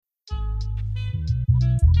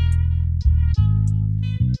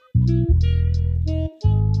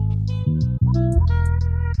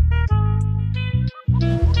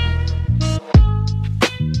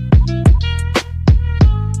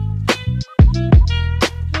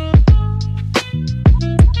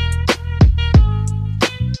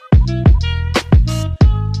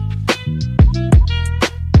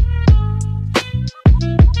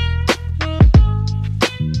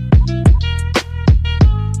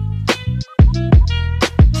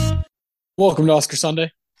Welcome to Oscar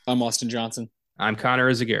Sunday. I'm Austin Johnson, I'm Connor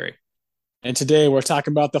Izagari. and today we're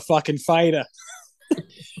talking about the fucking fighter.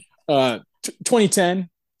 2010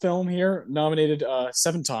 film here, nominated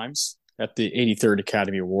 7 times at the 83rd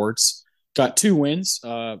Academy Awards. Got 2 wins.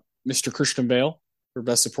 Mr. Christian Bale for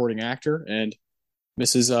Best Supporting Actor, and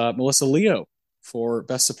Mrs. Melissa Leo for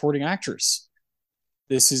Best Supporting Actress.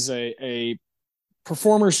 This is a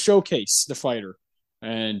performer's showcase, The Fighter,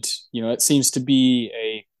 and it seems to be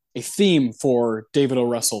a theme for David O.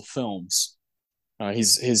 Russell films.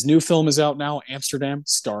 His new film is out now, Amsterdam,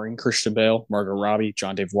 starring Christian Bale, Margot Robbie,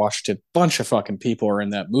 John David Washington. Bunch of fucking people are in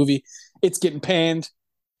that movie. It's getting panned,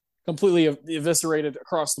 completely eviscerated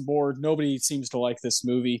across the board. Nobody seems to like this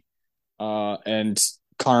movie, and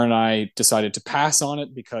Connor and I decided to pass on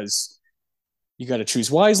it because you got to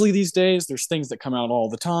choose wisely these days. There's things that come out all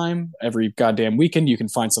the time. Every goddamn weekend, you can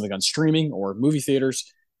find something on streaming or movie theaters,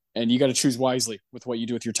 and you got to choose wisely with what you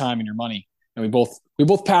do with your time and your money. And we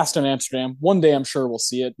both passed on Amsterdam. One day, I'm sure we'll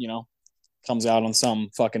see it. Comes out on some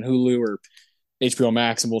fucking Hulu or HBO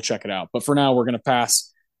Max, and we'll check it out. But for now, we're gonna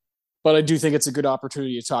pass. But I do think it's a good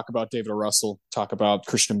opportunity to talk about David O. Russell, talk about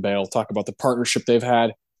Christian Bale, talk about the partnership they've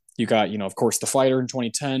had. You got, of course, The Fighter in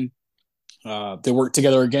 2010. They worked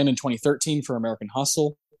together again in 2013 for American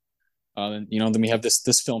Hustle. And then we have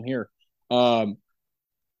this film here. David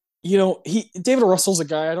O. Russell's a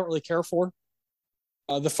guy I don't really care for.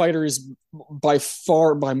 The Fighter is by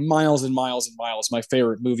far, by miles and miles and miles, my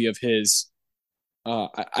favorite movie of his.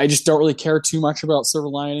 I just don't really care too much about Silver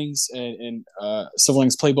Linings and Silver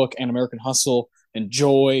Linings Playbook and American Hustle and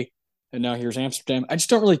Joy, and now here's Amsterdam. I just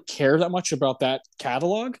don't really care that much about that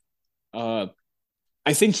catalog. Uh,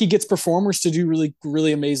 I think he gets performers to do really,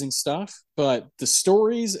 really amazing stuff, but the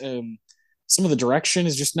stories and some of the direction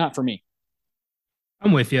is just not for me.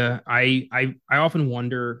 I'm with you. I often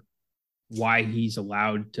wonder why he's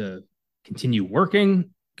allowed to continue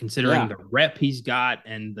working, considering Yeah, the rep he's got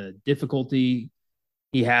and the difficulty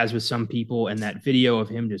he has with some people, and that video of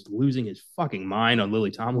him just losing his fucking mind on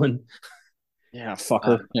Lily Tomlin. yeah, Uh,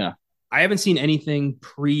 fucker. Yeah. I haven't seen anything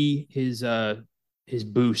pre his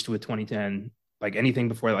boost with 2010, like anything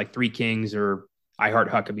before like Three Kings or I Heart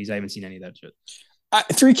Huckabees. I haven't seen any of that shit.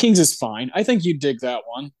 Three Kings is fine. I think you dig that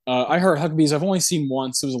one. I Heart Huckabees. I've only seen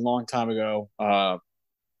once. It was a long time ago.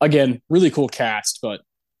 Again, really cool cast, but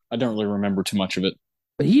I don't really remember too much of it.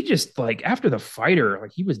 But he just like after the fighter,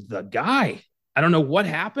 like he was the guy. I don't know what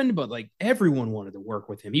happened, but like everyone wanted to work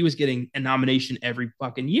with him. He was getting a nomination every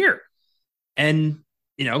fucking year. And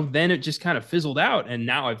then it just kind of fizzled out. And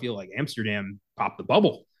now I feel like Amsterdam popped the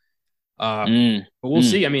bubble. Mm, But we'll mm,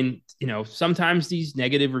 see. I mean, sometimes these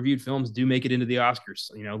negative reviewed films do make it into the Oscars.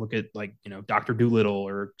 Look at like, Dr. Doolittle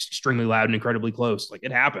or Extremely Loud and Incredibly Close. Like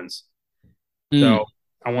it happens. mm. So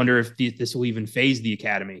I wonder if this will even phase the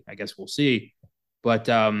Academy. I guess we'll see. But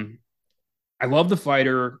I love The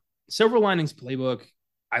Fighter. Silver Linings Playbook.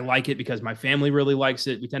 I like it because my family really likes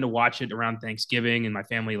it. We tend to watch it around Thanksgiving, and my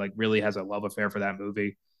family like really has a love affair for that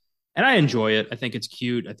movie. And I enjoy it. I think it's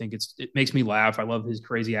cute. I think it makes me laugh. I love his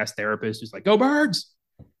crazy ass therapist who's like, "Go Birds,"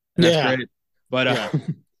 and that's Yeah, great. But yeah.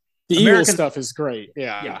 The Eagle American, stuff is great.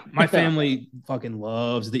 Yeah, yeah, my yeah, family fucking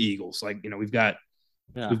loves the Eagles. Like, yeah. we've got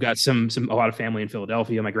some a lot of family in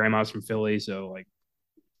Philadelphia. My grandma's from Philly, so like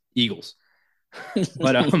Eagles.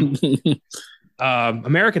 But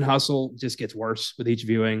American Hustle just gets worse with each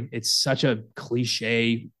viewing. It's such a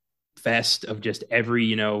cliche fest of just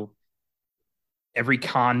every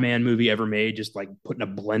con man movie ever made, just like put in a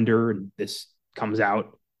blender and this comes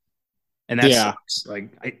out. And that Yeah, sucks.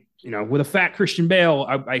 Like with a fat Christian Bale,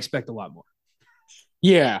 I expect a lot more.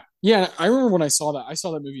 yeah, yeah. I remember when I saw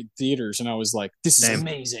that movie in theaters, and I was like, "This is Same.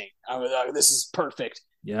 amazing. I was like, this is perfect."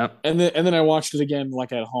 Yeah. And then I watched it again,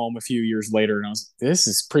 like at home a few years later, and I was like, "This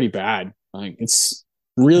is pretty bad. Like, it's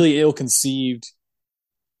really ill conceived,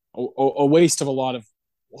 a waste of a lot of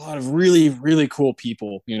really, really cool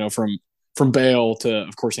people. From Bale to,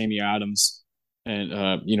 of course, Amy Adams, and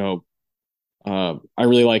I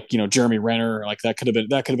really like Jeremy Renner. Like that could have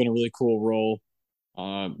been a really cool role.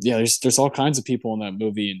 Yeah, there's all kinds of people in that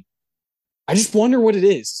movie, and I just wonder what it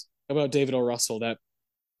is about David O. Russell that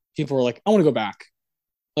people are like, I want to go back.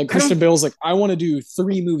 Like I Christian don't Bale's like, I want to do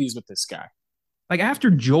 3 movies with this guy. like after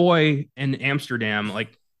Joy and Amsterdam,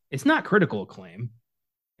 like it's not critical acclaim.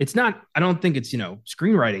 It's not, I don't think it's,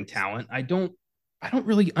 screenwriting talent. I don't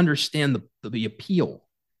really understand the appeal.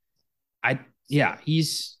 I yeah,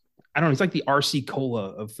 I don't know, he's like the RC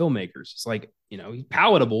Cola of filmmakers. It's like, he's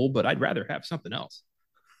palatable, but I'd rather have something else.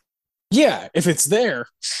 Yeah, if it's there,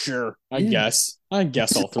 sure. I Yeah. guess. I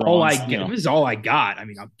guess I'll throw All on. I get. If this is all I got, I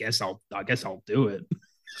mean, I guess I'll do it.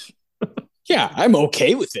 Yeah, I'm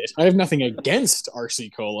okay with it. I have nothing against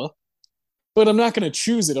RC Cola, but I'm not going to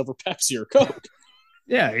choose it over Pepsi or Coke.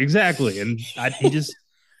 Yeah, exactly. And he just,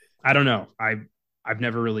 I don't know. I've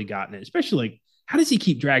never really gotten it, especially like, how does he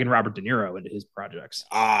keep dragging Robert De Niro into his projects?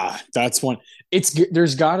 That's one. It's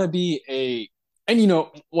there's got to be a, and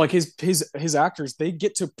like his actors, they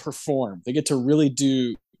get to perform. They get to really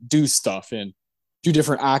do stuff and do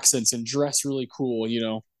different accents and dress really cool.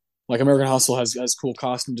 Like American Hustle has cool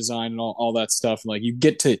costume design and all that stuff. And like you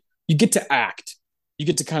get to act. You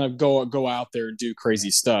get to kind of go out there and do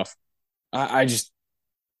crazy stuff. I just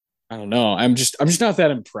I don't know. I'm just not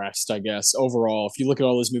that impressed, I guess, overall. If you look at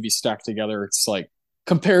all those movies stacked together, it's like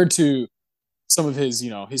compared to some of his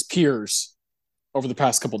peers over the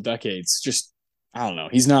past couple decades, just I don't know.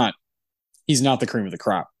 He's not the cream of the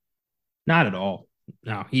crop. Not at all.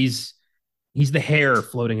 No, he's the hair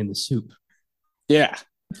floating in the soup. Yeah.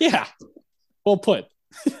 Yeah. Well put.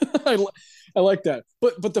 I, I like that.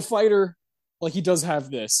 But the fighter, like he does have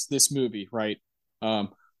this movie, right?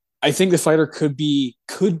 Um, I think the fighter could be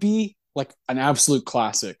like an absolute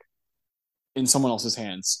classic in someone else's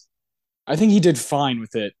hands. I think he did fine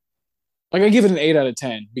with it. Like I give it an 8 out of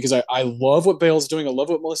 10 because I love what Bale's doing. I love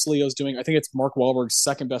what Melissa Leo's doing. I think it's Mark Wahlberg's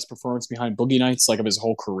second best performance behind Boogie Nights, like of his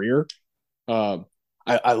whole career. Um,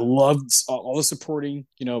 I loved all the supporting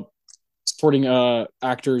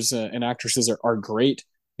actors and actresses are great.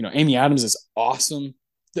 Amy Adams is awesome.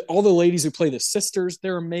 All the ladies who play the sisters,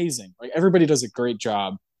 they're amazing. Like everybody does a great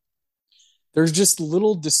job. There's just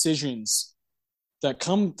little decisions that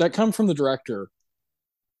come from the director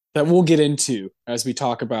that we'll get into as we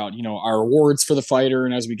talk about our awards for the fighter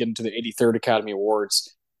and as we get into the 83rd Academy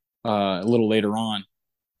Awards a little later on.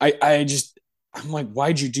 I'm like,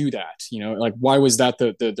 why'd you do that? Like why was that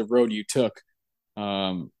the road you took?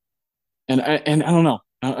 Um, and I don't know.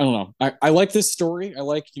 I don't know. I like this story. I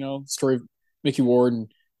like the story of Mickey Ward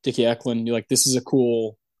and Dickie Eklund. You're like, this is a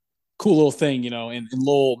cool little thing, in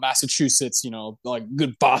Lowell, Massachusetts. Like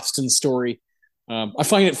good Boston story. I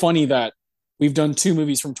find it funny that we've done two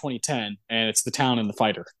movies from 2010, and it's The Town and The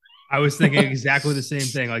Fighter. I was thinking exactly the same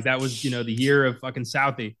thing. Like that was, the year of fucking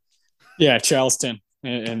Southie. Yeah, Charleston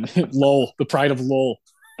and Lowell, the pride of Lowell.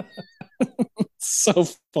 So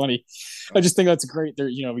funny. I just think that's great. There,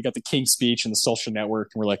 we got the King's Speech and the Social Network,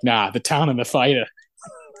 and we're like, nah, The Town and The Fighter.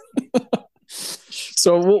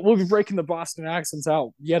 So we'll be breaking the Boston accents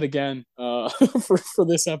out yet again for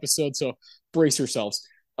this episode. So brace yourselves.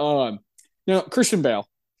 Now Christian Bale.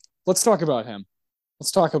 Let's talk about him.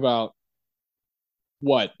 Let's talk about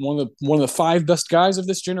what one of the five best guys of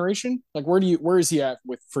this generation. Like where is he at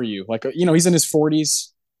for you? Like he's in his 40s,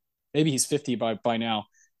 maybe he's 50 by now.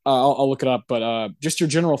 I'll look it up, but just your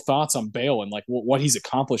general thoughts on Bale and like what he's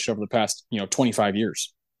accomplished over the past 25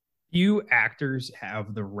 years. Few actors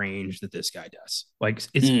have the range that this guy does. Like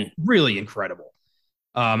it's really incredible.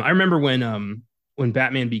 I remember when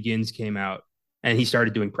Batman Begins came out and he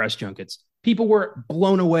started doing press junkets, people were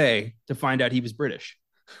blown away to find out he was British.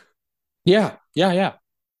 Yeah, yeah, yeah.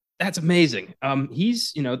 That's amazing.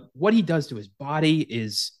 He's what he does to his body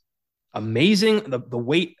is amazing. The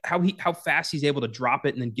weight, how fast he's able to drop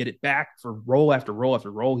it and then get it back for roll after roll after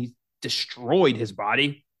roll. He's destroyed his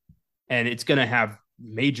body, and it's going to have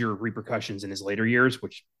major repercussions in his later years,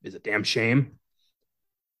 which is a damn shame.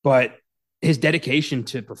 But his dedication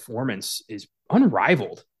to performance is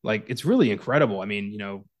unrivaled. Like it's really incredible. I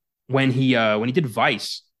mean, when he did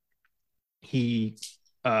Vice, he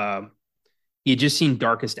he had just seen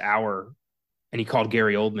Darkest Hour, and he called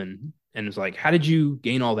Gary Oldman and was like, "How did you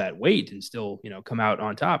gain all that weight and still come out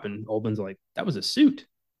on top?" And Oldman's like, "That was a suit."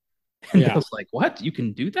 And I was like, "What? You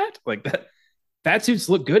can do that? Like that? Fat suits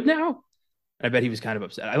look good now?" I bet he was kind of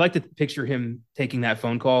upset. I like to picture him taking that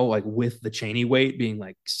phone call like with the Cheney weight, being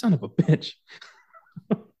like, "Son of a bitch."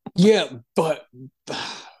 Yeah, but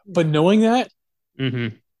knowing that,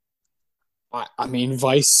 mm-hmm. I mean,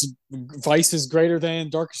 Vice is greater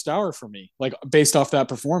than Darkest Hour for me, like based off that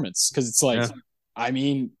performance, because it's like, I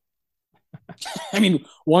mean,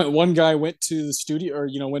 one guy went to the studio or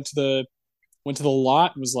went to the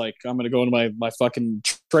lot and was like, I'm gonna go into my fucking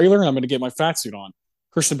trailer and I'm gonna get my fat suit on.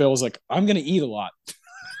 Christian Bale was like, I'm gonna eat a lot.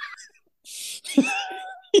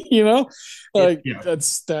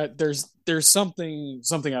 That's that. There's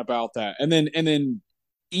something about that, and then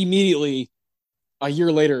immediately a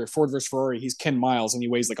year later, Ford versus Ferrari, he's Ken Miles and he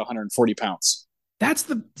weighs like 140 pounds. That's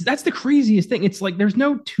the craziest thing. It's like there's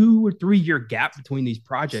no 2 or 3 year gap between these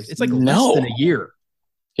projects. It's like less than a year.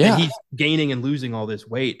 Yeah. And he's gaining and losing all this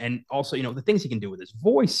weight. And also, the things he can do with his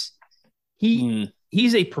voice.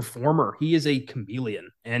 He's a performer. He is a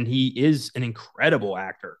chameleon, and he is an incredible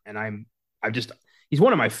actor. And he's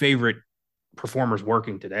one of my favorite performers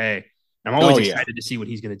working today. And I'm always Oh yeah, excited to see what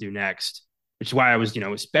he's going to do next, which is why I was,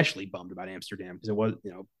 especially bummed about Amsterdam because it was,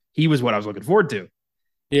 he was what I was looking forward to.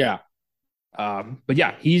 yeah, But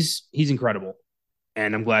yeah, he's incredible,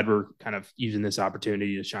 and I'm glad we're kind of using this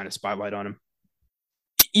opportunity to shine a spotlight on him.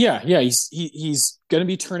 yeah. He's gonna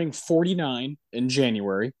be turning 49 in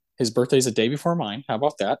January. His birthday's a day before mine. How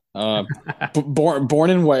about that? Born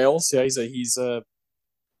in Wales. Yeah,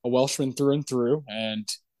 a Welshman through and through. And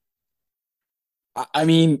I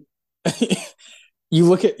mean, you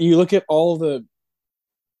look at all the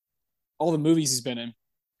movies he's been in.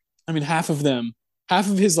 I mean, half of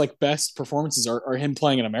his like best performances are him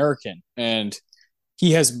playing an American, and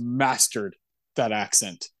he has mastered that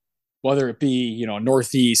accent, whether it be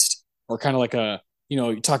Northeast or kind of like a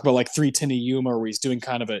you talk about like Three Tin Yuma, where he's doing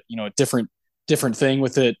kind of a a different thing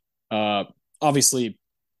with it. Uh, obviously,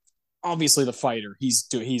 obviously the fighter, he's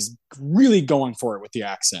really going for it with the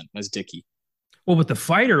accent as Dickie. Well, with the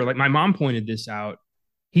fighter, like my mom pointed this out,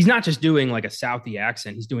 he's not just doing like a Southie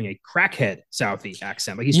accent; he's doing a crackhead Southie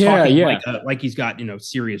accent. Like he's Yeah, talking yeah. like he's got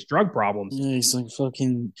serious drug problems. Yeah, he's like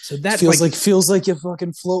fucking So that like feels like you're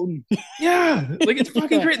fucking floating. yeah, like it's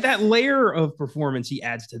fucking Yeah. great. That layer of performance he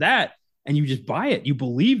adds to that, and you just buy it. You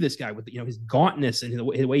believe this guy with his gauntness and the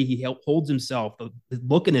way he holds himself, the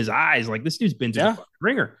look in his eyes. Like this dude's been to the Yeah. fucking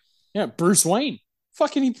ringer. Yeah, Bruce Wayne.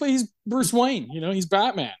 Fucking he plays Bruce Wayne. He's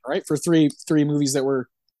Batman, right? For three movies that were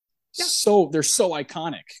Yeah. they're so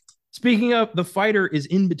iconic. Speaking of, the fighter is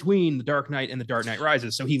in between the Dark Knight and the Dark Knight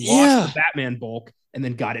Rises, so he lost Yeah. the Batman bulk and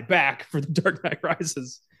then got it back for the Dark Knight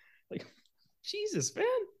Rises. Like, Jesus, man.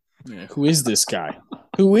 Yeah, who is this guy?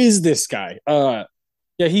 Who is this guy?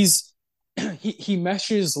 Yeah, he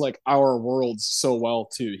meshes like our worlds so well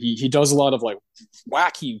too. He does a lot of like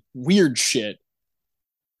wacky, weird shit.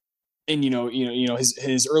 And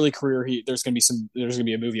his early career, there's gonna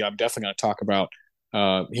be a movie I'm definitely gonna talk about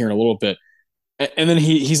here in a little bit. And then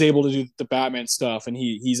he's able to do the Batman stuff, and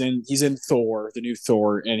he's in Thor, the new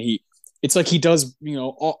Thor, and it's like he does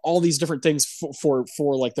all these different things for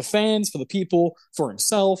like the fans, for the people, for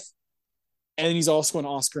himself, and he's also an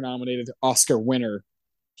Oscar nominated Oscar winner.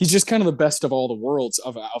 He's just kind of the best of all the worlds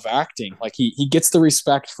of acting. Like he gets the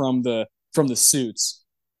respect from the suits,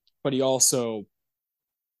 but he also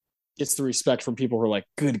gets the respect from people who are like,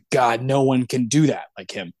 good God, no one can do that like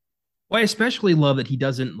him. Well, I especially love that he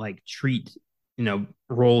doesn't like treat,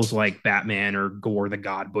 roles like Batman or Gore the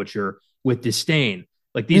God Butcher with disdain.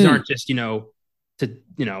 Like these Mm, aren't just, to,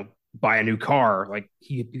 buy a new car. Like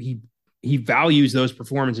he values those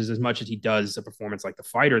performances as much as he does a performance like The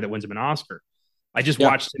Fighter that wins him an Oscar. I just yeah.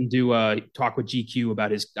 watched him do a talk with GQ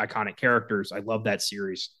about his iconic characters. I love that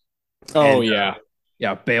series. Oh And yeah.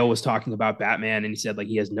 yeah, Bale was talking about Batman, and he said like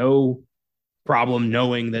he has no problem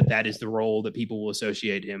knowing that that is the role that people will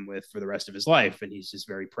associate him with for the rest of his life, and he's just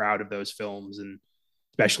very proud of those films, and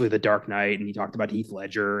especially The Dark Knight. And he talked about Heath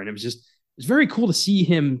Ledger, and it was very cool to see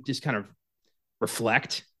him just kind of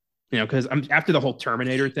reflect, because after the whole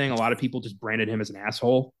Terminator thing, a lot of people just branded him as an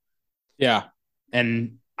asshole, Yeah.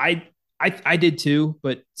 and I did too.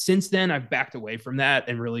 But since then, I've backed away from that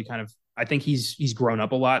and really kind of I think he's grown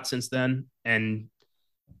up a lot since then, and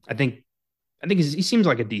I think he seems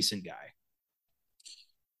like a decent guy.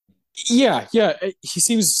 Yeah, yeah. He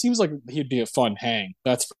seems like he'd be a fun hang.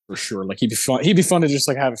 That's for sure. Like He'd be fun to just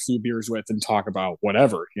like have a few beers with and talk about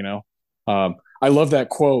whatever. I love that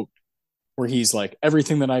quote where he's like,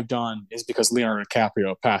 "Everything that I've done is because Leonardo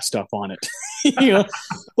DiCaprio passed up on it." you know,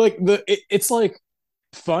 it's like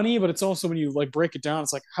funny, but it's also when you like break it down,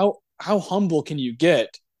 it's like how humble can you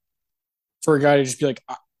get for a guy to just be like,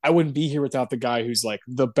 I wouldn't be here without the guy who's like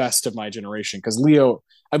the best of my generation. Because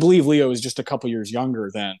I believe Leo is just a couple years younger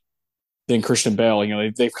than Christian Bale.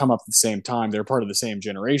 They've come up at the same time. They're part of the same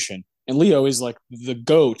generation, and Leo is like the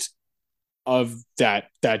goat of that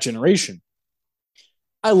generation.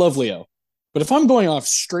 I love Leo, but if I'm going off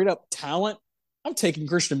straight up talent, I'm taking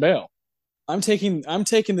Christian Bale. I'm taking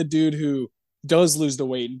the dude who does lose the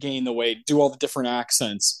weight and gain the weight, do all the different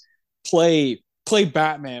accents, play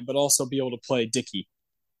Batman, but also be able to play Dickie.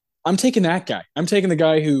 I'm taking that guy. I'm taking the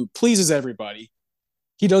guy who pleases everybody.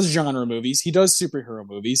 He does genre movies. He does superhero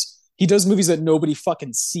movies. He does movies that nobody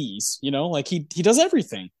fucking sees. Like he does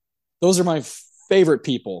everything. Those are my favorite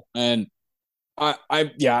people, and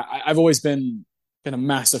I've always been a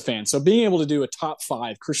massive fan. So being able to do a top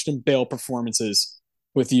 5 Christian Bale performances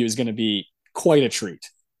with you is going to be quite a treat.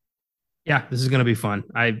 Yeah, this is going to be fun.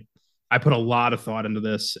 I put a lot of thought into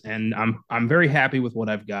this, and I'm very happy with what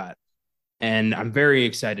I've got, and I'm very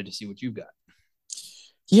excited to see what you've got.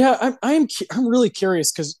 Yeah, I'm really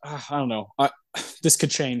curious because I don't know. This could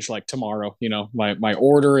change like tomorrow. My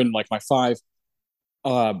order and like my five.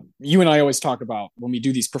 You and I always talk about when we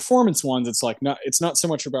do these performance ones. It's not so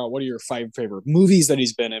much about what are your five favorite movies that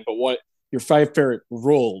he's been in, but what your five favorite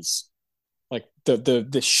roles, like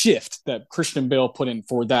the shift that Christian Bale put in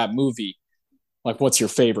for that movie. Like, what's your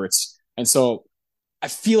favorites? And so I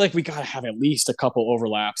feel like we gotta have at least a couple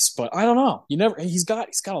overlaps, but I don't know. You never. He's got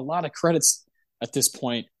a lot of credits at this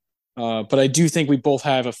point, but I do think we both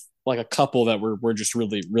have like a couple that we're just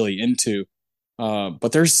really into.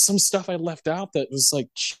 But there's some stuff I left out that was like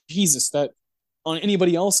Jesus, that on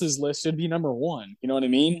anybody else's list it'd be number one. You know what I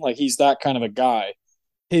mean? Like he's that kind of a guy.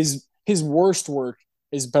 His worst work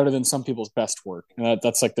is better than some people's best work, and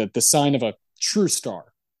that's like the sign of a true star.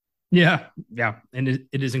 Yeah, yeah, and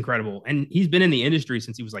it is incredible. And he's been in the industry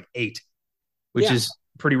since he was like 8, which Yeah, is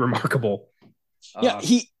pretty remarkable. yeah.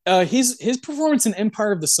 Uh, His performance in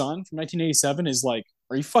Empire of the Sun from 1987 is like,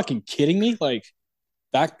 are you fucking kidding me? Like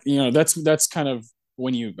that, that's kind of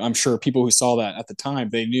when I'm sure people who saw that at the time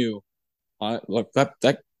they knew, look that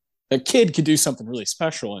kid could do something really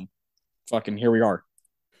special, and fucking here we are.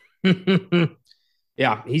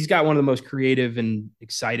 yeah, he's got one of the most creative and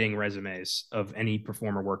exciting resumes of any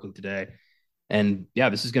performer working today. And yeah,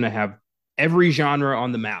 this is going to have every genre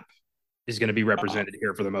on the map is going to be Uh, represented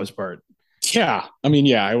here for the most part. yeah, I mean,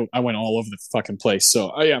 yeah, I went all over the fucking place, so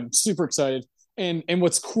I am super excited. And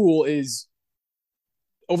what's cool is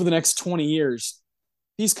over the next 20 years,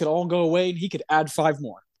 these could all go away and he could add five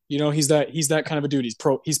more. He's that kind of a dude.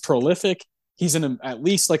 He's prolific. He's in at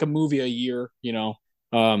least like a movie a year.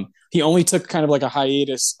 He only took kind of like a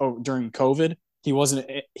hiatus during COVID. He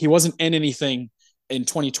wasn't in anything in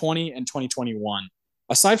 2020 and 2021.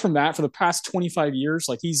 Aside from that, for the past 25 years,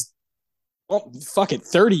 like he's, well, fuck it,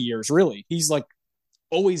 30 years really. He's like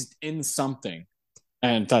always in something.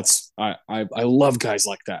 And that's I love guys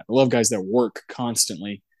like that. I love guys that work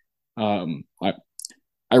constantly. Um, I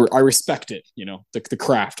I respect it. The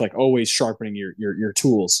craft, like always sharpening your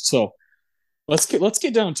tools. So let's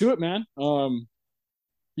get down to it, man.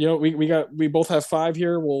 We both have five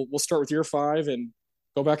here. We'll start with your five and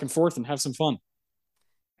go back and forth and have some fun.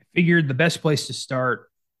 I figured the best place to start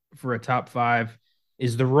for a top 5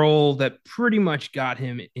 is the role that pretty much got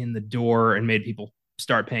him in the door and made people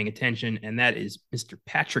start paying attention, and that is Mr.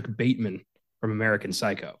 Patrick Bateman from American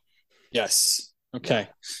Psycho. Yes. Okay.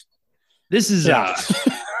 This is Yeah.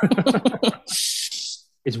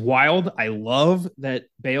 it's wild. I love that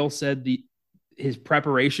Bale said his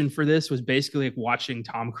preparation for this was basically like watching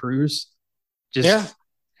Tom Cruise just Yeah.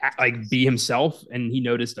 like be himself, and he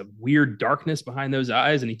noticed a weird darkness behind those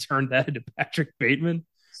eyes, and he turned that into Patrick Bateman.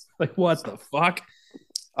 Like, what the fuck?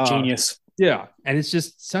 Genius. Yeah, and it's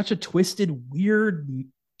just such a twisted, weird,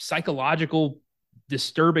 psychological,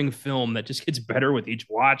 disturbing film that just gets better with each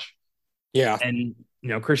watch. Yeah. And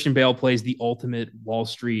Christian Bale plays the ultimate Wall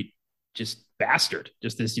Street just bastard,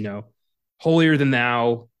 just this holier than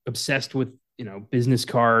thou, obsessed with business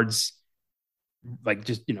cards, like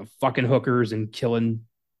just fucking hookers and killing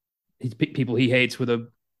people he hates with a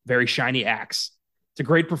very shiny axe. It's a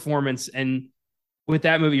great performance, and with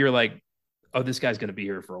that movie, you're like, oh, this guy's gonna be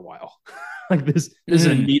here for a while. Like this is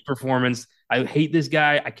a neat performance. I hate this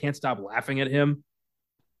guy. I can't stop laughing at him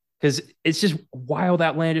because it's just wild,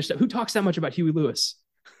 outlandish stuff. Who talks that much about Huey Lewis?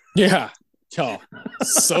 Yeah. Oh,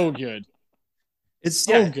 so good. It's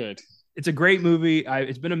so good. It's a great movie.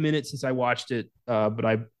 It's been a minute since I watched it, but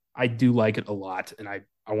I do like it a lot, and I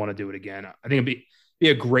want to do it again. I think it'd be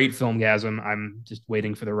a great filmgasm. I'm just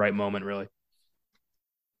waiting for the right moment, really.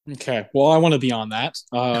 Okay. Well, I want to be on that.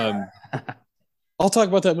 I'll talk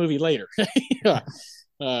about that movie later. Yeah.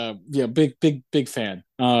 Yeah. Big fan.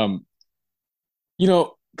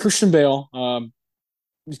 Christian Bale.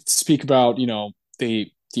 Speak about you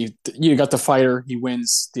got the fighter. He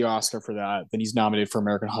wins the Oscar for that. Then he's nominated for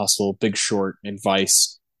American Hustle, Big Short, and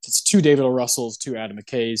Vice. It's two David O. Russells, two Adam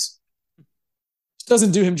McKays.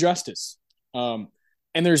 Doesn't do him justice. And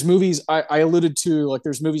there's movies I alluded to, like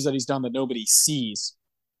there's movies that he's done that nobody sees.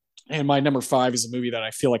 And my number 5 is a movie that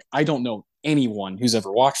I feel like I don't know anyone who's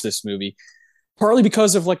ever watched this movie. Partly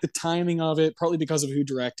because of like the timing of it, partly because of who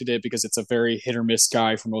directed it, because it's a very hit or miss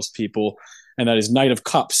guy for most people. And that is Knight of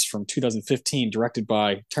Cups from 2015, directed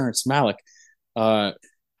by Terrence Malick.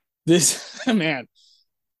 This man,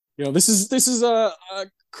 this is a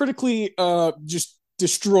critically just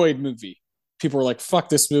destroyed movie. People are like, "Fuck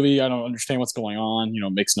this movie! I don't understand what's going on.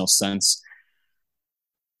 It makes no sense."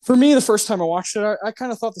 For me, the first time I watched it, I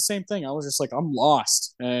kind of thought the same thing. I was just like, I'm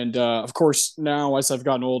lost. And of course, now as I've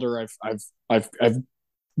gotten older, I've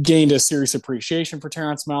gained a serious appreciation for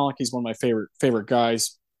Terrence Malick. He's one of my favorite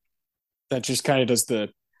guys. that just kind of does the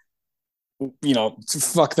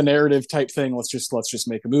fuck the narrative type thing. Let's just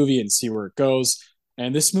make a movie and see where it goes.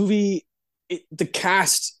 And this movie, the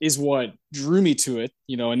cast is what drew me to it.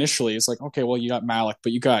 Initially, it's like, okay, well, you got Malik,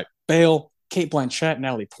 but you got Bale, Kate Blanchett,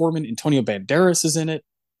 Natalie Portman, Antonio Banderas is in it.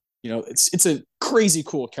 It's a crazy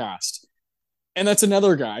cool cast. And that's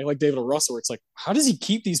another guy like David O. Russell, where it's like, how does he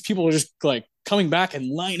keep these people just like coming back and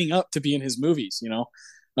lining up to be in his movies?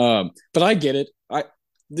 But I get it.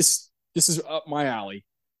 This is up my alley,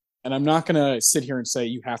 and I'm not gonna sit here and say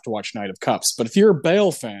you have to watch Knight of Cups. But if you're a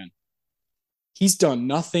Bale fan, he's done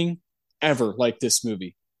nothing ever like this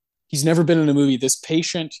movie. He's never been in a movie this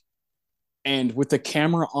patient and with the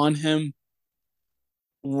camera on him,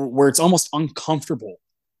 where it's almost uncomfortable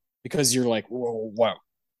because you're like, whoa, wow,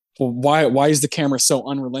 well, why is the camera so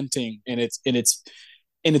unrelenting in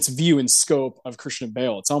its view and scope of Christian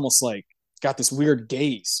Bale? It's almost like got this weird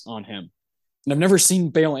gaze on him. And I've never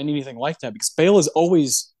seen Bale in anything like that, because Bale is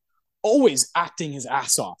always acting his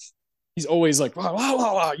ass off. He's always like, wow, wow,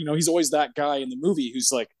 wow, wow. He's always that guy in the movie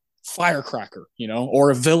who's like firecracker,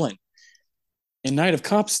 or a villain. In Night of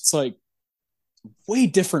Cops, it's like way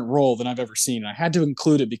different role than I've ever seen. I had to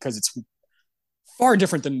include it because it's far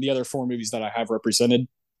different than the other four movies that I have represented.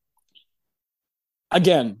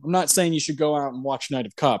 Again, I'm not saying you should go out and watch Night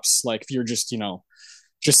of Cups like if you're just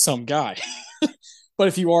some guy. But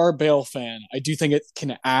if you are a Bale fan, I do think it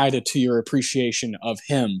can add to your appreciation of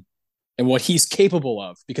him and what he's capable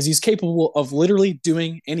of, because he's capable of literally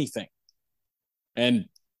doing anything. And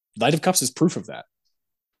Night of Cups is proof of that.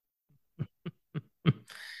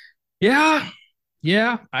 Yeah.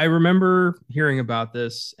 Yeah. I remember hearing about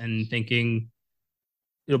this and thinking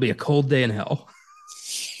it'll be a cold day in hell.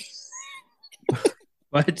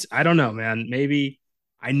 But I don't know, man. Maybe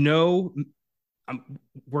I know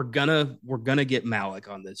we're gonna get Malik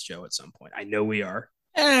on this show at some point. I know we are.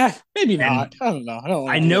 Maybe And not. I don't know. I don't.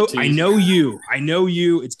 I know. I know you. I know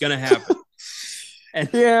you. It's gonna happen. And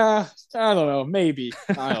yeah, I don't know. Maybe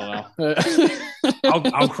I don't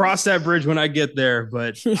know. I'll cross that bridge when I get there.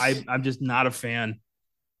 But I'm just not a fan.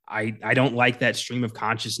 I don't like that stream of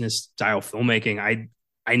consciousness style filmmaking.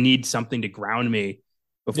 I need something to ground me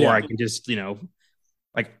before I can just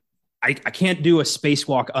like I can't do a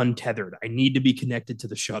spacewalk untethered. I need to be connected to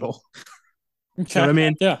the shuttle. Okay. You know what I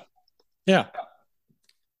mean? Yeah.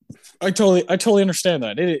 I totally understand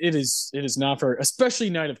that. It is not very, especially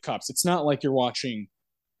Night of Cups. It's not like you're watching,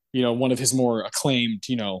 one of his more acclaimed,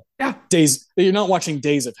 days. You're not watching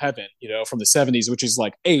Days of Heaven, from the 70s, which is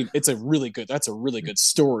like, hey, that's a really good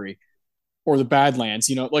story. Or the Badlands,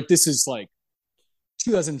 like this is like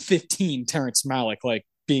 2015 Terrence Malick, like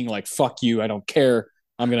being like, fuck you, I don't care.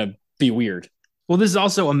 I'm gonna be weird. Well, this is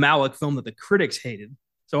also a Malick film that the critics hated.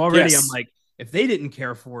 So already Yes. I'm like, if they didn't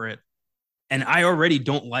care for it, and I already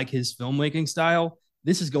don't like his filmmaking style,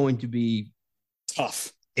 this is going to be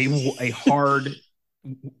tough. A hard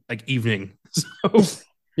like evening. So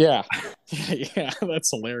yeah,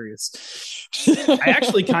 that's hilarious. I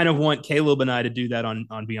actually kind of want Caleb and I to do that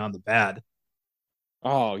on Beyond the Bad.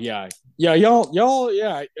 Oh yeah, y'all,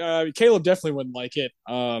 yeah. Caleb definitely wouldn't like it.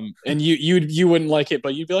 And you wouldn't like it,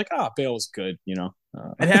 but you'd be like, Bale's good,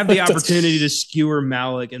 I'd have the opportunity to skewer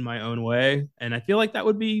Malick in my own way, and I feel like that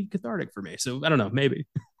would be cathartic for me. So I don't know, maybe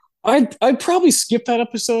I'd probably skip that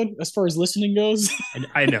episode as far as listening goes.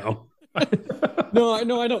 I know. No,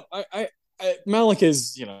 I don't. Malick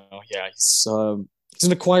is, he's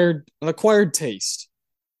an acquired taste.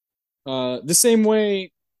 The same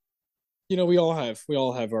way, we all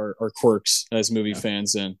have our quirks as movie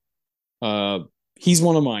fans, and he's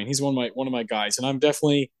one of mine. He's one of my guys, and I'm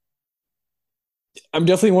definitely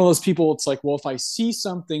one of those people. It's like, well, if I see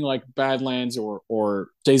something like Badlands or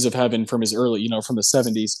Days of Heaven from his early, from the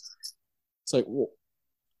 70s, it's like, well,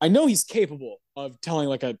 I know he's capable of telling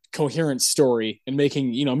like a coherent story and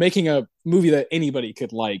making a movie that anybody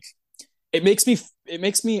could like. It makes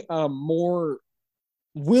me more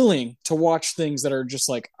willing to watch things that are just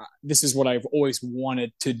like, this is what I've always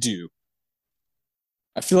wanted to do.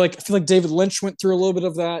 I feel like David Lynch went through a little bit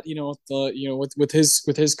of that,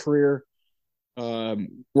 with his career,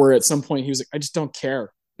 where at some point he was like, I just don't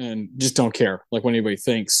care, and just don't care like what anybody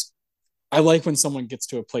thinks. I like when someone gets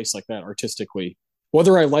to a place like that artistically,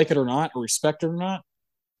 whether I like it or not, or respect it or not.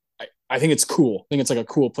 I think it's cool. I think it's like a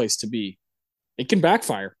cool place to be. It can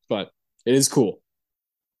backfire, but it is cool.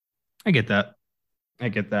 I get that.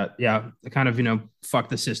 Yeah, the kind of fuck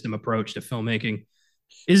the system approach to filmmaking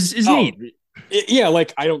is neat. Yeah,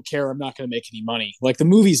 like I don't care. I'm not going to make any money. Like the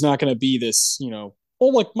movie's not going to be this.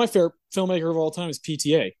 Like my favorite filmmaker of all time is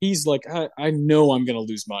PTA. He's like, I know I'm going to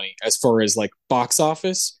lose money as far as like box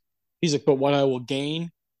office. He's like, but what I will gain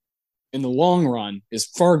in the long run is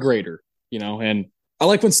far greater, and I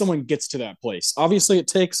like when someone gets to that place. Obviously it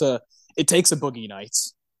takes a Boogie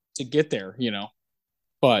Nights to get there,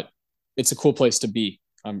 but it's a cool place to be.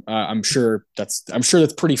 I'm sure that's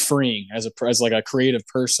pretty freeing as like a creative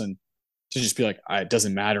person to just be like, it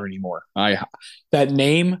doesn't matter anymore. That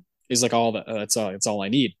name is like all that. That's all I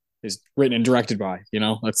need is written and directed by.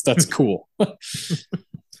 That's cool.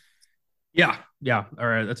 Yeah, yeah. All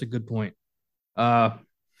right, that's a good point. Uh,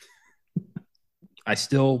 I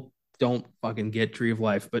still don't fucking get Tree of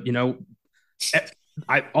Life, but eh,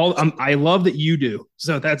 I love that you do.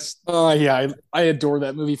 So that's Yeah, I adore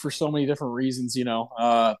that movie for so many different reasons.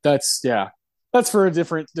 That's for a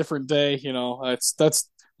different day. That's a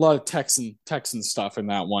lot of Texan stuff in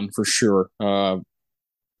that one for sure. And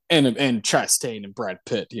Chastain and Brad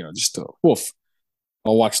Pitt. Just woof.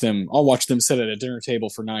 I'll watch them sit at a dinner table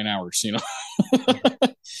for 9 hours.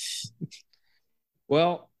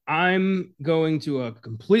 well. I'm going to a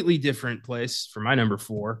completely different place for my number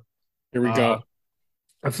four. Here we Uh, go.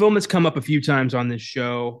 a film that's come up a few times on this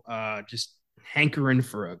show. Just hankering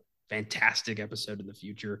for a fantastic episode in the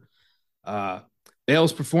future. Uh,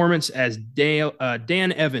 Bale's performance as Dan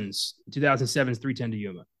Evans, 2007's 310 to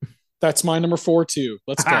Yuma. That's my number four too.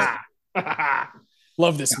 Let's go.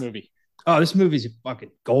 Love this movie. Oh, this movie's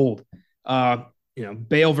fucking gold.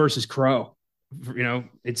 Bale versus Crow.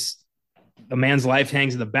 It's a man's life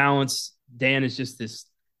hangs in the balance. Dan is just this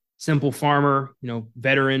simple farmer,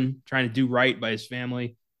 veteran trying to do right by his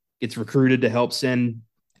family. Gets recruited to help send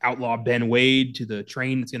outlaw Ben Wade to the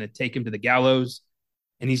train that's going to take him to the gallows,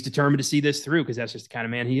 and he's determined to see this through because that's just the kind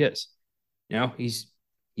of man he is.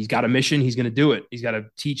 He's got a mission. He's going to do it. He's got to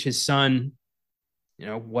teach his son,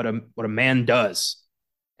 what a man does.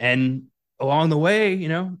 And along the way,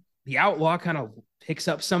 the outlaw kind of picks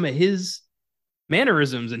up some of his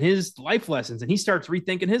mannerisms and his life lessons, and he starts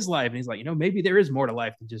rethinking his life. And he's like, maybe there is more to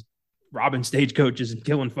life than just robbing stagecoaches and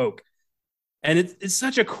killing folk. And it's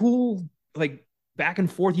such a cool like back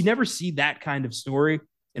and forth. You never see that kind of story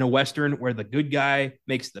in a Western where the good guy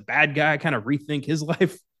makes the bad guy kind of rethink his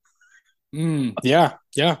life. Yeah,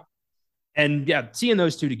 yeah. And yeah, seeing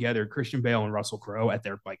those two together, Christian Bale and Russell Crowe at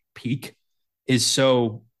their like peak, is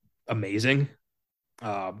so amazing.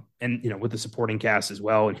 And with the supporting cast as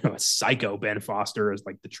well, and a psycho Ben Foster as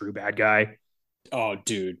like the true bad guy. Oh,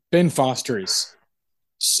 dude, Ben Foster is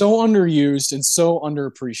so underused and so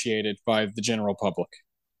underappreciated by the general public.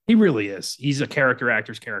 He really is. He's a character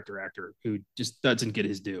actor who just doesn't get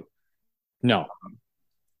his due. No.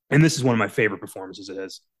 And this is one of my favorite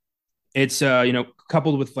performances. It's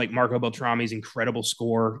coupled with like Marco Beltrami's incredible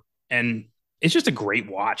score, and it's just a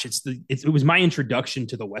great watch. It was my introduction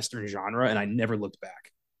to the Western genre, and I never looked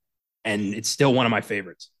back. And it's still one of my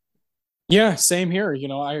favorites. Yeah, same here.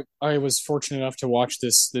 I was fortunate enough to watch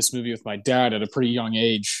this movie with my dad at a pretty young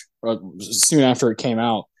age, soon after it came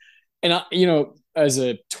out. And as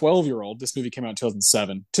a 12-year-old, this movie came out in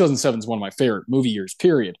 2007. 2007 is one of my favorite movie years,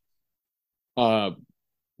 period. When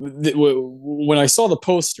I saw the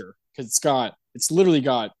poster, because it's literally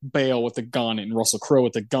got Bale with the gun and Russell Crowe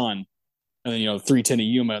with the gun, and then 310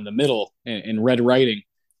 Yuma in the middle in red writing.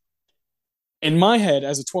 In my head,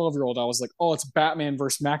 as a 12-year-old, I was like, "Oh, it's Batman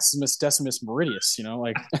versus Maximus Decimus Meridius."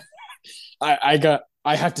 Like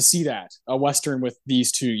I have to see that, a Western with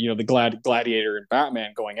these two, the Gladiator and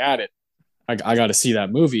Batman going at it. I got to see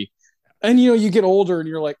that movie. And you get older and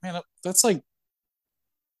you're like, man, that's like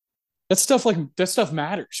that stuff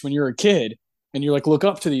matters when you're a kid and you're like look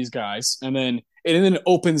up to these guys, and then it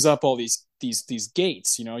opens up all these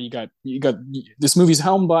gates. You got this movie's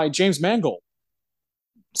helmed by James Mangold,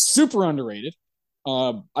 super underrated.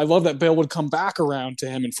 I love that Bale would come back around to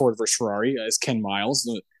him in Ford vs Ferrari as Ken Miles,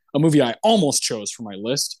 a movie I almost chose for my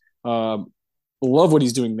list. Love what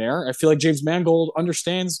he's doing there. I feel like James Mangold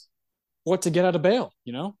understands what to get out of Bale.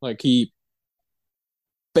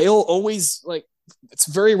 Bale always like.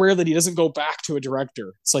 It's very rare that he doesn't go back to a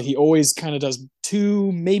director. It's like he always kind of does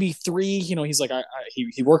two, maybe three. He's like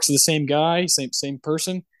he works with the same guy, same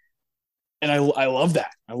person, and I love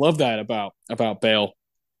that. I love that about Bale.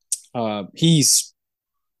 He's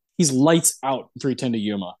lights out 310 to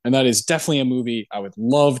Yuma, and that is definitely a movie I would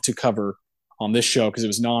love to cover on this show because it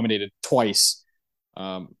was nominated twice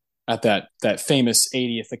at that famous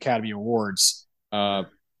 80th Academy Awards.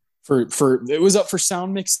 For it was up for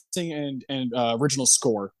sound mixing and original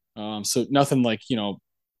score. So nothing like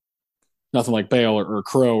Bale or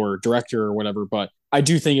Crow or director or whatever. But I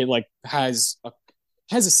do think it like has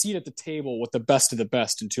a seat at the table with the best of the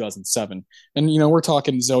best in 2007. And we're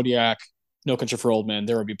talking Zodiac, No Country for Old Men,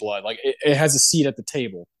 There Will Be Blood. Like it has a seat at the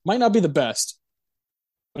table. Might not be the best,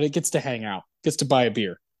 but it gets to hang out, gets to buy a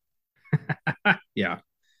beer. Yeah.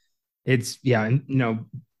 And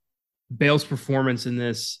Bale's performance in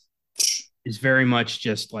this is very much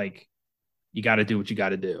just like you got to do what you got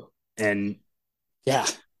to do. And Yeah.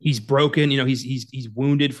 he's broken, he's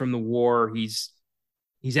wounded from the war. He's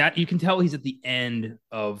at you can tell he's at the end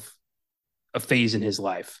of a phase in his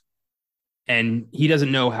life. And he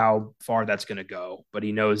doesn't know how far that's going to go, but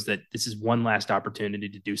he knows that this is one last opportunity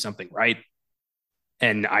to do something right.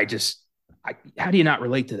 And how do you not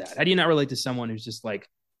relate to that? How do you not relate to someone who's just like,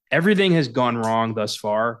 everything has gone wrong thus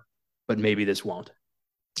far, but maybe this won't?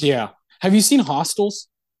 Yeah. Have you seen Hostels?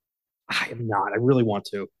 I am not. I really want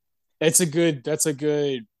to. That's a good,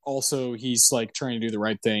 also, he's like trying to do the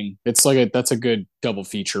right thing. That's a good double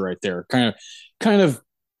feature right there. Kind of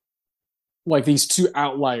like these two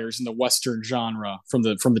outliers in the Western genre from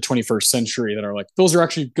the 21st century that are like, those are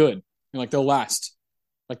actually good. And like they'll last.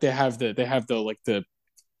 Like they have the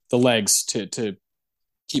legs to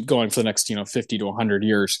keep going for the next 50 to 100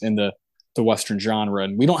 years in the Western genre,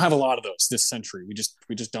 and we don't have a lot of those this century. We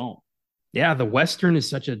just don't. Yeah, the Western is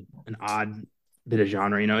such an odd bit of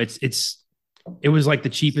genre. It was like the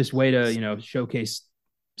cheapest way to showcase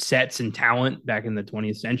sets and talent back in the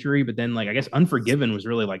 20th century. But then, like, I guess Unforgiven was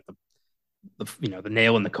really like the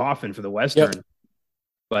nail in the coffin for the Western. Yep.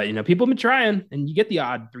 But people have been trying, and you get the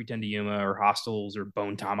odd 310 to Yuma or Hostels or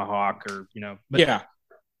Bone Tomahawk but Yeah.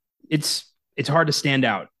 It's hard to stand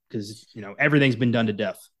out because everything's been done to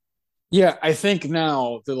death. Yeah, I think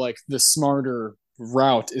now the smarter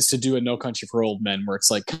route is to do a No Country for Old Men, where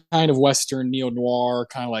it's like kind of Western neo noir,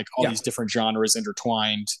 kind of like all these different genres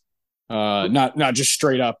intertwined. Not just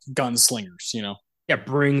straight up gunslingers. Yeah,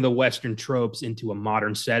 bring the Western tropes into a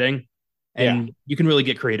modern setting, and you can really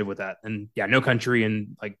get creative with that. And yeah, No Country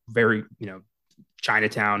and like very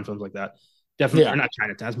Chinatown films like that, definitely. Or not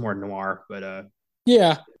Chinatown, it's more noir, but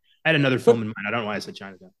yeah. I had another film in mind. I don't know why I said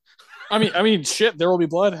Chinatown. Shit. There Will Be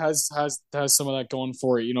Blood has some of that going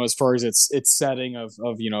for it. As far as its setting of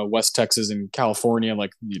West Texas and California,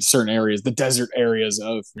 like certain areas, the desert areas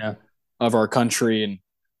of our country, and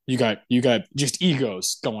you got just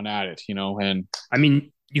egos going at it. And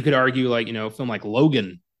you could argue like a film like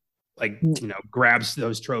Logan, like grabs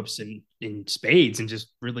those tropes in spades and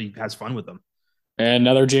just really has fun with them. And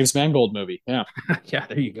another James Mangold movie. Yeah, yeah.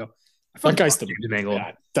 There you go. That guy's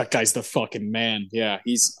that guy's the fucking man. Yeah,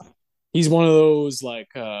 he's one of those like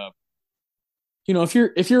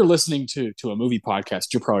if you're listening to a movie podcast,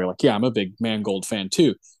 you're probably like, yeah, I'm a big Mangold fan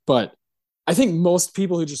too. But I think most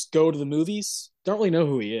people who just go to the movies don't really know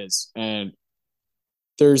who he is. And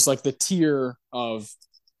there's like the tier of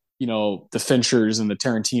the Finchers and the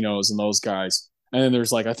Tarantinos and those guys. And then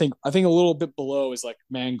there's like I think a little bit below is like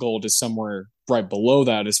Mangold is somewhere right below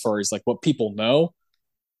that as far as like what people know.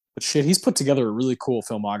 But shit, he's put together a really cool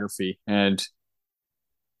filmography and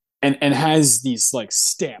has these like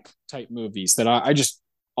stamp type movies that I'll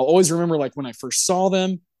always remember. Like when I first saw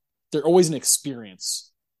them, they're always an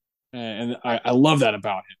experience, and I love that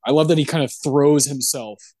about him. I love that he kind of throws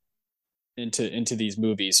himself into these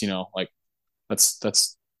movies. Like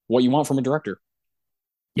that's what you want from a director.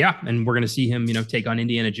 Yeah, and we're gonna see him, take on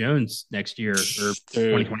Indiana Jones next year or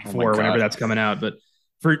 2024, whenever that's coming out. But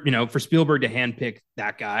for Spielberg to handpick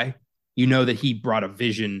that guy, that he brought a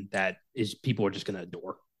vision that is people are just gonna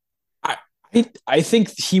adore. I think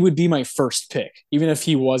he would be my first pick, even if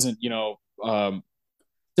he wasn't. There's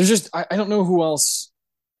just I don't know who else.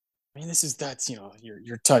 You're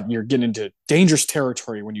getting into dangerous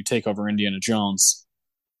territory when you take over Indiana Jones.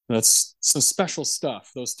 That's some special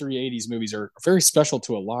stuff. Those 380s movies are very special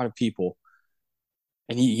to a lot of people,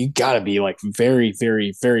 and you got to be like very,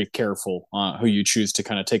 very, very careful who you choose to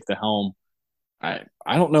kind of take the helm. I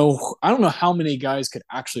don't know how many guys could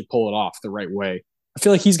actually pull it off the right way. I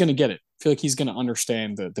feel like he's going to get it. I feel like he's going to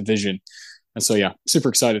understand the vision, and so yeah, super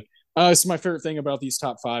excited. So my favorite thing about these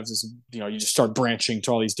top fives is you just start branching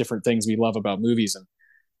to all these different things we love about movies, and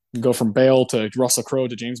you go from Bale to Russell Crowe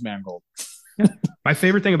to James Mangold. My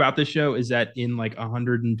favorite thing about this show is that in like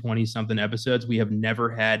 120 something episodes, we have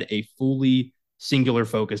never had a fully singular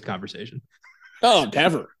focused conversation. Oh,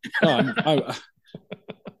 never. I'm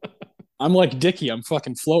like Dickie. I'm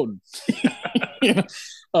fucking floating.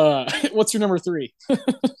 What's your number 3?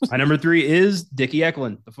 My number 3 is Dickie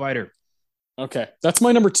Eklund, the fighter. Okay, that's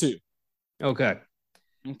my number 2. Okay.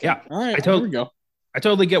 Yeah. All right. Here we go. I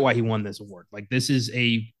totally get why he won this award. Like, this is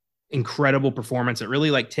a incredible performance. It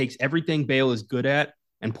really like takes everything Bale is good at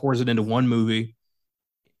and pours it into one movie.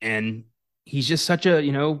 And he's just such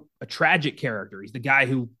a tragic character. He's the guy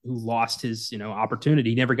who lost his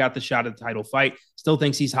opportunity. He never got the shot at the title fight. Still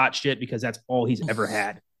thinks he's hot shit because that's all he's ever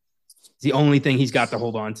had. It's the only thing he's got to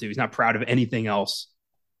hold on to. He's not proud of anything else.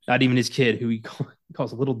 Not even his kid, who he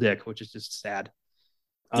calls a little dick, which is just sad.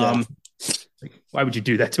 Yeah, Um, like, why would you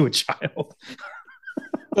do that to a child?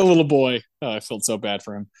 the little boy. Oh, I felt so bad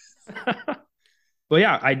for him. But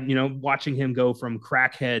yeah, watching him go from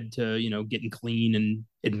crackhead to getting clean and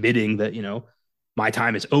admitting that my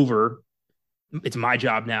time is over. It's my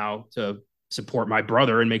job now to support my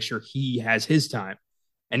brother and make sure he has his time,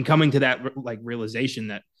 and coming to that like realization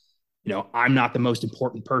that I'm not the most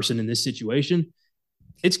important person in this situation.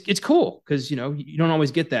 It's cool because you don't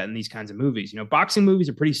always get that in these kinds of movies. Boxing movies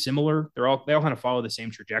are pretty similar. They all kind of follow the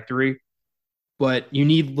same trajectory, but you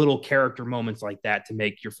need little character moments like that to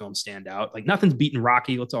make your film stand out. Like nothing's beaten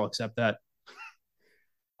Rocky. Let's all accept that.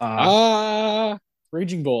 Uh, Ah,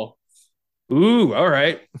 Raging Bull. ooh, all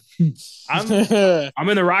right. I'm I'm, I'm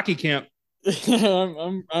in the Rocky camp.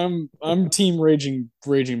 I'm team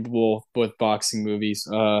Raging Bull with boxing movies.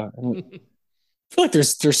 I feel like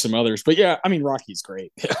there's some others, but yeah, I mean Rocky's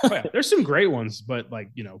great. Oh, yeah, there's some great ones, but like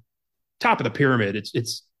top of the pyramid,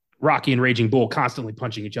 it's Rocky and Raging Bull constantly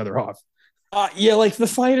punching each other off. Yeah, like the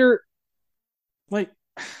fighter, like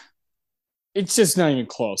it's just not even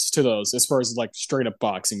close to those as far as like straight up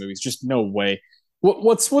boxing movies. Just no way.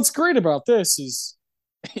 What's great about this is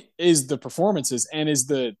the performances and is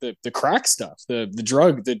the crack stuff, the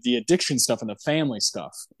drug, the addiction stuff, and the family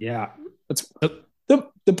stuff. Yeah. That's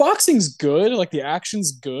the boxing's good, like the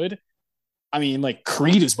action's good. I mean, like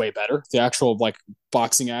Creed is way better. The actual like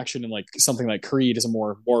boxing action and like something like Creed is a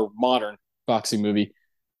more modern boxing movie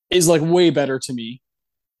is like way better to me.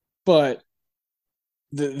 But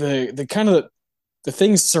the kind of the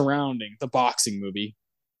things surrounding the boxing movie,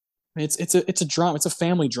 it's a drama. It's a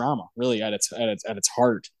family drama, really at its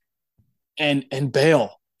heart. And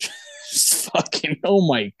Bale, fucking oh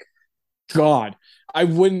my god, I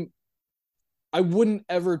wouldn't I wouldn't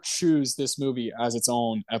ever choose this movie as its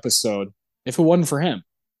own episode if it wasn't for him.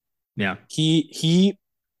 Yeah. He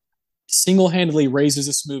single handedly raises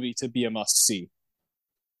this movie to be a must see.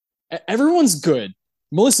 Everyone's good.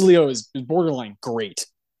 Melissa Leo is borderline great,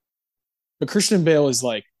 but Christian Bale is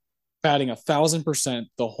like batting 1,000%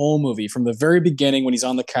 the whole movie from the very beginning when he's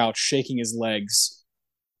on the couch shaking his legs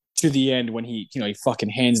to the end when he fucking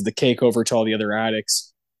hands the cake over to all the other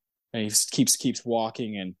addicts and he keeps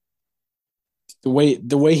walking. And the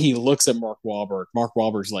way he looks at Mark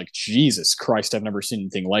Wahlberg's like, Jesus Christ, I've never seen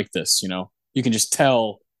anything like this. You can just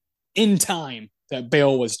tell in time that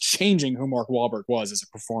Bale was changing who Mark Wahlberg was as a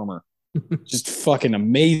performer. Just fucking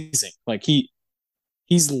amazing. Like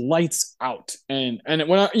he's lights out. And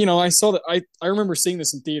when I saw that, I remember seeing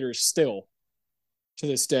this in theaters still to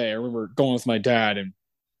this day. I remember going with my dad, and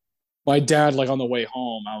my dad, like on the way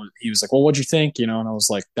home, he was like, "Well, what'd you think?" And I was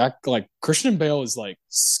like, "That like Christian Bale is like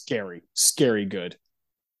scary, scary good."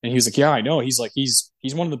 And he was like, "Yeah, I know. He's like he's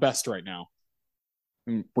one of the best right now."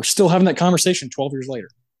 And we're still having that conversation 12 years later.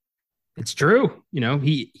 It's true.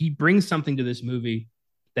 He brings something to this movie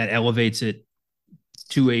that elevates it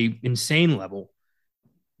to a insane level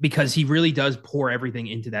because he really does pour everything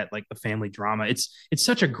into that, like the family drama. It's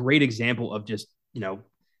such a great example of just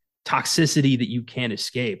toxicity that you can't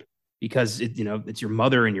escape because it's your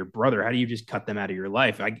mother and your brother. How do you just cut them out of your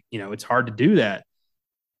life? It's hard to do that.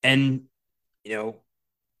 And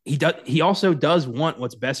he also does want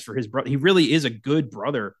what's best for his brother. He really is a good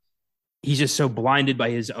brother. He's just so blinded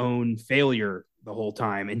by his own failure the whole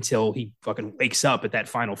time until he fucking wakes up at that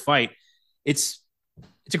final fight. It's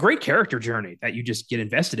a great character journey that you just get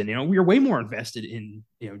invested in. We're way more invested in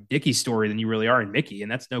Dickie's story than you really are in Mickey,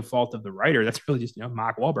 and that's no fault of the writer. That's really just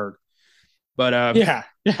Mark Wahlberg. But yeah.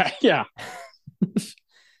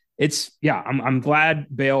 I'm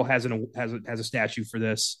glad Bale has a statue for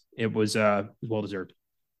this. It was well deserved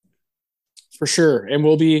for sure. And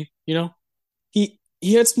we'll be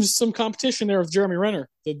he had some competition there with Jeremy Renner,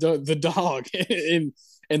 the dog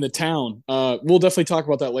in the town. We'll definitely talk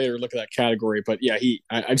about that later. Look at that category, but yeah,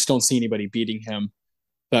 I just don't see anybody beating him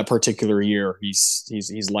that particular year.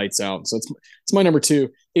 He's lights out. So it's my number two.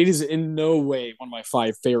 It is in no way one of my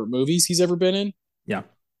 5 favorite movies he's ever been in. Yeah,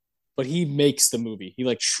 but he makes the movie. He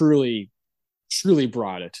like truly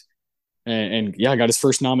brought it, and yeah, got his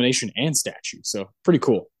first nomination and statue. So pretty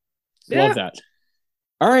cool. Yeah. Love that.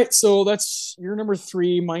 All right, so that's your number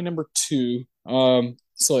 3, my number 2.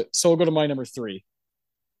 So we'll go to my number 3.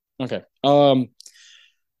 Okay.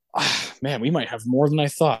 Man, we might have more than I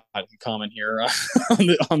thought in common here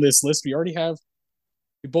on this list. We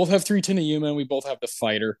both have 310 to Yuma, and we both have The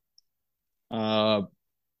Fighter. My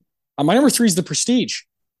number 3 is The Prestige.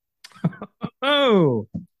 Oh,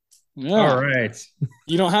 yeah. All right.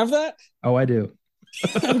 You don't have that? Oh, I do.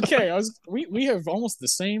 Okay, we have almost the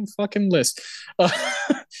same fucking list.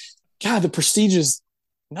 God, The Prestige is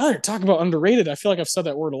now you're talking about underrated. I feel like I've said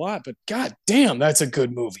that word a lot, but god damn, that's a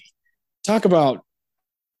good movie. Talk about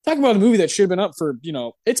talk about a movie that should have been up for,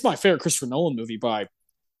 it's my favorite Christopher Nolan movie by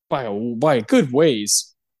a good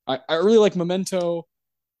ways. I really like Memento.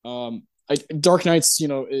 Dark Knight's,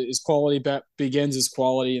 is quality. Bat Begins is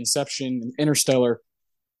quality. Inception, Interstellar.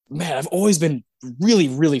 Man, I've always been really,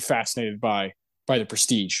 really fascinated by the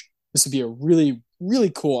Prestige. This would be a really, really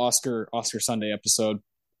cool Oscar Sunday episode.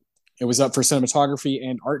 It was up for cinematography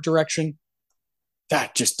and art direction.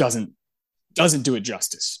 That just doesn't do it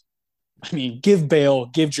justice. I mean, give Bale,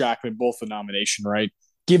 give Jackman both the nomination, right?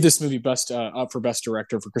 Give this movie best up for best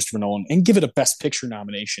director for Christopher Nolan, and give it a best picture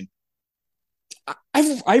nomination.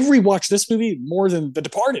 I've rewatched this movie more than The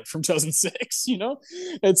Departed from 2006.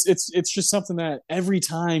 It's just something that every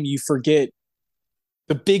time you forget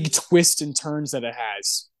the big twists and turns that it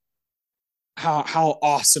has, how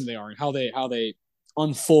awesome they are and how they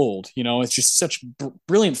unfold. It's just such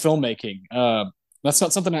brilliant filmmaking. That's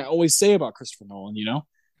not something I always say about Christopher Nolan.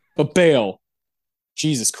 But Bale,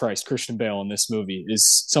 Jesus Christ, Christian Bale in this movie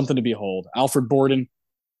is something to behold. Alfred Borden,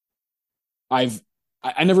 I've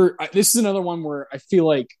I never. This is another one where I feel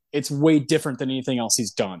like it's way different than anything else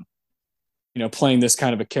he's done. Playing this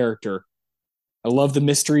kind of a character. I love the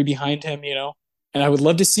mystery behind him. And I would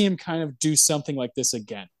love to see him kind of do something like this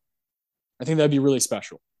again. I think that'd be really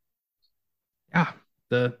special. Yeah.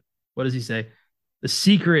 What does he say? The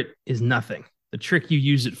secret is nothing. The trick you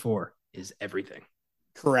use it for is everything.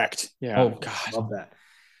 Correct. Yeah. Oh God, love that.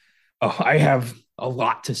 Oh, I have a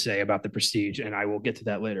lot to say about the Prestige, and I will get to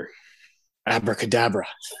that later. Abracadabra.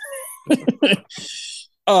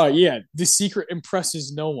 Oh yeah, the secret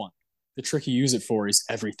impresses no one. The trick you use it for is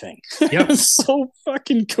everything. Yep. So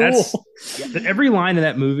fucking cool. Every line of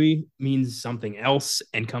that movie means something else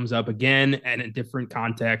and comes up again and in a different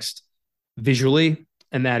context visually.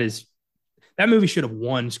 And that movie should have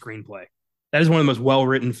won screenplay. That is one of the most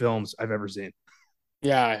well-written films I've ever seen.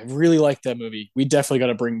 Yeah, I really like that movie. We definitely got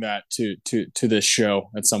to bring that to this show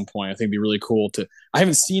at some point. I think it'd be really cool to. I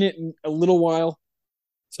haven't seen it in a little while.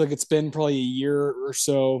 It's like it's been probably a year or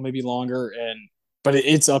so, maybe longer, but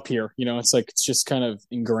it's up here. It's like it's just kind of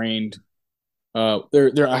ingrained.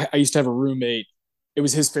 There. I used to have a roommate. It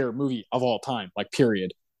was his favorite movie of all time, like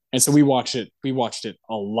period. And so we watched it. We watched it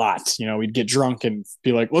a lot. We'd get drunk and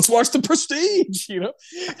be like, "Let's watch The Prestige."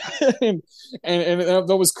 And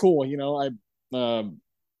that was cool.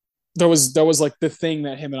 That was like the thing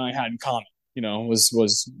that him and I had in common. Was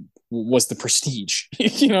The Prestige.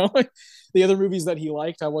 The other movies that he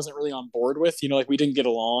liked, I wasn't really on board with. Like we didn't get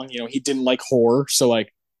along. He didn't like horror, so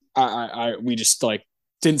like we just like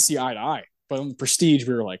didn't see eye to eye. But on The Prestige,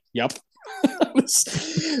 we were like, "Yep,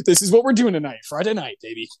 this is what we're doing tonight, Friday night,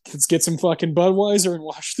 baby. Let's get some fucking Budweiser and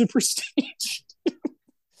watch The Prestige."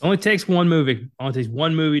 Only takes one movie. Only takes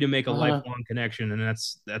one movie to make a lifelong connection, and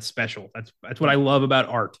that's special. That's what I love about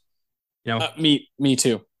art. Me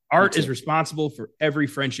too. Art is responsible for every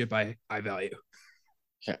friendship I value.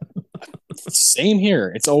 Yeah. Same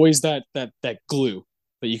here. It's always that glue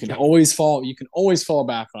that you can always fall. You can always fall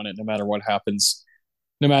back on it, no matter what happens.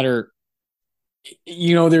 No matter,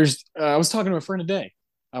 there's. I was talking to a friend today.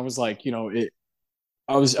 I was like, I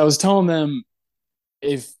was telling them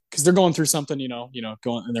because they're going through something,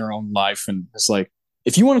 going in their own life, and it's like,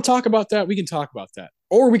 if you want to talk about that, we can talk about that,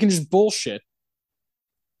 or we can just bullshit,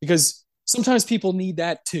 because sometimes people need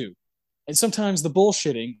that too, and sometimes the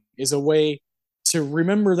bullshitting is a way to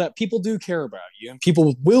remember that people do care about you, and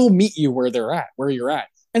people will meet you where you're at,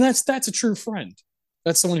 and that's a true friend.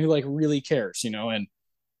 That's someone who like really cares, and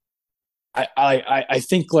I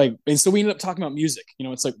think like, and so we ended up talking about music.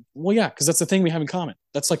 It's like, well, yeah, because that's the thing we have in common.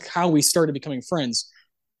 That's like how we started becoming friends.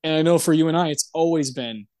 And I know for you and I, it's always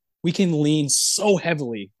been, we can lean so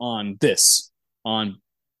heavily on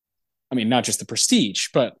not just The Prestige,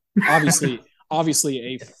 but obviously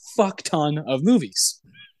a fuck ton of movies.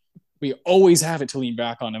 We always have it to lean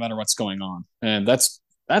back on no matter what's going on. And that's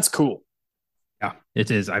cool. Yeah, it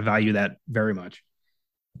is. I value that very much.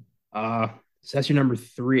 So that's your number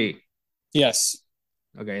 3. Yes.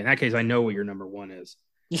 Okay. In that case, I know what your number 1 is.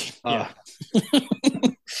 Yeah.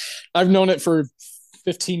 I've known it for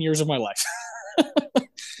 15 years of my life.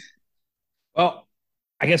 Well,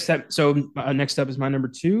 I guess that. So next up is my number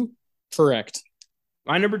 2. Correct.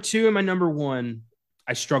 My number 2 and my number 1,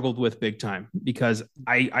 I struggled with big time because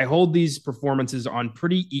I hold these performances on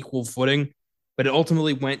pretty equal footing, but it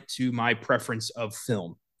ultimately went to my preference of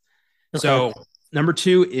film. Okay. So number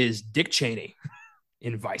 2 is Dick Cheney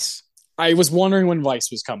in Vice. I was wondering when Vice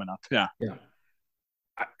was coming up. Yeah.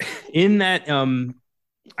 In that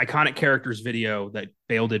iconic characters video that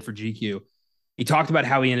Bale did for GQ, He talked about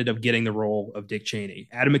how he ended up getting the role of Dick Cheney.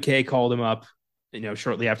 Adam McKay called him up,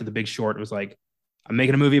 shortly after The Big Short, and was like, "I'm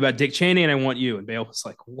making a movie about Dick Cheney, and I want you." And Bale was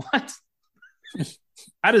like, "What?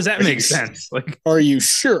 How does that make sense?" Like, are you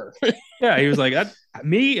sure? yeah, he was like,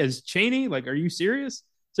 "Me as Cheney? Like, are you serious?"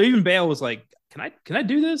 So even Bale was like, Can I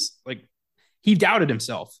do this?" Like, he doubted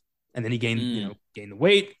himself, and then he gained the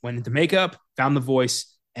weight, went into makeup, found the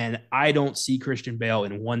voice, and I don't see Christian Bale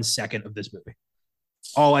in 1 second of this movie.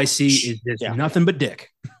 All I see is this nothing but Dick.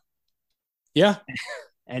 Yeah,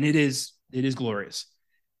 and it is glorious.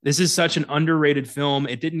 This is such an underrated film.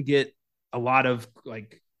 It didn't get a lot of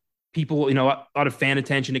like people, a lot of fan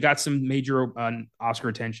attention. It got some major Oscar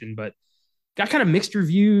attention, but got kind of mixed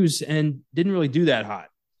reviews and didn't really do that hot.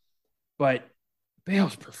 But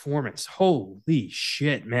Bale's performance, holy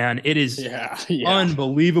shit, man. It is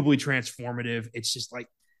unbelievably transformative. It's just like,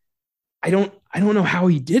 I don't know how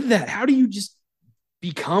he did that. How do you just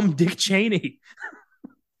become Dick Cheney?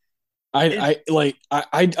 I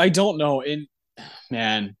don't know. And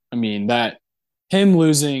man, I mean that him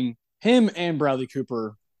and Bradley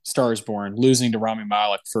Cooper, Stars Born, losing to Rami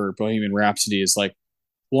Malek for Bohemian Rhapsody is like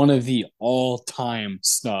one of the all-time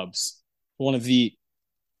snubs. One of the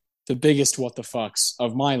biggest what the fucks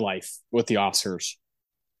of my life with the Oscars.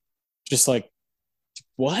 Just like,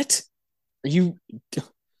 what? Are you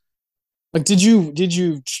like did you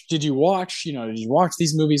watch, did you watch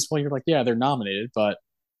these movies? Well, you're like, yeah, they're nominated, but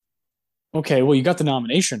okay, well, you got the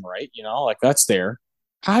nomination right, like that's there.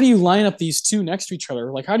 How do you line up these two next to each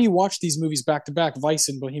other? Like, how do you watch these movies back to back, Vice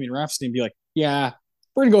and Bohemian Rhapsody, and be like, yeah,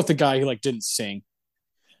 we're gonna go with the guy who like didn't sing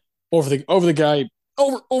over the guy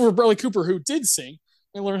over Bradley Cooper who did sing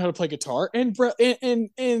and learn how to play guitar, and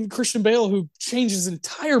Christian Bale who changed his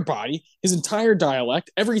entire body, his entire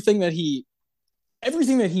dialect, everything that he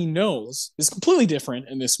knows is completely different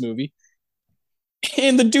in this movie.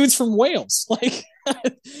 And the dude's from Wales, like,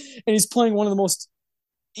 and he's playing one of the most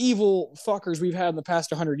evil fuckers we've had in the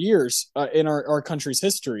past 100 years in our country's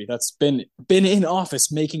history. That's been in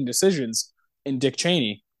office making decisions in Dick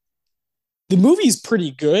Cheney. The movie's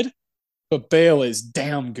pretty good, but Bale is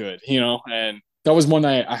damn good, and that was one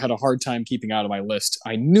I had a hard time keeping out of my list.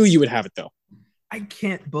 I knew you would have it, though. I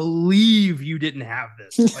can't believe you didn't have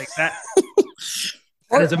this. Like that.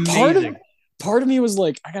 That is amazing. Part of me was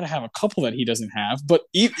like, I gotta have a couple that he doesn't have. But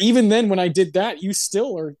even then, when I did that, you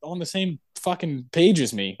still are on the same fucking page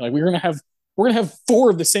as me. Like we're gonna have four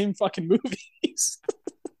of the same fucking movies.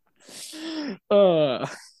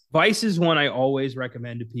 Vice is one I always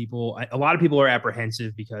recommend to people. A lot of people are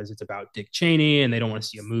apprehensive because it's about Dick Cheney and they don't want to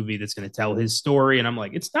see a movie that's going to tell his story. And I'm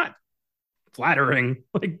like, it's not flattering.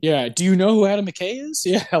 Like, yeah. Do you know who Adam McKay is?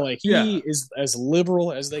 Yeah. Like he is as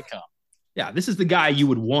liberal as they come. Yeah. This is the guy you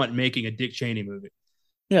would want making a Dick Cheney movie.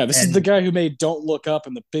 Yeah. This is the guy who made Don't Look Up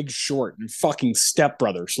and The Big Short and fucking Step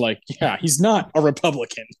Brothers. Like, yeah, he's not a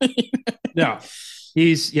Republican. No,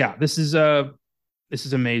 this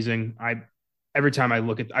is amazing. Every time I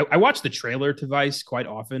look at, I watch the trailer to Vice quite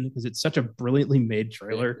often because it's such a brilliantly made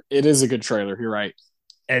trailer. It is a good trailer. You're right.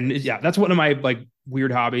 And yeah, that's one of my like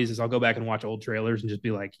weird hobbies is I'll go back and watch old trailers and just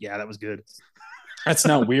be like, yeah, that was good. That's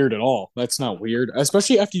not weird at all. That's not weird,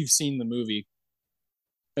 especially after you've seen the movie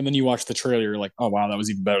and then you watch the trailer. You're like, oh wow, that was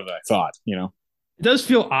even better than I thought. It does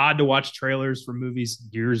feel odd to watch trailers for movies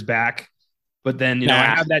years back, but then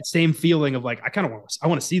I have that same feeling of like I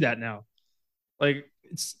want to see that now. Like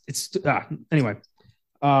anyway.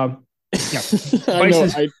 Yeah.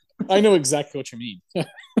 I know exactly what you mean.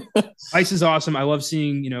 Vice is awesome. I love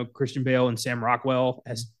seeing, Christian Bale and Sam Rockwell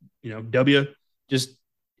as, W just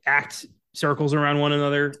act circles around one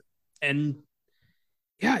another. And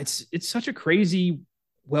yeah, it's such a crazy,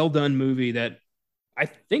 well done movie that I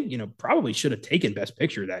think, probably should have taken Best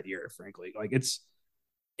Picture that year, frankly. Like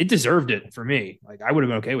it deserved it for me. Like I would have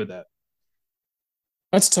been okay with that.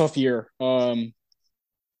 That's a tough year.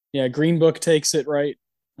 Yeah, Green Book takes it, right?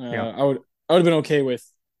 I would have been okay with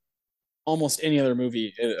almost any other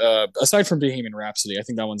movie aside from Bohemian Rhapsody. I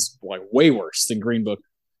think that one's like way worse than Green Book.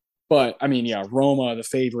 But I mean, yeah, Roma, The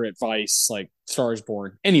Favorite, Vice, like Stars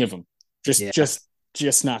Born, any of them, just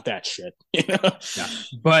not that shit. Yeah.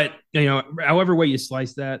 But however way you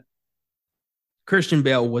slice that, Christian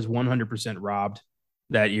Bale was 100% robbed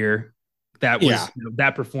that year. That was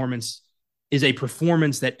that performance is a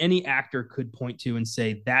performance that any actor could point to and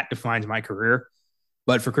say that defines my career.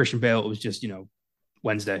 But for Christian Bale, it was just,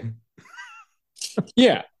 Wednesday.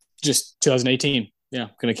 Yeah. Just 2018. Yeah.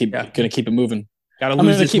 Gonna keep it moving. Gotta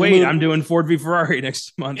lose this weight. I'm doing Ford v Ferrari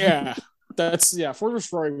next month. Yeah. Ford v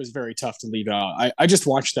Ferrari was very tough to leave out. I just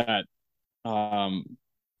watched that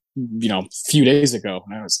a few days ago,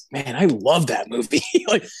 and I was, man, I love that movie.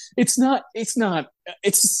 Like, it's the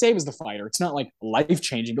same as The Fighter. It's not like life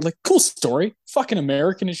changing, but like cool story, fucking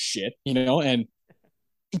American as shit, and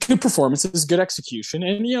good performances, good execution,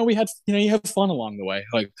 and we had you have fun along the way.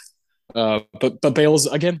 Like, but Bale's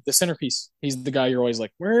again the centerpiece. He's the guy you're always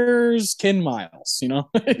like, where's Ken Miles?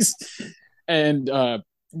 And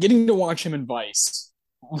getting to watch him in Vice.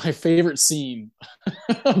 My favorite scene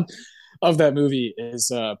of that movie is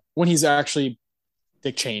when he's actually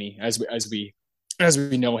Dick Cheney, as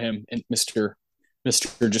we know him, and Mister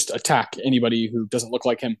just attack anybody who doesn't look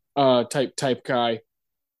like him, type guy.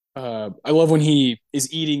 I love when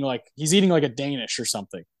he's eating like a Danish or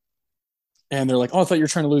something, and they're like, "Oh, I thought you were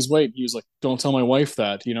trying to lose weight." He was like, "Don't tell my wife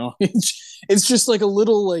that." It's just like a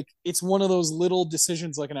little like it's one of those little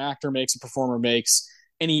decisions like an actor makes, a performer makes,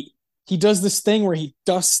 and he does this thing where he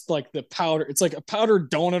dusts like the powder. It's like a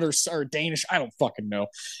powdered donut or Danish, I don't fucking know,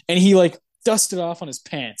 and he like dusts it off on his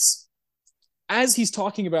pants as he's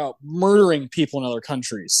talking about murdering people in other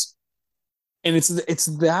countries. And it's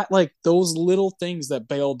that like those little things that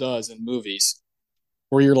Bale does in movies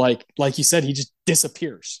where you're like you said, he just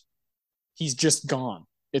disappears. He's just gone.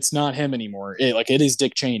 It's not him anymore. It is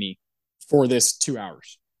Dick Cheney for this 2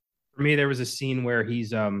 hours. For me, there was a scene where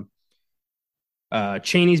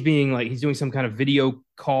Cheney's being like he's doing some kind of video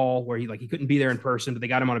call where he couldn't be there in person, but they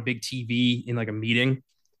got him on a big TV in like a meeting.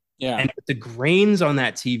 Yeah. And with the grains on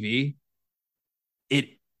that TV,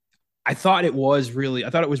 I thought it was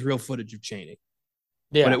real footage of Cheney.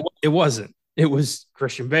 Yeah. But it wasn't. It was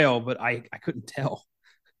Christian Bale, but I couldn't tell.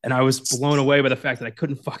 And I was blown away by the fact that I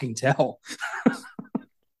couldn't fucking tell.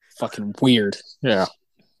 Fucking weird. Yeah.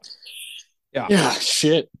 Yeah. Yeah,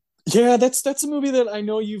 shit. Yeah, that's a movie that I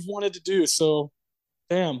know you've wanted to do. So,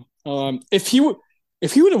 damn. If he would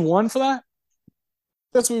have won for that,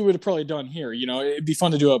 that's what we would have probably done here. It'd be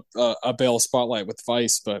fun to do a Bale spotlight with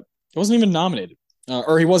Vice, but it wasn't even nominated.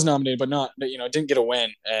 Or he was nominated, but not, didn't get a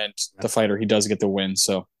win. And The Fighter, he does get the win.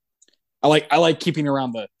 So I like keeping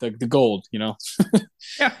around the gold.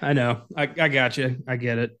 Yeah, I know. I got you. I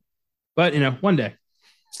get it. But one day.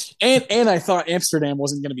 And I thought Amsterdam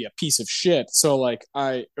wasn't going to be a piece of shit. So like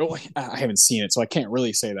I haven't seen it, so I can't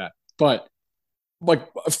really say that. But like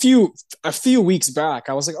a few weeks back,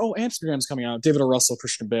 I was like, oh, Amsterdam's coming out. David O. Russell,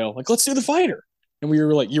 Christian Bale. Like, let's do The Fighter. And you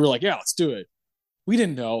were like, yeah, let's do it. We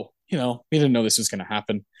didn't know, we didn't know this was going to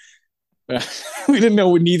happen. We didn't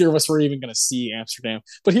know neither of us were even going to see Amsterdam.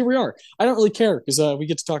 But here we are. I don't really care because we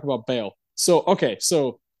get to talk about Bale. So, okay.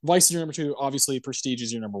 So Vice is your number 2. Obviously, Prestige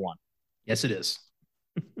is your number 1. Yes, it is.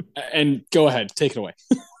 And go ahead. Take it away.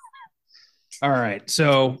 All right.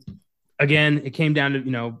 So, again, it came down to,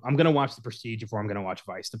 I'm going to watch The Prestige before I'm going to watch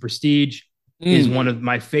Vice. The Prestige is one of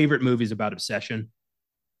my favorite movies about obsession.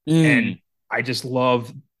 And I just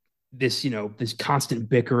love this, this constant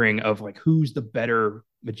bickering of like, who's the better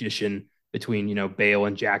magician between, Bale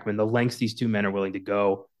and Jackman, the lengths these two men are willing to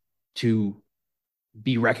go to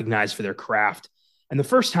be recognized for their craft. And the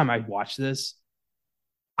first time I watched this,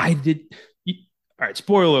 all right,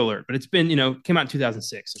 spoiler alert, but it's been, came out in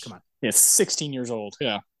 2006. So come on. Yeah, 16 years old.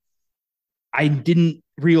 Yeah. I didn't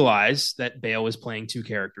realize that Bale was playing 2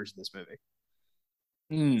 characters in this movie.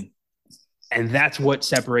 And that's what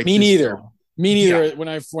separates me neither. Film. Me neither. Yeah.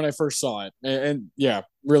 When I first saw it, and yeah,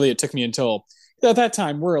 really, it took me until at that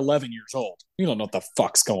time we're 11 years old. You don't know what the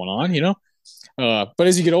fuck's going on, But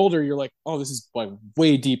as you get older, you're like, oh, this is like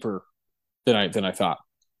way deeper than I thought.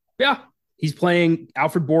 Yeah, he's playing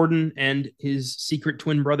Alfred Borden and his secret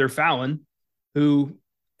twin brother Fallon, who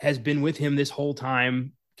has been with him this whole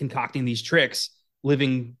time, concocting these tricks,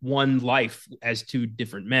 living one life as 2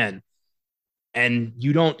 different men. And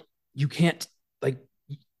you can't like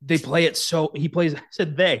they play it so he plays. I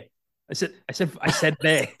said they. I said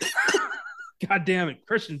they. God damn it,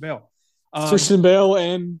 Christian Bale. Christian Bale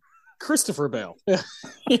and Christopher Bale.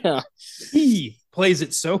 Yeah, he plays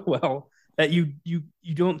it so well that you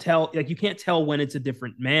don't tell, like you can't tell when it's a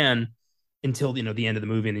different man until the end of the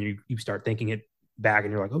movie, and then you start thinking it back,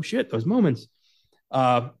 and you're like, oh shit, those moments.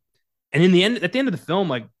 And in the end, at the end of the film,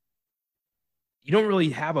 like you don't really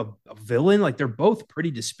have a villain. Like they're both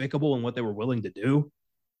pretty despicable in what they were willing to do.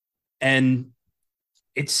 And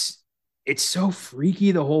it's so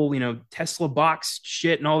freaky, the whole, Tesla box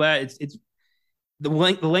shit and all that. It's the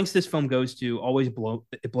lengths this film goes to always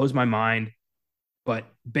blows my mind. But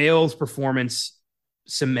Bale's performance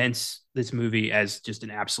cements this movie as just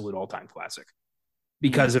an absolute all-time classic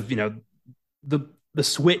because of, the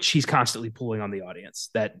switch he's constantly pulling on the audience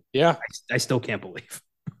that I still can't believe.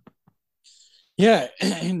 Yeah.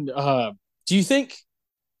 And do you think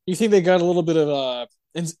they got a little bit of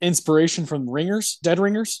inspiration from Ringers, Dead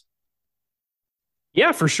Ringers.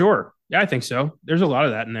 Yeah, for sure. Yeah, I think so. There's a lot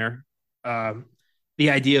of that in there. Um,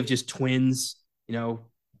 the idea of just twins, you know,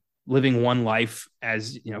 living one life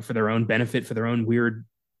as for their own benefit, for their own weird,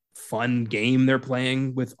 fun game they're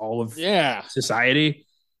playing with all of Yeah, society.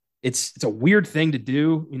 It's a weird thing to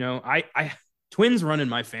do. I twins run in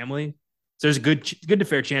my family. So there's a good to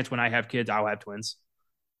fair chance when I have kids, I'll have twins.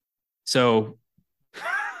 So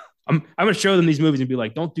I'm gonna show them these movies and be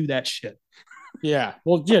like, don't do that shit. yeah.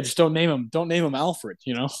 Well, yeah. Just don't name him. Don't name him Alfred.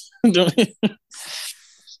 Don't,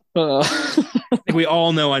 uh, I think we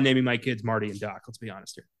all know I'm naming my kids Marty and Doc. Let's be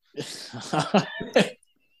honest here.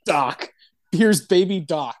 Doc. Here's baby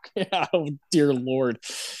Doc. Yeah, oh dear Lord.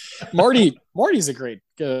 Marty's a great.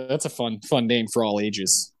 That's a fun name for all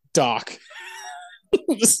ages. Doc.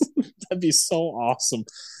 That'd be so awesome.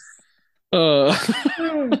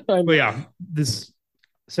 But yeah, this.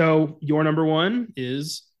 So your number one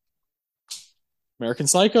is American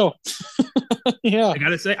Psycho. Yeah, I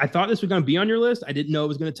gotta say, I thought this was gonna be on your list. I didn't know it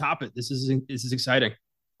was gonna top it. This is exciting.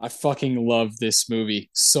 I fucking love this movie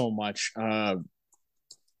so much. I've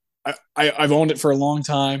owned it for a long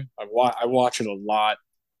time. I watch it a lot.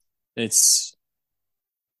 It's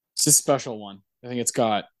it's a special one. I think it's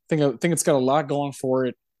got a lot going for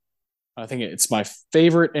it. I think it's my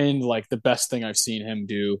favorite and like the best thing I've seen him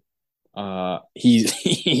do.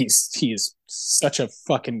 He's such a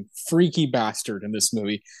fucking freaky bastard in this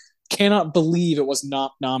movie. Cannot believe it was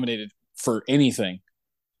not nominated for anything.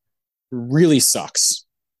 Really sucks.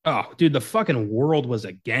 Oh, dude, the fucking world was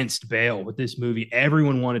against Bale with this movie.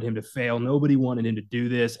 Everyone wanted him to fail. Nobody wanted him to do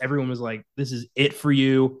this. Everyone was like, "This is it for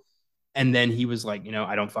you." And then he was like,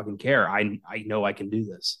 I don't fucking care. I know I can do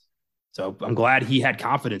this. So I'm glad he had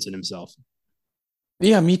confidence in himself.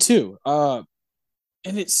 Yeah, me too. And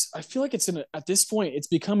I feel like at this point it's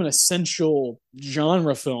become an essential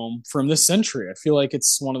genre film from this century. I feel like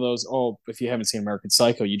it's one of those, oh, if you haven't seen American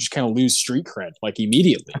Psycho, you just kind of lose street cred like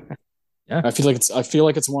immediately. Yeah. I feel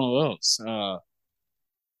like it's one of those.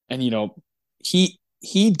 And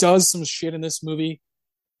he does some shit in this movie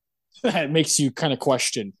that makes you kind of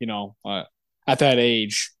question, at that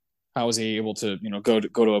age, how was he able to, go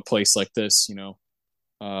to a place like this,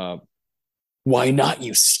 uh why not,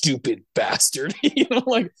 you stupid bastard?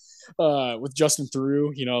 Like with Justin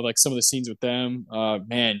Theroux, like some of the scenes with them,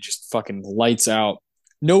 man, just fucking lights out.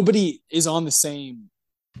 Nobody is on the same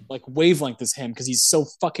like wavelength as him because he's so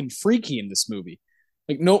fucking freaky in this movie.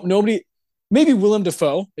 Like nobody, maybe Willem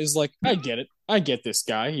Dafoe is like, I get it, I get this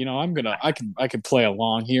guy. I can play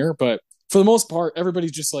along here, but for the most part,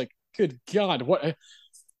 everybody's just like, good God, what?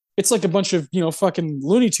 It's like a bunch of fucking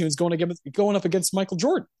Looney Tunes going up against Michael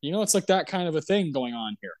Jordan. It's like that kind of a thing going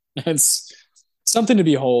on here. It's something to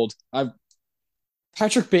behold.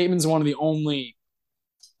 Patrick Bateman's one of the only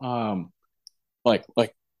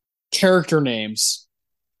like character names,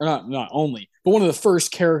 or not only, but one of the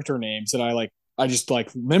first character names that I just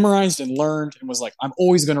like memorized and learned and was like, I'm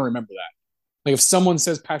always going to remember that. Like if someone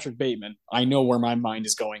says Patrick Bateman, I know where my mind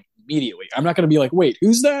is going immediately. I'm not going to be like, wait,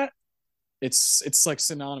 who's that? It's like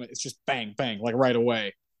synonymous. It's just bang bang, like right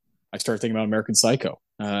away. I started thinking about American Psycho.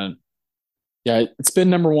 Yeah, it's been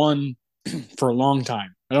number one for a long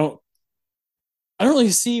time. I don't really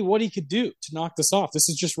see what he could do to knock this off. This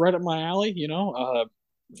is just right up my alley.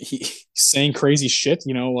 He's saying crazy shit.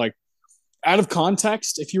 Like out of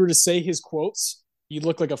context, if you were to say his quotes, he'd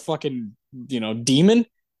look like a fucking demon.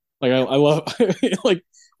 Like I love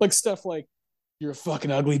like stuff like, you're a fucking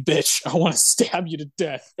ugly bitch. I want to stab you to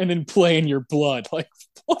death and then play in your blood. Like,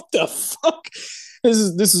 what the fuck? This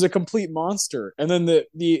is a complete monster. And then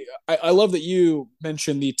I love that you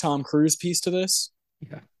mentioned the Tom Cruise piece to this.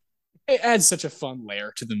 Yeah. It adds such a fun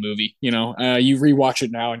layer to the movie. You rewatch it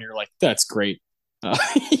now and you're like, that's great.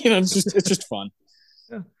 It's just fun.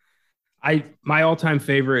 Yeah. My all-time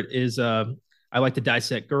favorite is I like to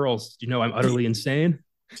dissect girls. Do you know I'm utterly insane?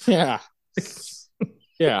 Yeah.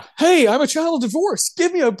 Yeah. Hey, I'm a child of divorce.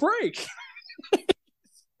 Give me a break.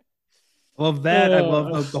 Love that. I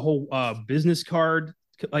love the whole business card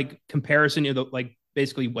like comparison. Like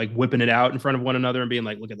basically like whipping it out in front of one another and being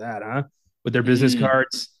like, "Look at that, huh?" With their business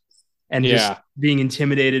cards and just being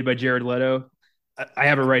intimidated by Jared Leto. I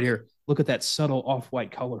have it right here. Look at that subtle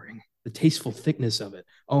off-white coloring, the tasteful thickness of it.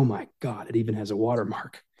 Oh my God, it even has a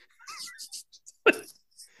watermark.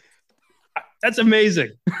 That's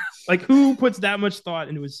amazing. Like, who puts that much thought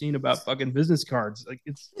into a scene about fucking business cards? Like,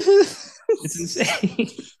 it's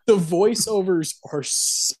insane. The voiceovers are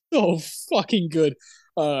so fucking good.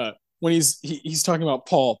 When he's talking about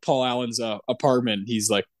Paul Allen's apartment,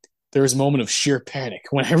 he's like, there was a moment of sheer panic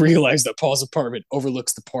when I realized that Paul's apartment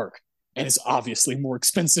overlooks the park. and is obviously more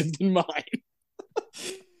expensive than mine.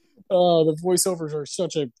 Oh, the voiceovers are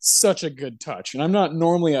such a good touch. And I'm not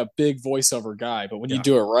normally a big voiceover guy, but Yeah. when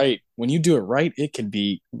you do it right, it can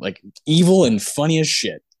be like evil and funny as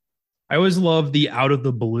shit. I always love the out of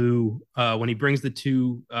the blue when he brings the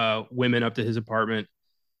two women up to his apartment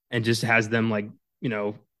and just has them like, you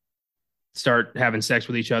know, start having sex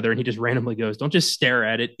with each other. And he just randomly goes, "Don't just stare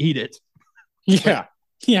at it, eat it." It's like, Yeah.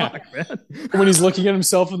 Yeah. fuck, man. When he's looking at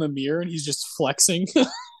himself in the mirror and he's just flexing.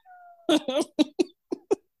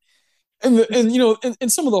 And you know,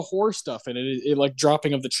 and some of the horror stuff in it, like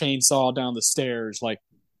dropping of the chainsaw down the stairs, like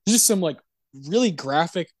just some like really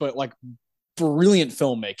graphic but like brilliant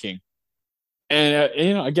filmmaking. And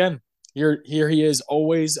you know, again, here he is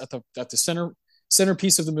always at the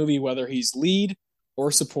centerpiece of the movie, whether he's lead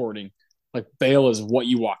or supporting. Like Bale is what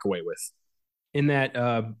you walk away with. In that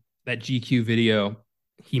GQ video,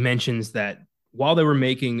 he mentions that while they were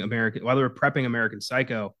prepping American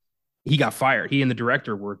Psycho, he got fired. He and the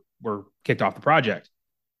director were kicked off the project.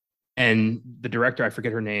 And the director, I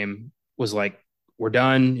forget her name, was like, "We're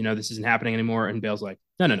done. You know, this isn't happening anymore." And Bale's like,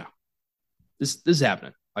 "No, no, no. This is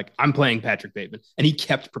happening. Like, I'm playing Patrick Bateman." And he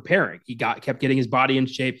kept preparing. Kept getting his body in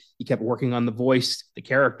shape. He kept working on the voice, the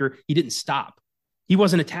character. He didn't stop. He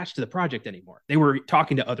wasn't attached to the project anymore. They were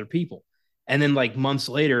talking to other people. And then like months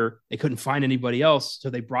later, they couldn't find anybody else, so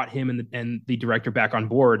they brought him and the director back on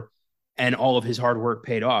board, and all of his hard work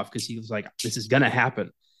paid off because he was like, "This is gonna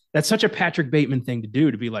happen." That's such a Patrick Bateman thing to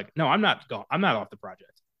do, to be like, "No, I'm not going. I'm not off the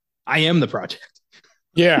project. I am the project."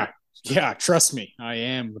 Yeah, yeah, trust me, I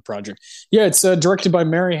am the project. Yeah, it's directed by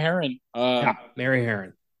Mary Herron, Yeah, Mary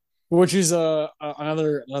Herron. which is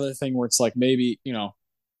another thing where it's like maybe you know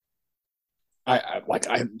I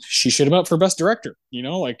she should have up for best director. You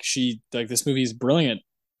know, like this movie is brilliant.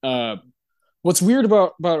 Uh, what's weird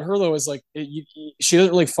about her though is like she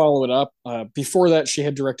doesn't really follow it up. Before that, she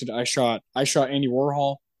had directed I Shot Andy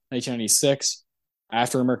Warhol, 1996.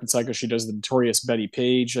 After American Psycho, she does the notorious Betty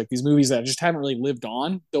Page, like these movies that just haven't really lived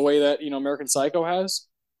on the way that you know American Psycho has.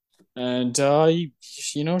 And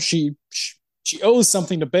you know she owes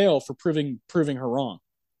something to Bale for proving her wrong.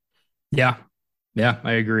 Yeah, yeah,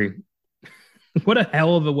 I agree. What a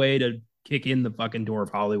hell of a way to kick in the fucking door of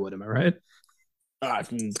Hollywood. Am I right? Uh,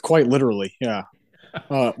 Quite literally, yeah.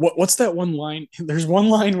 What's that one line? There's one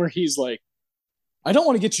line where he's like, "I don't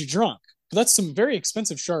want to get you drunk, but that's some very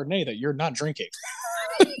expensive Chardonnay that you're not drinking."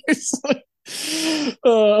 It's like,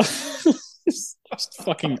 it's just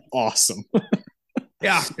fucking awesome.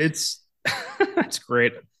 Yeah, it's that's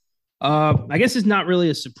great. I guess it's not really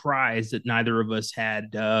a surprise that neither of us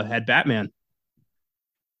had Batman.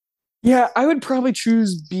 Yeah, I would probably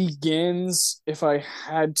choose Begins if I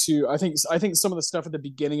had to. I think some of the stuff at the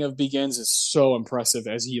beginning of Begins is so impressive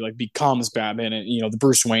as he like becomes Batman, and you know the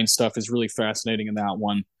Bruce Wayne stuff is really fascinating in that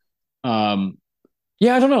one. Um,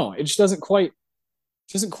 yeah, I don't know. It just doesn't quite.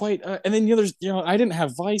 And then there's I didn't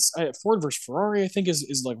have Vice. Ford versus Ferrari. I think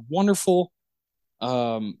is like wonderful.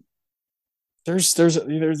 Um, there's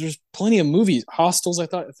plenty of movies. Hostels. I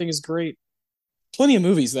think is great. Plenty of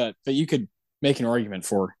movies that you could make an argument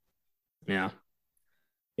for. Yeah,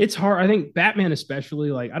 it's hard. I think Batman,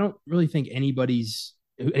 especially, like I don't really think anybody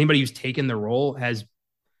who's taken the role has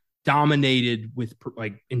dominated with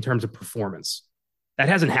like in terms of performance. That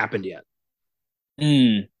hasn't happened yet.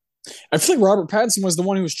 Mm. I feel like Robert Pattinson was the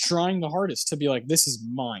one who was trying the hardest to be like, this is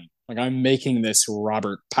mine. Like I'm making this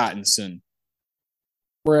Robert Pattinson.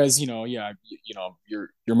 Whereas, yeah,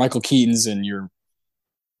 your Michael Keaton's and your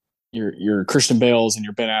Christian Bale's and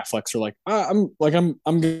your Ben Affleck's are like, I'm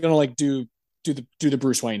gonna like do the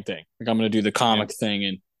Bruce Wayne thing. Like I'm gonna do the Yeah, comic thing.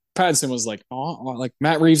 And Pattinson was like, like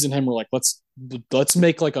Matt Reeves and him were like, let's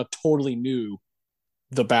make like a totally new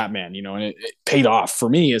the Batman, and it paid off for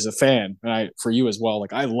me as a fan, and for you as well.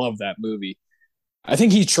 Like I love that movie. I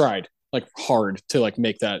think he tried like hard to like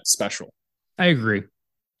make that special. I agree.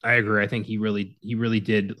 I agree. I think he really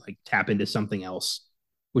did like tap into something else,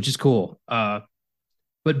 which is cool.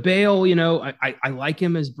 But Bale, I like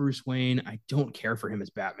him as Bruce Wayne. I don't care for him as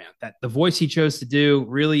Batman. That the voice he chose to do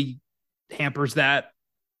really hampers that,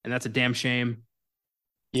 and that's a damn shame.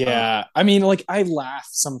 Uh, Yeah, I mean, like I laugh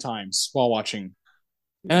sometimes while watching,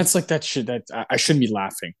 and it's like that I shouldn't be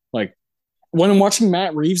laughing. Like when I'm watching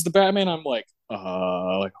Matt Reeves the Batman, I'm like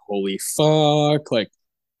holy fuck, like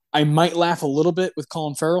I might laugh a little bit with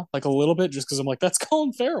Colin Farrell, like a little bit, just because I'm like that's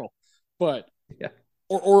Colin Farrell, but yeah,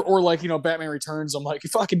 or like Batman Returns, I'm like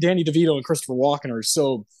fucking Danny DeVito and Christopher Walken are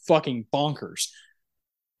so fucking bonkers.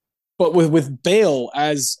 but with Bale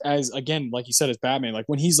as again, like you said, as Batman, like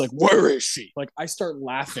when he's like, "Where is she?" Like I start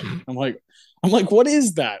laughing. I'm like, what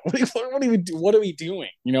is that? What are we doing?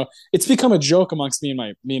 It's become a joke amongst me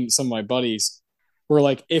and some of my buddies, where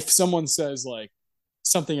like if someone says like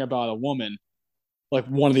something about a woman, like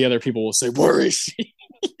one of the other people will say, "Where is she?"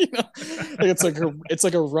 Like it's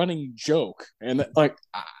like a running joke, and like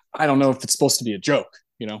I don't know if it's supposed to be a joke.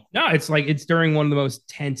 No, it's like it's during one of the most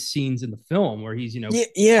tense scenes in the film where he's, Yeah,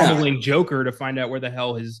 yeah, pummeling Joker to find out where the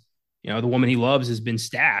hell the woman he loves has been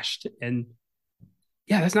stashed. And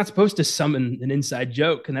yeah, that's not supposed to summon an inside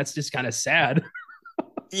joke. And that's just kind of sad.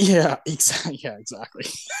 yeah, exactly. Yeah, exactly.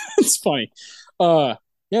 It's funny. Yeah,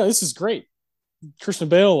 this is great. Christian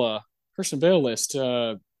Bale list.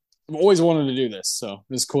 I've always wanted to do this, so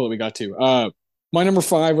it's cool that we got to. My number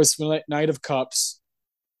five was Knight of Cups.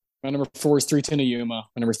 My number four is 310 to Yuma.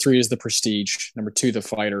 My number three is The Prestige. Number two, The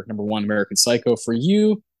Fighter. Number one, American Psycho. For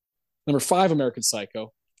you, number five, American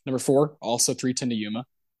Psycho. Number four, also 310 to Yuma.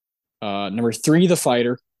 Number three, The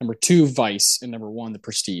Fighter. Number two, Vice. And number one, The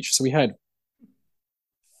Prestige. So we had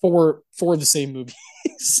four of the same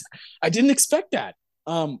movies. I didn't expect that.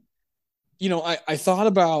 I thought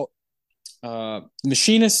about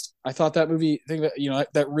Machinist. I thought that movie thing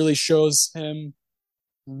that really shows him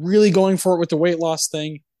really going for it with the weight loss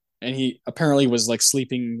thing, and he apparently was like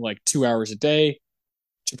sleeping like 2 hours a day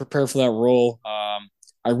to prepare for that role.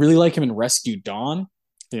 I really like him in Rescue Dawn.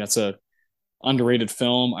 I think that's a underrated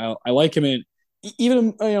film. I like him in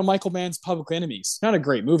even Michael Mann's Public Enemies. Not a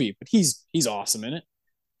great movie, but he's awesome in it.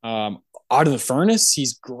 Out of the Furnace,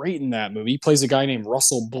 he's great in that movie. He plays a guy named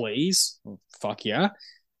Russell Blaze. Oh, fuck yeah.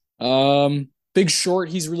 Big Short,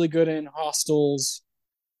 he's really good in. Hostels,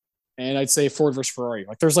 and I'd say Ford versus Ferrari.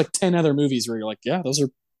 Like there's like 10 other movies where you're like, yeah, those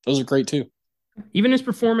are great too. Even his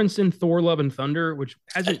performance in Thor: Love and Thunder, which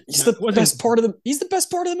hasn't He's the best part of the. He's the best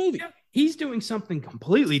part of the movie. Yeah, he's doing something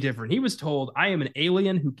completely different. He was told, "I am an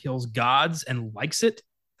alien who kills gods and likes it,"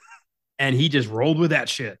 and he just rolled with that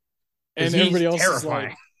shit. And everybody else terrifying.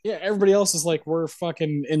 Is like, yeah, everybody else is like, we're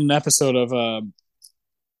fucking in an episode of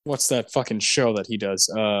what's that fucking show that he does?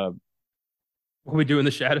 What we do in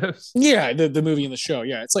the shadows? Yeah, the movie in the show.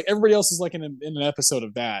 Yeah, it's like everybody else is like in an episode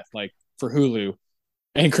of that, like for Hulu,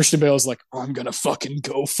 and Christian Bale is like, oh, I'm gonna fucking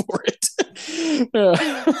go for it.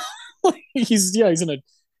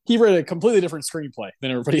 He read a completely different screenplay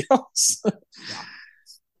than everybody else. Yeah.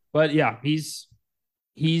 But yeah, he's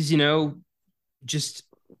just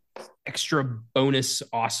extra bonus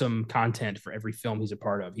awesome content for every film he's a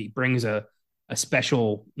part of. He brings a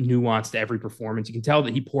special nuance to every performance. You can tell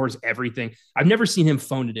that he pours everything. I've never seen him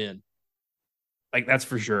phone it in. Like that's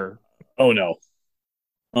for sure. Oh no.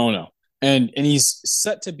 And he's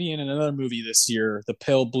set to be in another movie this year, The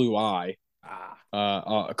Pale Blue Eye,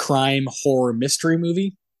 a crime horror mystery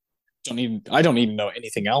movie. I don't even know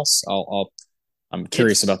anything else. I'm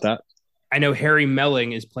curious about that. I know Harry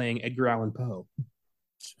Melling is playing Edgar Allan Poe.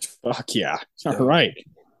 Fuck yeah! All right.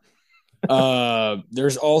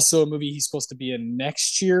 There's also a movie he's supposed to be in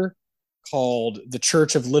next year called The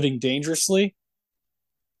Church of Living Dangerously.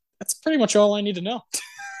 That's pretty much all I need to know.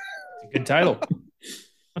 Good title.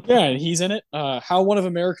 Yeah, and he's in it. How one of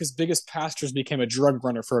America's biggest pastors became a drug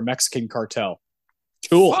runner for a Mexican cartel.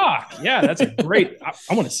 Cool. Fuck, yeah, that's a great.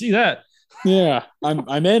 I want to see that. Yeah,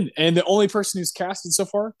 I'm in. And the only person who's casted so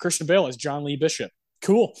far, Christian Bale, is John Lee Bishop.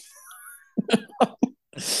 Cool.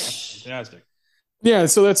 Fantastic. Yeah,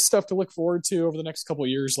 so that's stuff to look forward to over the next couple of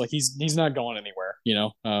years. Like he's not going anywhere.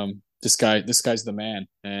 This guy's the man.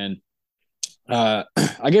 And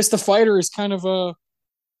I guess The Fighter is kind of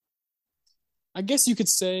I guess you could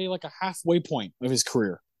say like a halfway point of his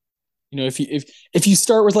career. If you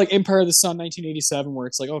start with like Empire of the Sun 1987, where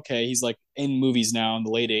it's like, okay, he's like in movies now in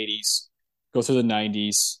the late 80s, go through the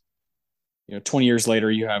 90s, 20 years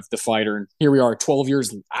later you have The Fighter, and here we are 12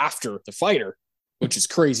 years after The Fighter, which is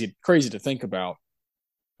crazy to think about.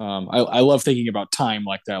 I love thinking about time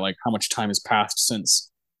like that, like how much time has passed since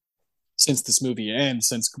this movie and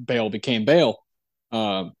since Bale became Bale.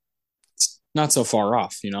 It's not so far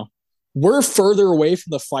off. We're further away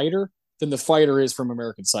from The Fighter than The Fighter is from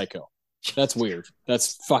American Psycho. That's weird.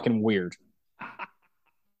 That's fucking weird.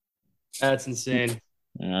 That's insane.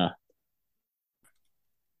 Yeah.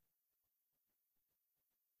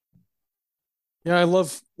 Yeah, I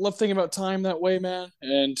love thinking about time that way, man.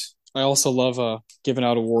 And I also love giving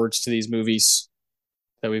out awards to these movies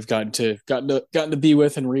that we've gotten to be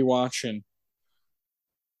with and rewatch. And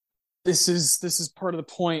this is part of the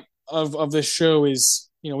point of this show is,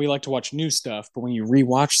 we like to watch new stuff, but when you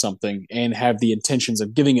rewatch something and have the intentions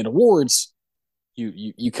of giving it awards,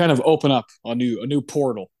 you kind of open up a new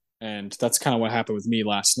portal And that's kind of what happened with me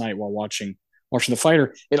last night while watching the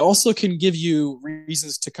fighter. It also can give you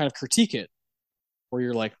reasons to kind of critique it, where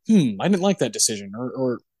you're like, I didn't like that decision,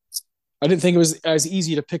 or I didn't think it was as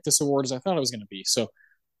easy to pick this award as I thought it was going to be. So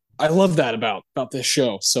I love that about this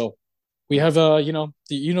show. So we have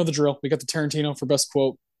the drill. We got the Tarantino for best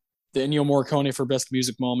quote, the Ennio Morricone for best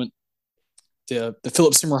music moment, the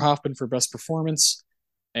Philip Seymour Hoffman for best performance,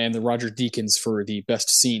 and the Roger Deakins for the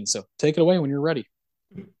best scene. So take it away when you're ready.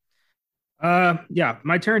 Yeah,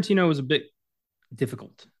 my Tarantino was a bit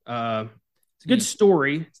difficult. It's a good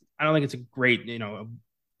story. I don't think it's a great,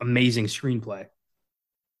 amazing screenplay.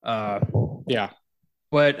 Yeah.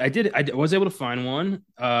 But I was able to find one.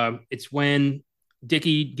 It's when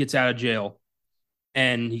Dickie gets out of jail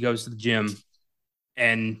and he goes to the gym,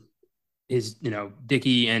 and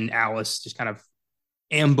Dickie and Alice just kind of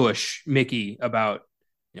ambush Mickey about,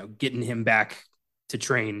 getting him back to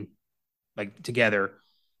train like together.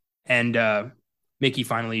 And Mickey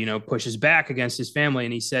finally, pushes back against his family,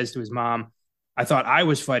 and he says to his mom, "I thought I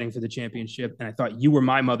was fighting for the championship, and I thought you were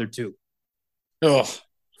my mother too." Oh,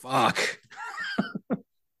 fuck.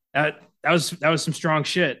 That was some strong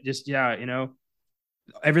shit. Just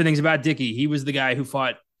everything's about Dickie. He was the guy who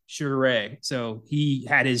fought Sugar Ray, so he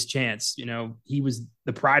had his chance. He was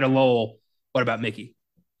the pride of Lowell. What about Mickey?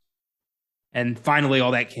 And finally,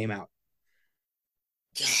 all that came out.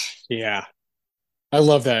 Yeah. I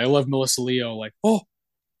love that. I love Melissa Leo. Like, oh,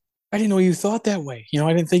 I didn't know you thought that way.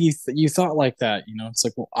 I didn't think you thought like that. It's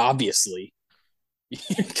like, well, obviously.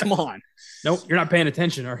 Come on. Nope, you're not paying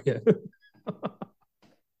attention, are you?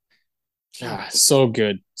 Yeah, so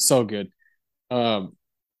good. So good.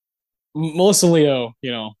 Melissa Leo,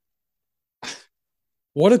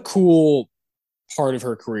 what a cool part of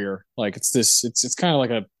her career. Like it's kind of like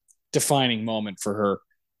a defining moment for her.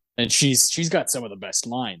 And she's got some of the best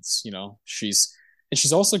lines,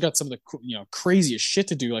 she's also got some of the craziest shit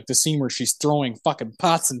to do, like the scene where she's throwing fucking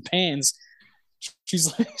pots and pans.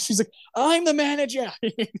 She's like, I'm the manager.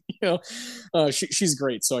 She's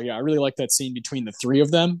great. So yeah, I really like that scene between the three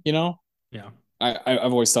of them. Yeah.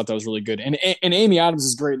 I've always thought that was really good, and Amy Adams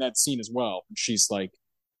is great in that scene as well. She's like,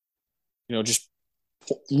 just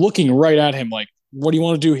looking right at him, like, what do you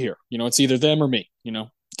want to do here? It's either them or me.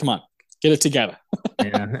 Come on, get it together.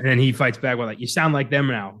 Yeah, and he fights back with like, "You sound like them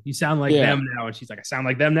now. You sound like them now." And she's like, "I sound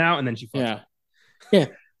like them now." And then she fucks yeah, yeah.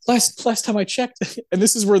 Last time I checked, and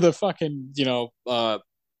this is where the fucking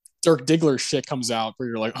Dirk Diggler shit comes out, where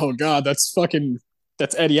you're like, oh god, that's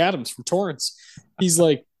Eddie Adams from Torrance. He's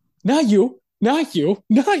like, not you, not you,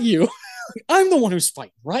 not you. I'm the one who's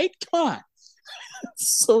fighting, right? Come on.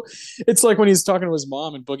 So it's like when he's talking to his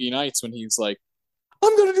mom in Boogie Nights, when he's like,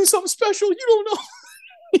 I'm gonna do something special. You don't know.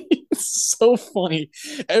 It's so funny.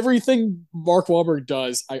 Everything Mark Wahlberg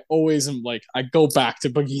does, I always am like, I go back to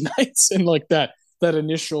Boogie Nights, and like that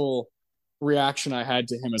initial reaction I had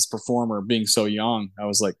to him as performer being so young. I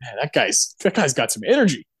was like, man, that guy's got some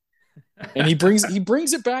energy. And he brings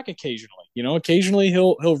it back occasionally. Occasionally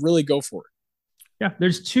he'll really go for it. Yeah,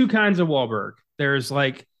 there's two kinds of Wahlberg. There's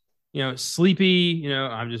like, sleepy,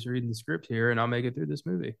 I'm just reading the script here and I'll make it through this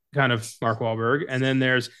movie kind of Mark Wahlberg. And then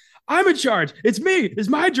there's, I'm in charge. It's me. It's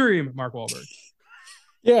my dream, Mark Wahlberg.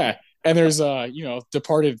 Yeah. And there's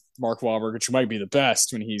departed Mark Wahlberg, which might be the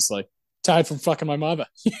best, when he's like, tired from fucking my mother.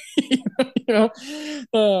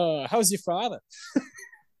 How's your father?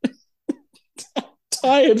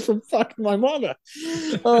 Tired from fucking my mother.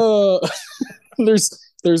 There's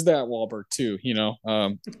that Wahlberg too,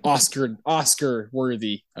 Oscar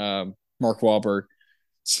worthy Mark Wahlberg.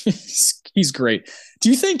 He's great. Do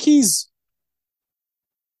you think he's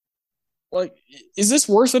like, is this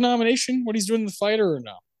worth a nomination, what he's doing in The Fighter, or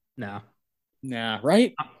no? No. Nah,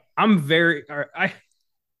 right? I'm very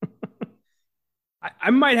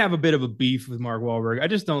I might have a bit of a beef with Mark Wahlberg. I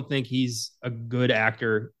just don't think he's a good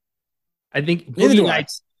actor. I think Boogie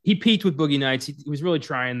Nights, he peaked with Boogie Nights. He was really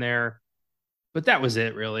trying there, but that was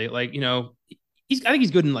it, really. Like, I think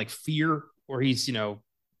he's good in like Fear, where he's, a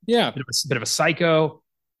bit of a psycho,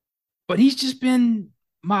 but he's just been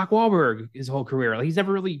Mark Wahlberg his whole career. Like, he's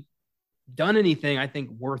never really done anything, I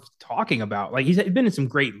think, worth talking about. Like, he's been in some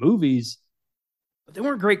great movies, but they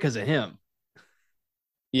weren't great because of him.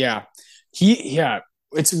 Yeah.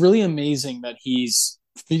 It's really amazing that he's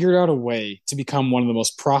figured out a way to become one of the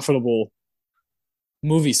most profitable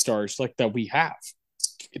movie stars like that we have.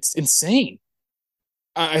 It's insane.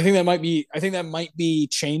 I think that might be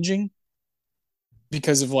changing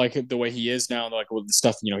because of like the way he is now, like with the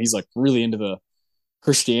stuff, he's like really into the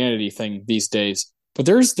Christianity thing these days. But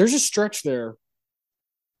there's a stretch there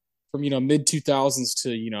from mid 2000s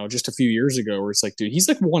to just a few years ago where it's like, dude, he's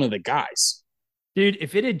like one of the guys. Dude,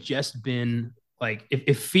 if it had just been like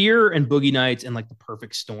if Fear and Boogie Nights and like the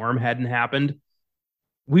perfect storm hadn't happened,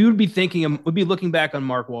 we would be thinking of, would be looking back on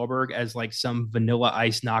Mark Wahlberg as like some Vanilla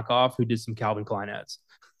Ice knockoff who did some Calvin Klein ads.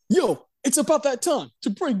 Yo, it's about that time to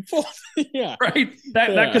bring forth. Yeah. Right?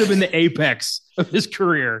 That Yeah. could have been the apex of his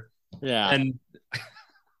career. Yeah. And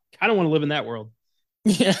I don't want to live in that world.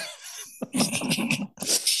 Yeah.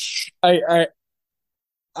 I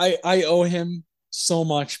I I owe him so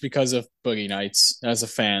much because of Boogie Nights as a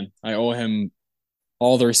fan. I owe him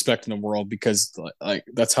all the respect in the world because like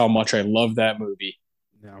that's how much I love that movie.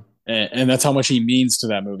 No. And that's how much he means to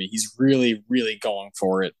that movie. He's really, really going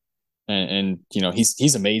for it. And you know,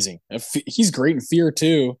 he's amazing. He's great in Fear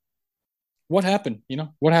too. What happened? You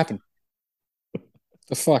know, what happened?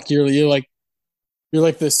 The fuck? You're like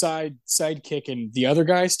the sidekick and the other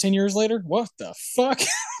guys 10 years later? What the fuck?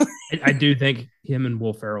 I do think him and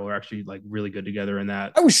Will Ferrell are actually like really good together in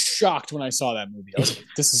that. I was shocked when I saw that movie. I was like,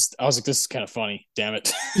 this is kind of funny. Damn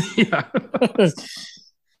it. Yeah.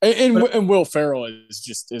 And Will Ferrell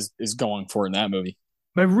is going for it in that movie.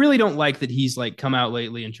 But I really don't like that he's like come out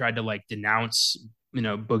lately and tried to like denounce,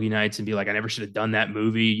 Boogie Nights and be like, I never should have done that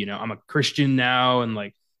movie. I'm a Christian now, and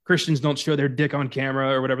like Christians don't show their dick on camera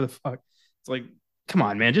or whatever the fuck. It's like, come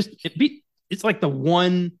on, man. It's like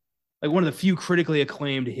one of the few critically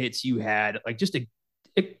acclaimed hits you had. Like just to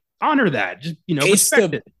honor that. Just,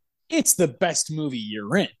 respect it. It's the best movie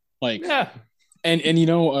you're in. Like, yeah. And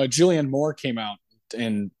Julianne Moore came out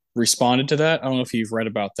and responded to that. I don't know if you've read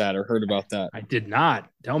about that or heard about that. I did not.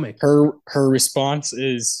 Tell me. Her response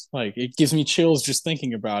is like, it gives me chills just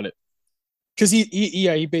thinking about it. Because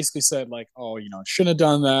he basically said like, oh, shouldn't have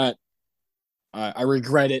done that. I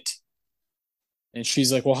regret it. And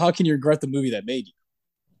she's like, well, how can you regret the movie that made you?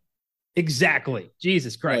 Exactly.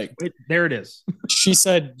 Jesus Christ. Like, there it is. She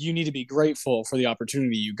said you need to be grateful for the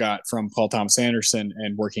opportunity you got from Paul Thomas Anderson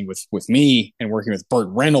and working with me and working with Burt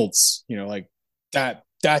Reynolds. Like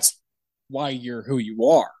that's why you're who you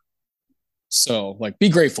are. So like, be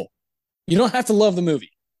grateful. You don't have to love the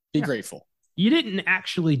movie. Be grateful. You didn't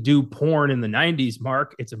actually do porn in the 90s,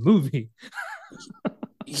 Mark. It's a movie.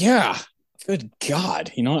 Yeah. Good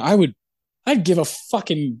God. I'd give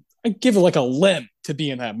it like a limb to be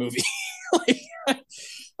in that movie. Like,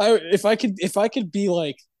 if I could be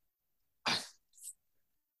like,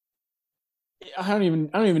 I don't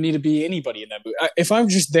even need to be anybody in that movie. If I'm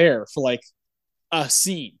just there for like a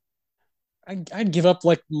scene, I'd give up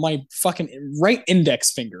like my fucking right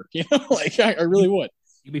index finger. Like I really would.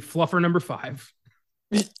 You'd be fluffer number 5.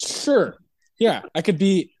 Sure. Yeah, I could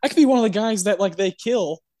be one of the guys that like they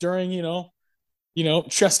kill during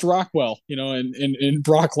Chest Rockwell, and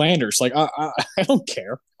Brock Landers. Like I don't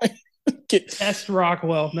care. Chest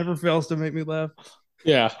Rockwell never fails to make me laugh.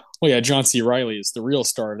 Yeah. Well, yeah, John C. Reilly is the real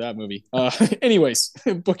star of that movie. Anyways,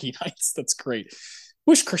 Boogie Nights. That's great.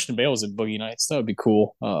 Wish Christian Bale was in Boogie Nights. That would be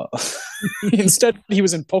cool. Instead, he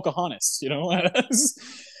was in Pocahontas. He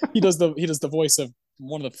does the voice of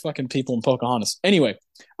one of the fucking people in Pocahontas. Anyway,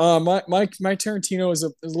 my Tarantino is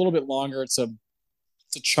a little bit longer. It's a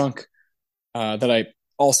chunk that I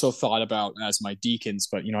also thought about as my deacons,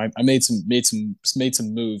 but I made some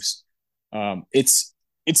moves.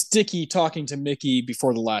 It's Dickie talking to Mickey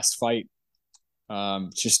before the last fight.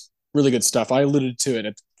 Just really good stuff. I alluded to it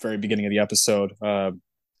at the very beginning of the episode.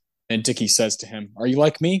 And Dickie says to him, "Are you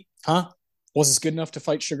like me? Huh? Was this good enough to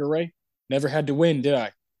fight Sugar Ray? Never had to win, did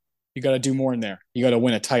I? You got to do more in there. You got to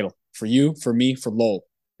win a title. For you, for me, for Lowell.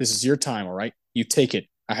 This is your time, all right? You take it.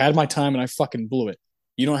 I had my time and I fucking blew it.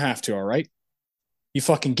 You don't have to, all right? You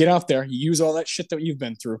fucking get out there. You use all that shit that you've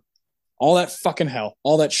been through. All that fucking hell.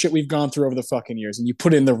 All that shit we've gone through over the fucking years. And you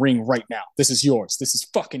put it in the ring right now. This is yours. This is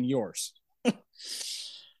fucking yours."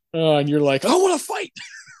 And you're like, I want to fight.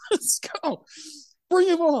 Let's go. Bring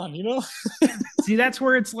him on, See, that's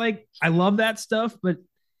where it's like, I love that stuff, but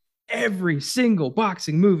every single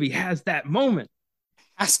boxing movie has that moment.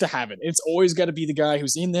 Has to have it. It's always got to be the guy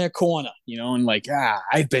who's in their corner, and like,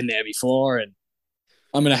 I've been there before, and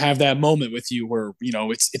I'm gonna have that moment with you where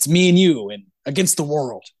it's me and you and against the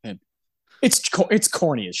world, and it's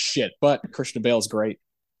corny as shit, but Christian Bale's great.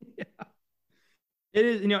 Yeah. It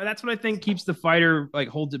is, that's what I think keeps The Fighter, like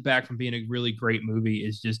holds it back from being a really great movie.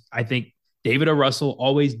 Is just, I think David O. Russell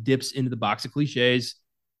always dips into the box of cliches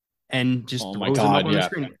and just throws them up on the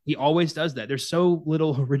screen. He always does that. There's so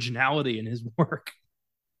little originality in his work.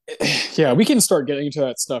 Yeah, we can start getting into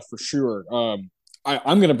that stuff for sure.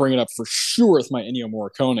 I'm going to bring it up for sure with my Ennio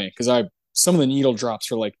Morricone because some of the needle drops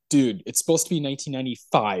are like, dude, it's supposed to be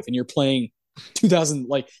 1995 and you're playing 2000,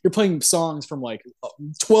 like you're playing songs from like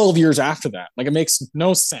 12 years after that. Like it makes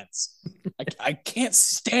no sense. I can't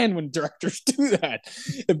stand when directors do that.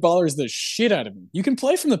 It bothers the shit out of me. You can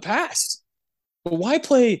play from the past, but why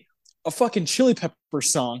play a fucking Chili Pepper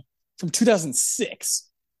song from 2006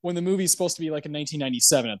 when the movie's supposed to be like in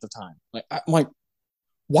 1997 at the time? Like I'm like,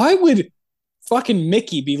 why would fucking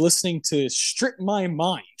Mickey be listening to Strip My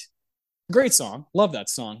Mind? Great song. Love that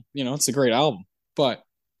song. You know, it's a great album. But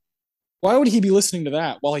why would he be listening to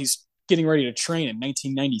that while he's getting ready to train in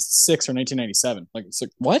 1996 or 1997? Like, it's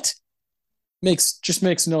like, what?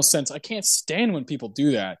 Makes no sense. I can't stand when people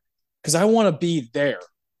do that because I want to be there.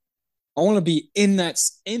 I want to be in that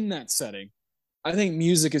setting. I think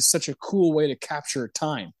music is such a cool way to capture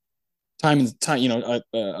time, you know,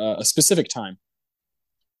 a specific time,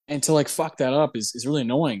 and to like fuck that up is really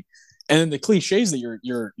annoying. And then the cliches that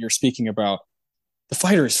you're speaking about, the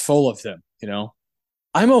fighter is full of them. You know,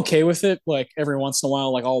 I'm okay with it. Like every once in a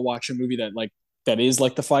while, like I'll watch a movie that is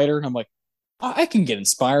like the fighter. I'm like, I can get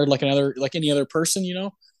inspired like any other person.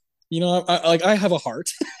 Like I have a heart,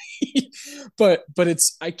 but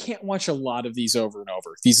it's I can't watch a lot of these over and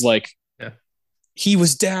over. These like Yeah. he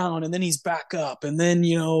was down and then he's back up and then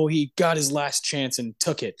he got his last chance and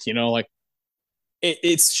took it. Like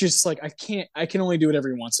it's just like I can only do it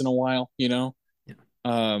every once in a while. Yeah.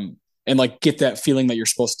 And like get that feeling that you're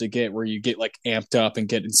supposed to get where you get like amped up and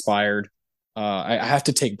get inspired. I have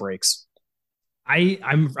to take breaks.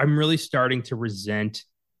 I'm really starting to resent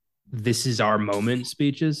 "this is our moment"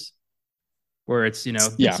 speeches, where it's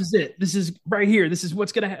this Yeah, is it, this is right here, this is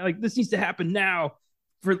what's gonna like this needs to happen now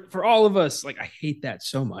for all of us. Like I hate that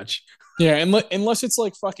so much. yeah. Unless it's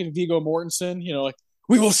like fucking Viggo Mortensen, like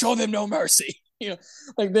we will show them no mercy.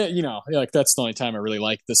 Like that. Like that's the only time I really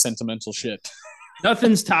like the sentimental shit.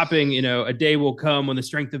 Nothing's topping, a day will come when the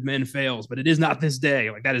strength of men fails, but it is not this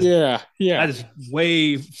day. Like that is Yeah, that yeah, is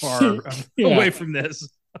way far yeah. away from this.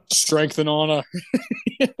 Strength and honor.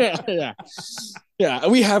 Yeah, yeah, yeah.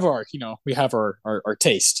 We have our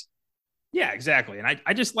taste. Yeah, exactly. And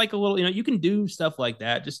I just like a little, you can do stuff like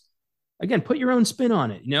that. Just again, put your own spin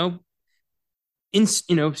on it,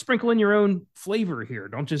 sprinkle in your own flavor here.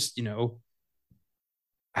 Don't just,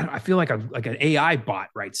 I feel like an AI bot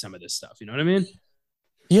writes some of this stuff. You know what I mean?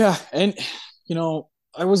 Yeah, and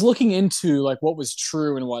I was looking into like what was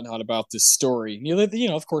true and whatnot about this story.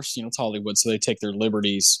 Of course, it's Hollywood, so they take their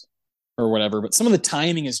liberties or whatever. But some of the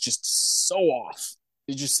timing is just so off.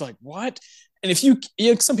 It's just like what? And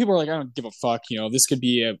if some people are like, I don't give a fuck. This could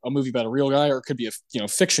be a movie about a real guy, or it could be a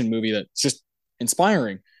fiction movie that's just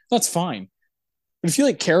inspiring. That's fine. But if you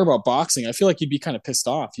like care about boxing, I feel like you'd be kind of pissed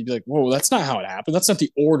off. You'd be like, whoa, that's not how it happened. That's not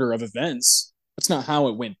the order of events. That's not how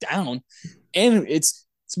it went down. And it's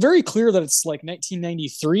very clear that it's like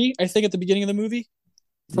 1993, I think, at the beginning of the movie.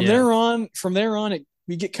 From Yeah. there on,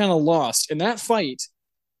 we get kind of lost. And that fight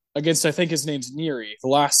against, I think his name's Neri, the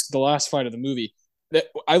last fight of the movie, that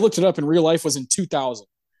I looked it up in real life was in 2000.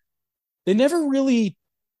 They never really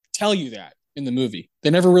tell you that in the movie. They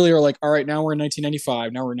never really are like, all right, now we're in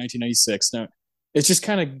 1995, now we're in 1996. Now it just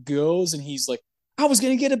kind of goes, and he's like, I was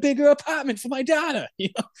gonna get a bigger apartment for my daughter,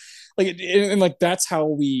 and like that's how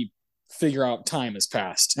we figure out time has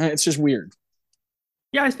passed. It's just weird.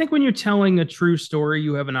 Yeah, I think when you're telling a true story,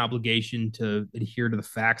 you have an obligation to adhere to the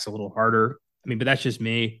facts a little harder. I mean, but that's just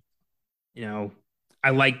me. I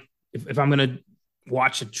like if I'm going to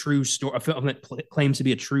watch a true story, a film that claims to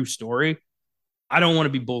be a true story, I don't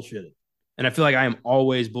want to be bullshitted. And I feel like I am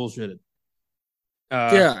always bullshitted.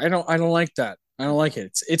 Yeah, I don't like that. I don't like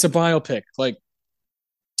it. It's a biopic. Like,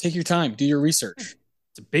 take your time, do your research.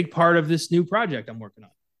 It's a big part of this new project I'm working on.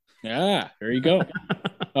 Yeah, there you go.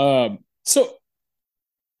 So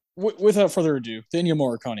without further ado, the Ennio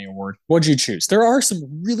Morricone Award. What'd you choose? There are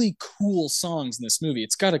some really cool songs in this movie.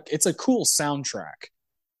 It's a cool soundtrack.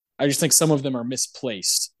 I just think some of them are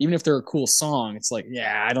misplaced. Even if they're a cool song, it's like,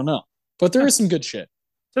 yeah, I don't know. But there is some good shit.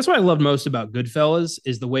 That's what I love most about Goodfellas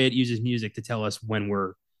is the way it uses music to tell us when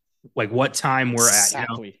we're like what time we're at.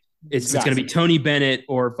 Exactly. It's going to be Tony Bennett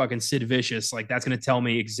or fucking Sid Vicious. Like that's going to tell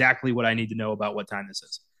me exactly what I need to know about what time this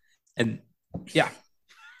is. And yeah,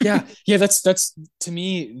 yeah. That's to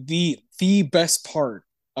me the best part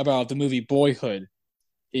about the movie Boyhood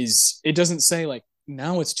is it doesn't say like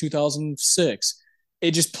now it's 2006.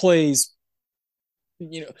 It just plays.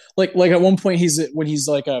 Like at one point when he's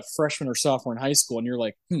like a freshman or sophomore in high school, and you're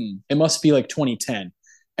like, it must be like 2010,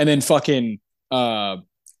 and then fucking one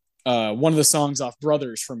of the songs off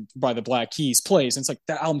Brothers by the Black Keys plays, and it's like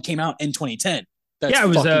that album came out in 2010. That's it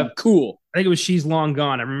was fucking cool. I think it was She's Long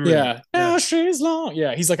Gone. I remember. Yeah, she's long.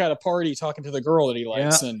 Yeah, he's like at a party talking to the girl that he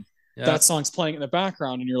likes, and Yeah. that song's playing in the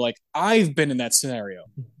background, and you're like, I've been in that scenario.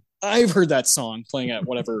 I've heard that song playing at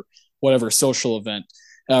whatever social event,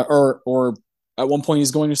 or at one point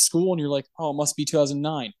he's going to school, and you're like, oh, it must be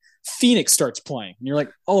 2009. Phoenix starts playing, and you're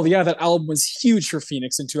like, oh yeah, that album was huge for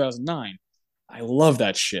Phoenix in 2009. I love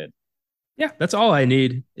that shit. Yeah, that's all I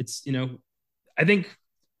need. It's, I think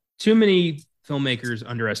too many filmmakers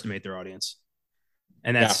underestimate their audience.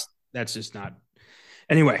 And Yeah, that's just not.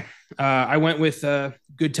 Anyway, I went with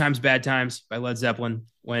 "Good Times, Bad Times" by Led Zeppelin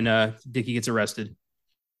when Dickie gets arrested.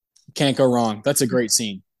 can't go wrong. That's a great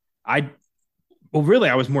scene. I well, really,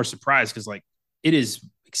 I was more surprised because like it is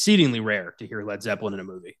exceedingly rare to hear Led Zeppelin in a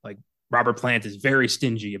movie. Like Robert Plant is very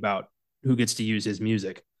stingy about who gets to use his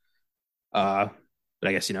music. But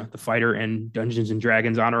I guess the fighter and Dungeons and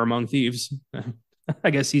Dragons Honor Among Thieves. I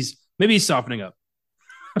guess he's softening up.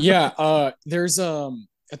 Yeah, there's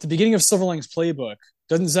at the beginning of Silverling's playbook,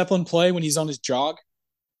 doesn't Zeppelin play when he's on his jog?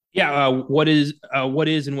 Yeah, what is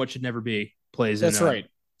and what should never be plays That's right.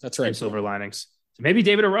 That's in right. Silver Linings. So maybe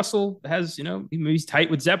David O. Russell has maybe he's tight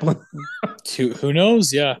with Zeppelin. Who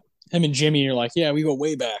knows? Yeah, him and Jimmy are like, yeah, we go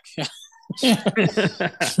way back.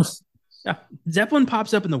 Yeah, Zeppelin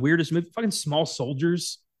pops up in the weirdest movie. Fucking Small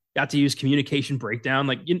Soldiers got to use communication breakdown.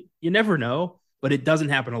 Like you never know, but it doesn't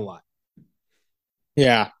happen a lot.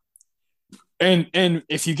 Yeah, and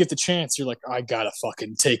if you get the chance, you're like, I gotta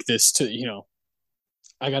fucking take this to.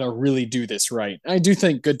 I gotta really do this right. I do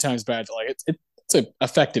think Good Times Bad, like it's an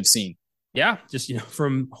effective scene. Yeah, just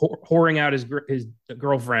from whoring out his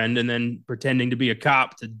girlfriend and then pretending to be a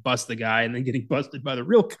cop to bust the guy, and then getting busted by the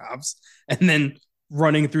real cops, and then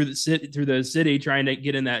running through the city trying to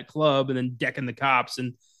get in that club, and then decking the cops,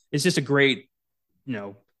 and it's just a great,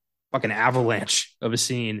 fucking avalanche of a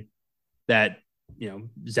scene that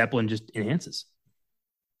Zeppelin just enhances.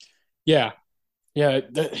 Yeah, yeah,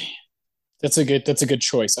 that's a good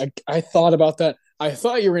choice. I thought about that. I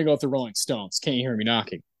thought you were gonna go with the Rolling Stones. Can't you hear me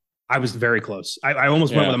knocking? I was very close. I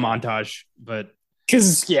almost went Yeah, with a montage, but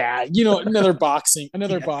because yeah, another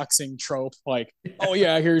yeah. boxing trope. Like, oh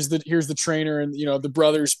yeah, here's the trainer, and the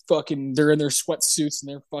brothers fucking they're in their sweatsuits and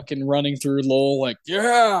they're fucking running through Lowell, like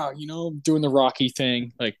yeah, doing the Rocky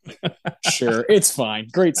thing. Like, sure, it's fine.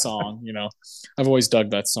 Great song. I've always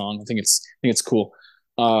dug that song. I think it's cool.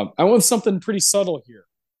 I want something pretty subtle here.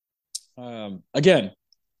 Again,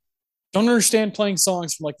 don't understand playing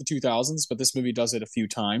songs from like the 2000s, but this movie does it a few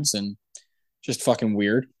times and just fucking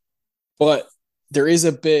weird. But there is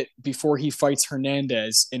a bit before he fights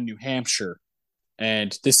Hernandez in New Hampshire,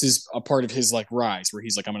 and this is a part of his like rise where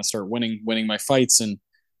he's like, I'm gonna start winning my fights, and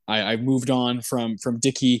I moved on from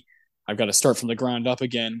Dickey. I've got to start from the ground up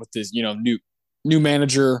again with this new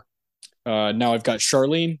manager. Now I've got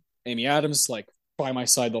Charlene, Amy Adams, like by my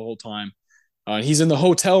side the whole time. He's in the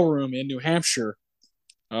hotel room in New Hampshire,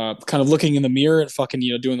 kind of looking in the mirror and fucking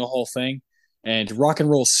doing the whole thing. And Rock and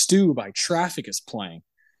Roll Stew by Traffic is playing,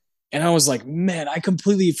 and I was like, man, I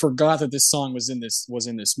completely forgot that this song was in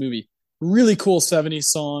this movie. Really cool '70s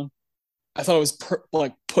song. I thought it was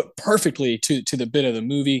put perfectly to the bit of the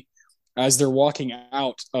movie. As they're walking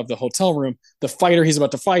out of the hotel room, the fighter he's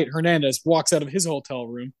about to fight, Hernandez, walks out of his hotel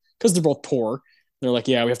room because they're both poor. They're like,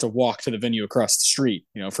 yeah, we have to walk to the venue across the street,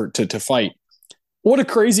 to fight. What a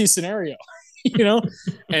crazy scenario,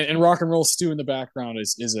 and Rock and Roll Stew in the background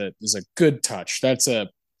is a good touch. That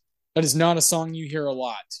is not a song you hear a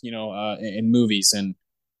lot, in movies, and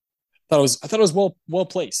I thought it was well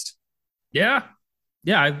placed. Yeah,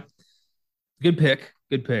 yeah, good pick.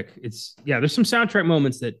 Good pick. It's there's some soundtrack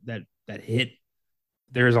moments that hit.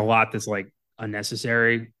 There's a lot that's like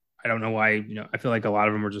unnecessary. I don't know why. I feel like a lot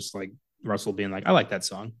of them are just like Russell being like, I like that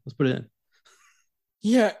song. Let's put it in.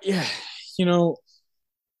 Yeah, yeah. You know,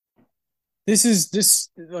 this is a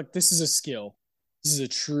skill. This is a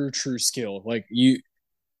true skill. Like you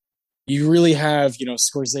really have,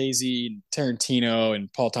 Scorsese and Tarantino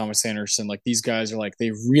and Paul Thomas Anderson. Like these guys are like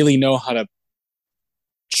they really know how to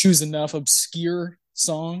choose enough obscure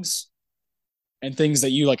songs and things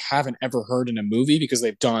that you like haven't ever heard in a movie because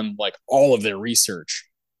they've done like all of their research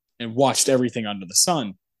and watched everything under the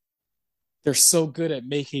sun. They're so good at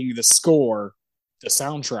making the score the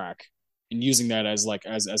soundtrack and using that as like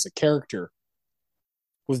as a character.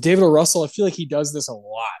 With David O. Russell, I feel like he does this a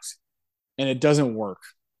lot and it doesn't work.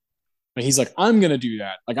 But he's like, I'm gonna do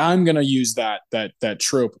that. Like I'm gonna use that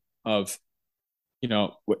trope of, in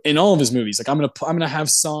all of his movies. Like I'm gonna have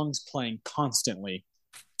songs playing constantly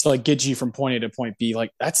to like get you from point A to point B.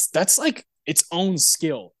 Like that's like its own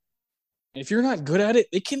skill. And if you're not good at it,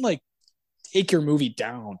 it can like take your movie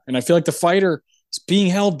down. And I feel like the fighter is being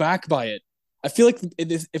held back by it. I feel like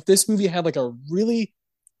if this movie had like a really,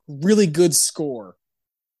 really good score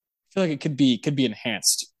feel like it could be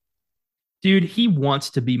enhanced. Dude, he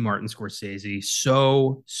wants to be Martin Scorsese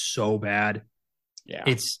so bad. Yeah.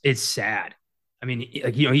 It's sad. I mean,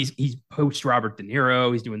 like he's poached Robert De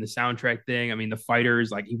Niro. He's doing the soundtrack thing. I mean, the fighters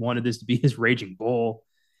like he wanted this to be his Raging Bull.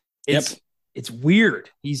 Yep. It's weird.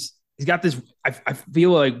 He's got this. I feel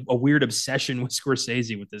like a weird obsession with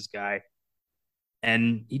Scorsese with this guy,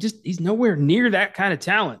 and he's nowhere near that kind of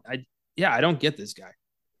talent. I don't get this guy.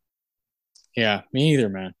 Yeah. Me either,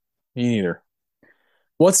 man. Me neither.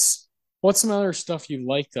 What's what's some other stuff you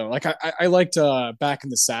like though? Like I liked Back in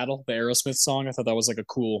the Saddle, the Aerosmith song. I thought that was like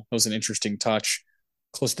that was an interesting touch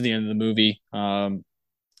close to the end of the movie.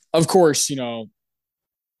 Of course,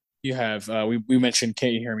 you have we mentioned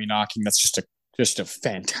Can't You Hear Me Knocking. That's just a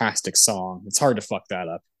fantastic song. It's hard to fuck that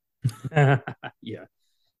up. Yeah,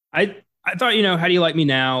 I thought How Do You Like Me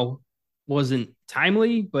Now wasn't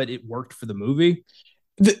timely, but it worked for the movie.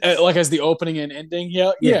 Like as the opening and ending.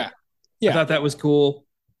 Yeah, Yeah, yeah, I yeah. thought that was cool.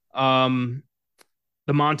 Um,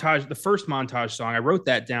 the first montage song, I wrote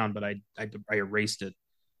that down, but I erased it.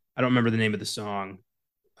 I don't remember the name of the song.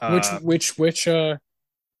 Which Uh, which it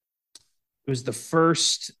was the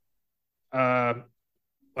first, uh,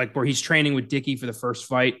 like where he's training with Dickie for the first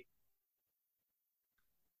fight.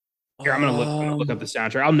 Here, I'm gonna look up the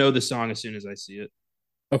soundtrack. I'll know the song as soon as I see it.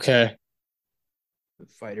 okay. The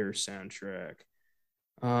Fighter soundtrack.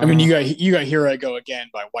 I mean, Uh, you got Here I Go Again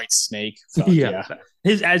by White Snake. Fuck yeah,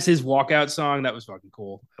 yeah. his walkout song that was fucking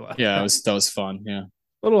cool. Yeah, A that was fun. Yeah.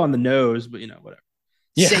 little on the nose, but whatever.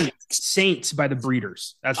 Yeah. Saints by the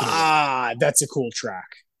Breeders. That's what it was. That's a cool track.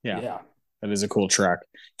 Yeah. Yeah. That is a cool track.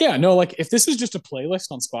 Yeah, no, like if this was just a playlist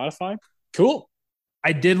on Spotify, cool.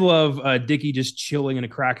 I did love Dickie just chilling in a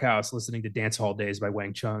crack house listening to Dance Hall Days by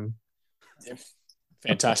Wang Chung.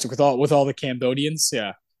 Fantastic with all the Cambodians.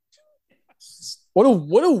 Yeah. What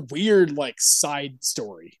a weird like side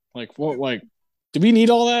story. Like what like do we need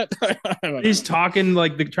all that? I don't He's know. talking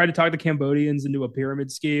like they try to talk the Cambodians into a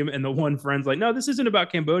pyramid scheme, and the one friend's like, "No, this isn't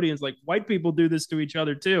about Cambodians. Like white people do this to each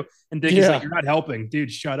other too." And Dickie's like, Yeah, "You're not helping,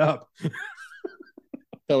 dude. Shut up."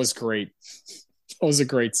 that was great. That was a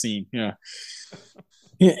great scene. Yeah.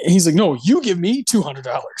 He's like, no, you give me $200.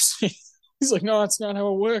 He's like, no, that's not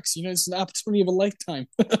how it works. It's an opportunity of a lifetime.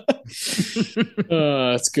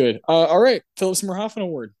 That's good. All right, Philip Seymour Hoffman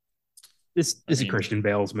Award. This I is a mean, Christian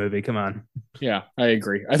Bale's movie. Come on. yeah, I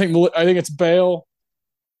agree. I think it's Bale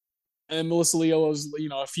and Melissa Leo is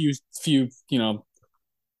a few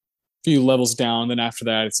levels down. Then after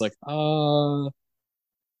that, it's like I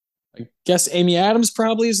guess Amy Adams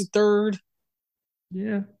probably is a third.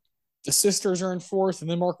 Yeah. The sisters are in fourth, and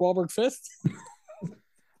then Mark Wahlberg fifth.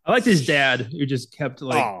 I liked his dad who just kept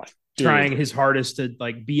like Oh, trying dude, his hardest to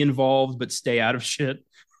like be involved but stay out of shit.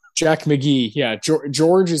 Jack McGee. Yeah,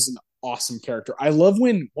 George is an awesome character. I love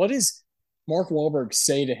what does Mark Wahlberg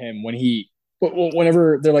say to him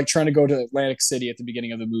whenever they're like trying to go to Atlantic City at the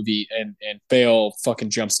beginning of the movie, and Bale fucking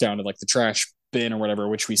jumps down to like the trash bin or whatever,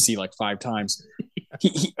 which we see like five times.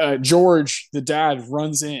 George, the dad,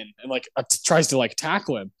 runs in and like tries to like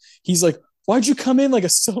tackle him. He's like, "Why'd you come in like a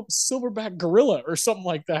silverback gorilla or something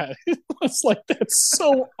like that?" It's like that's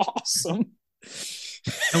so awesome.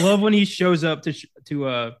 I love when he shows up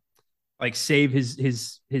to like save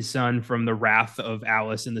his son from the wrath of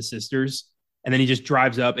Alice and the sisters. And then he just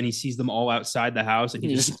drives up and he sees them all outside the house and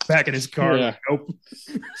he just gets back in his car. Yeah, Like, nope.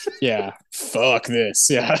 yeah. Fuck this.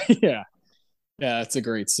 Yeah, yeah, yeah. That's a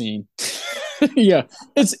great scene. Yeah,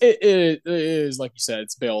 it is like you said.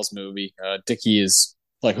 It's Bale's movie. Dickie is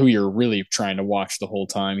like who you're really trying to watch the whole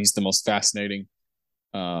time. He's the most fascinating.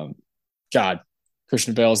 Um, God,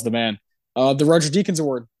 Christian Bale is the man. The Roger Deakins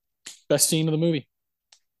Award, best scene of the movie.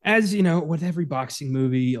 As you know, with every boxing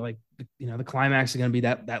movie, like the climax is going to be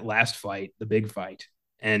that last fight, the big fight.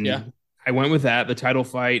 Yeah, And I went with that, the title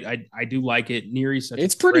fight. I do like it. Neri's such a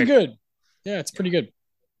it's pretty prick. good. Yeah, it's Yeah. pretty good.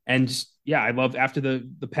 And just, yeah, I loved after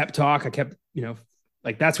the pep talk. I kept,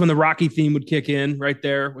 like that's when the Rocky theme would kick in right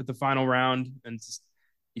there with the final round, and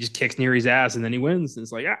he just kicks Neri's ass, and then he wins. And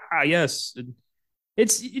it's like, yes,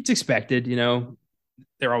 it's expected.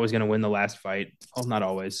 They're always going to win the last fight. Well, not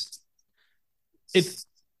always. If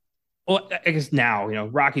Well, I guess now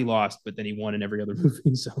Rocky lost, but then he won in every other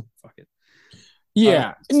movie. So fuck it. Uh,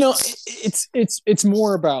 Yeah, no, it's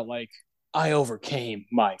more about like I overcame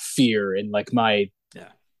my fear and like yeah.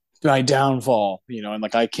 my downfall, and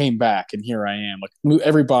like I came back and here I am. Like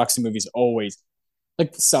every boxing movie is always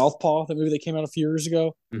like Southpaw, the movie that came out a few years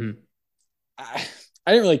ago. Mm-hmm. I,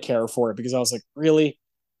 I didn't really care for it because I was like, really,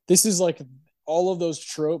 this is like all of those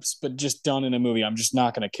tropes, but just done in a movie. I'm just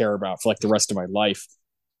not going to care about for like the rest of my life.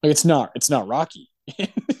 Like it's not Rocky.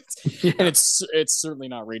 And Yeah. it's certainly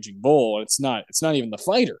not Raging Bull. It's not even the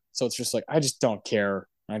fighter. So it's just like I just don't care.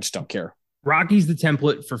 I just don't care. Rocky's the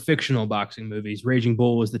template for fictional boxing movies. Raging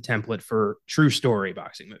Bull was the template for true story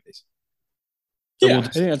boxing movies. So Yeah, we'll I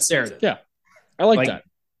just think that's there it is. yeah. I like Like, that.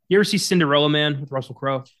 you ever see Cinderella Man with Russell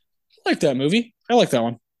Crowe? I like that movie. I like that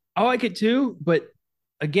one. I like it too, but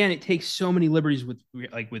again, it takes so many liberties with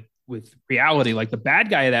with reality. Like the bad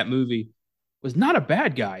guy of that movie was not a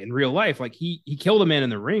bad guy in real life. Like he killed a man in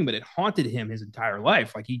the ring, but it haunted him his entire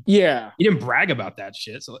life. Like Yeah, he didn't brag about that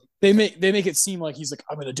shit. So like, they make it seem like he's like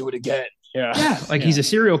I'm gonna do it again. Yeah, yeah, like yeah. he's a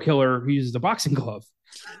serial killer who uses a boxing glove.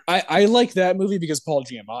 I like that movie because Paul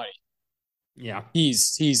Giamatti. Yeah.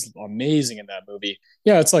 He's amazing in that movie.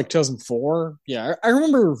 Yeah, it's like 2004. Yeah, I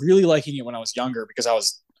remember really liking it when I was younger because I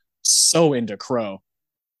was so into Crow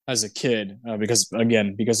as a kid because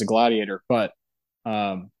of Gladiator. But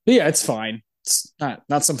yeah, it's fine. It's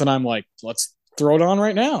not something I'm like let's throw it on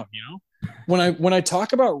right now. When I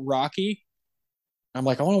talk about Rocky, I'm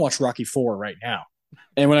like I want to watch Rocky 4 right now.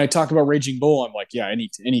 And when I talk about Raging Bull, I'm like yeah,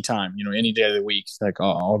 any time, any day of the week, like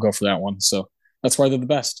I'll go for that one. So that's why they're the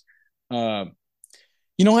best. Um,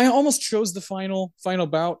 I almost chose the final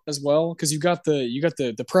bout as well because you got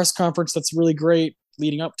the press conference that's really great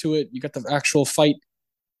leading up to it. You got the actual fight.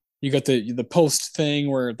 You got the post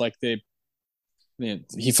thing where like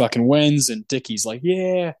he fucking wins and Dickie's like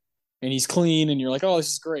yeah, and he's clean and you're like oh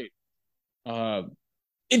this is great. Uh,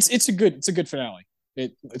 it's a good finale.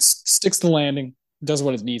 It sticks the landing, does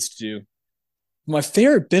what it needs to do. My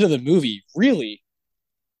favorite bit of the movie really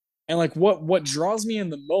and like what draws me in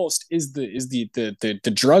the most is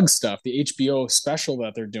the drug stuff, the HBO special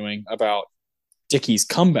that they're doing about Dickie's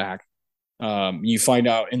comeback. You find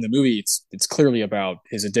out in the movie it's clearly about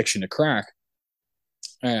his addiction to crack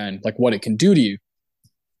and like what it can do to you.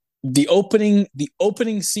 The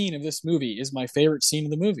opening scene of this movie is my favorite scene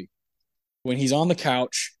of the movie when he's on the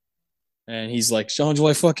couch and he's like, "Sean, do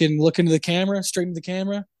I fucking look into the camera, straight into the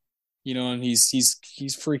camera?" And he's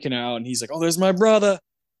freaking out and he's like, "Oh, there's my brother.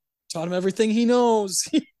 Taught him everything he knows."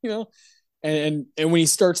 you know, and when he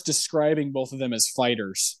starts describing both of them as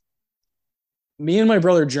fighters, me and my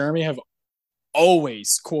brother Jeremy have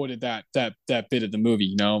always quoted that bit of the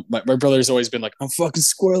movie. My brother's always been like, "I'm fucking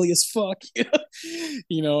squirrely as fuck,"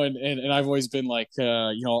 and I've always been like,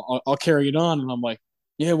 I'll carry it on, and I'm like,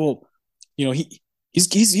 yeah, well,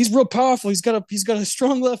 he's real powerful. He's got a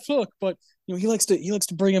strong left hook, but he likes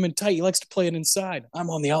to bring him in tight. He likes to play it inside. I'm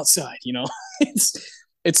on the outside. it's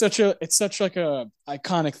it's such like a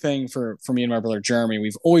iconic thing for me and my brother Jeremy.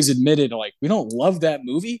 We've always admitted like we don't love that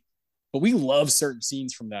movie, but we love certain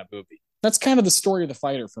scenes from that movie. That's kind of the story of the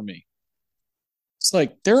fighter for me. It's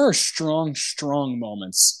like there are strong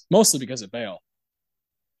moments, mostly because of Bale,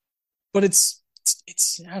 but it's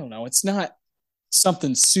I don't know. It's not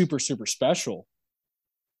something super special.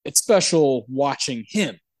 It's special watching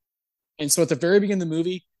him. And so at the very beginning of the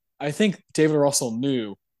movie, I think David Russell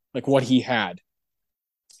knew like what he had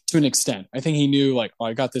to an extent. I think he knew like, oh,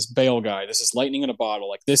 I got this Bale guy. This is lightning in a bottle.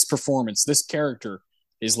 Like this performance, this character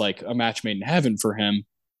is like a match made in heaven for him.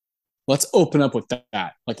 Let's open up with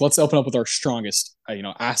that. Like let's open up with our strongest,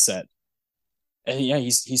 asset. And yeah,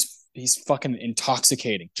 he's fucking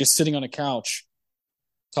intoxicating. Just sitting on a couch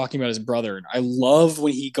talking about his brother. And I love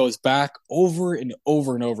when he goes back over and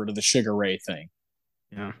over and over to the Sugar Ray thing.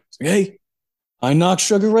 Yeah. So, hey, I knocked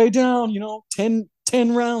Sugar Ray down, 10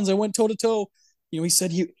 rounds. I went toe to toe. He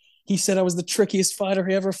said I was the trickiest fighter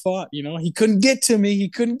he ever fought. He couldn't get to me. He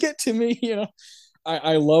couldn't get to me.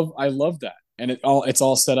 I love that. And it's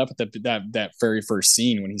all set up at that very first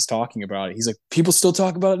scene when he's talking about it. He's like, people still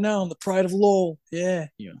talk about it now. The pride of Lowell. Yeah.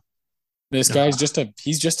 This guy's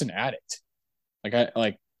he's just an addict.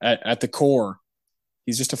 At the core,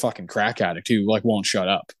 he's just a fucking crack addict who like won't shut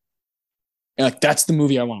up. And like that's the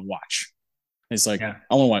movie I want to watch. It's like Yeah.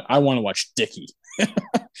 I want to watch Dickie.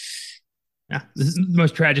 Yeah. The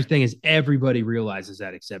most tragic thing is everybody realizes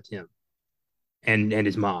that except him and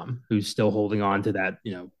his mom, who's still holding on to that,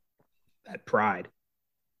 that pride.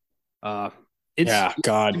 Uh, it's Yeah,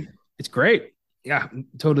 God. it's great. Yeah,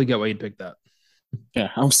 totally get why you'd pick that. Yeah,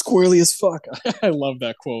 I'm squirrely as fuck. I love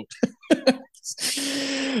that quote.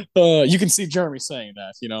 You can see Jeremy saying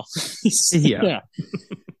that, Yeah. yeah.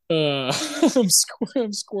 I'm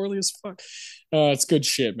squirrely as fuck. It's good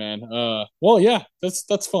shit, man. Well, yeah,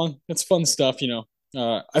 that's fun. That's fun stuff,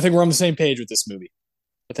 I think we're on the same page with this movie.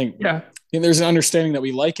 I think, Yeah. there's an understanding that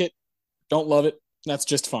we like it, don't love it. That's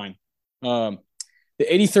just fine. The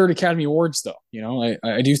 83rd Academy Awards, though,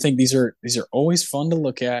 I do think these are always fun to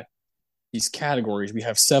look at. These categories, we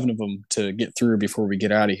have 7 of them to get through before we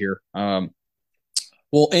get out of here.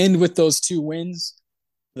 We'll end with those 2 wins.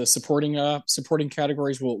 the supporting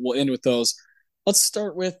categories. We'll end with those. Let's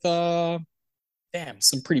start with damn,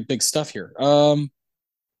 some pretty big stuff here.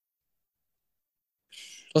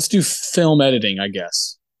 Let's do film editing, I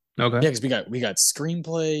guess. Okay. Yeah, because we got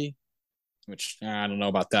screenplay, which I don't know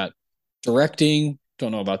about that. Directing,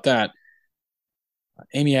 don't know about that.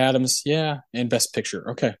 Amy Adams, yeah, and Best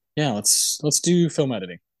Picture. Okay, yeah, let's do film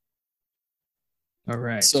editing. All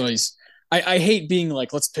right. So I hate being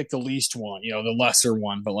like, let's pick the least one, the lesser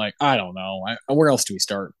one, but like, I don't know. Where else do we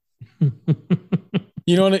start?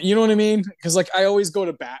 You know what I mean? Because like I always go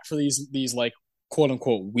to bat for these like quote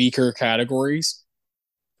unquote weaker categories.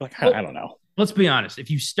 Like I Well, don't know. let's be honest. If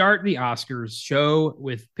you start the Oscars show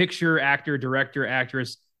with picture, actor, director,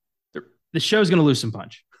 actress, the show's going to lose some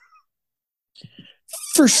punch.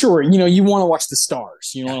 For sure, you want to watch the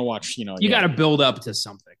stars. You Yeah. want to watch, You got yeah, to build up to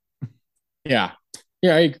something. yeah,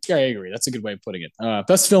 yeah. I agree. That's a good way of putting it.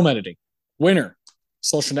 Best film editing winner,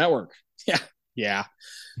 Social Network. Yeah, yeah.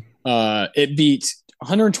 It beat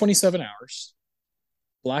 127 hours,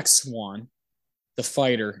 Black Swan, The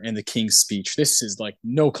Fighter, and The King's Speech. This is like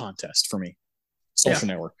no contest for me. Yeah. Social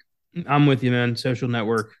Network. I'm with you, man. Social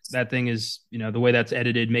Network. That thing is, the way that's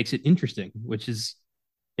edited makes it interesting, which is,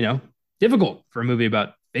 difficult for a movie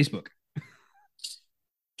about Facebook.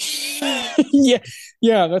 Yeah,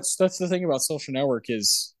 yeah. That's the thing about Social Network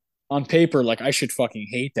is on paper, like I should fucking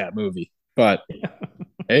hate that movie, but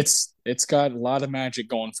it's got a lot of magic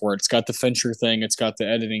going for it. It's got the Fincher thing. It's got the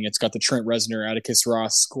editing. It's got the Trent Reznor, Atticus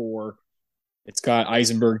Ross score. It's got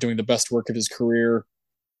Eisenberg doing the best work of his career.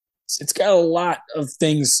 It's got a lot of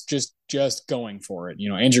things just going for it.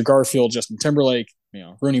 Andrew Garfield, Justin Timberlake,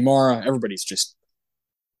 Rooney Mara. Everybody's just,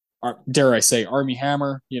 dare I say, Army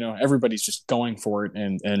Hammer. Everybody's just going for it,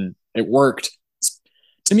 and it worked.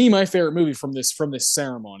 To me, my favorite movie from this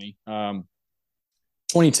ceremony.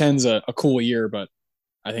 2010's a cool year, but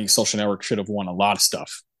I think Social Network should have won a lot of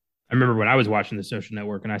stuff. I remember when I was watching the Social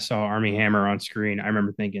Network and I saw Army Hammer on screen, I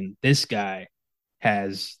remember thinking, this guy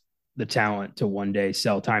has the talent to one day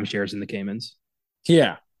sell timeshares in the Caymans.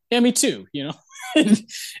 Yeah, yeah, me too. And,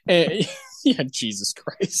 yeah, Jesus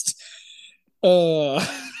Christ. Uh,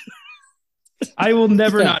 I will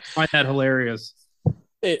never yeah, not find that hilarious.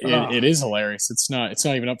 it is hilarious. It's not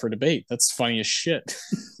even up for debate. That's funny as shit.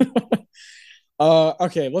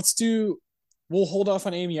 Okay, we'll hold off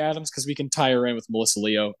on Amy Adams because we can tie her in with Melissa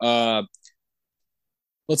Leo.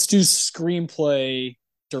 Let's do screenplay,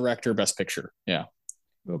 director, best picture. Yeah,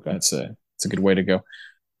 Okay. that's a good way to go.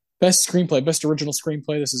 Best screenplay, best original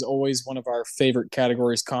screenplay. This is always one of our favorite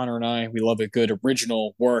categories. Connor and I, we love a good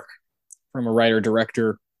original work from a writer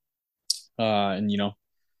director. And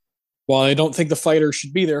while I don't think The Fighter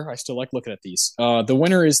should be there, I still like looking at these. The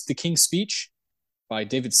winner is The King's Speech by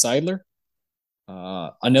David Seidler.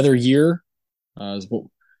 Another Year.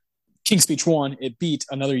 King's Speech won. It beat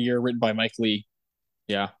Another Year, written by Mike Leigh.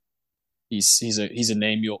 Yeah, he's a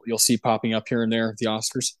name you'll see popping up here and there at the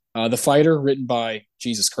Oscars. The Fighter, written by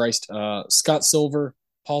Jesus Christ, Scott Silver,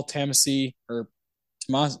 Paul Tamassi, or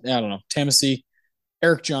Tomas, I don't know, Tamassi,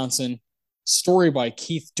 Eric Johnson. Story by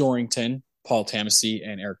Keith Dorrington, Paul Tamassi,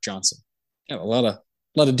 and Eric Johnson. Yeah, a lot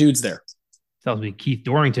of dudes there. Tells me Keith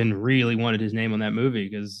Dorrington really wanted his name on that movie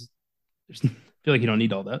because I feel like you don't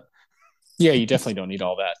need all that. Yeah, you definitely don't need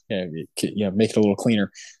all that. Yeah, make it a little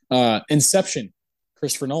cleaner. Inception,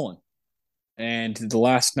 Christopher Nolan. And the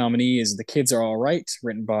last nominee is The Kids Are All Right,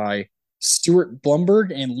 written by Stuart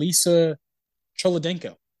Blumberg and Lisa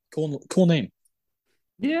Cholodenko. Cool name.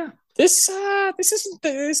 Yeah. This isn't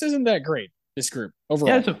that great. This group Yeah,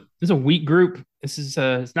 overall. it's a weak group. This is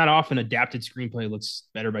it's not often adapted screenplay looks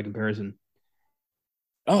better by comparison.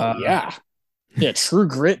 Oh Uh, yeah, yeah. True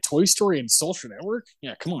Grit, Toy Story, and Social Network.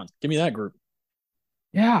 Yeah, come on, give me that group.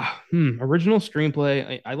 yeah, original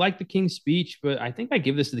screenplay. I like The King's Speech, but I think I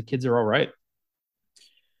give this to The Kids Are All Right.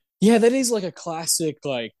 Yeah, that is like a classic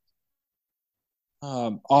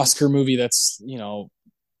Oscar movie. That's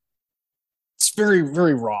it's very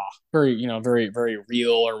very raw, very very very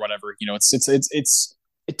real or whatever. It's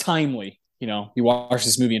timely. You watch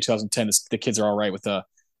this movie in 2010. The Kids Are All Right with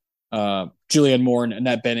Julianne Moore and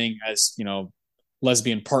Annette Bening as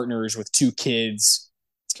lesbian partners with two kids.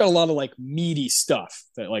 It's got a lot of like meaty stuff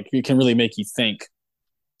that like it can really make you think.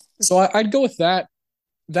 So I'd go with that.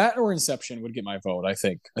 That or Inception would get my vote. I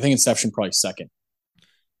think Inception probably second.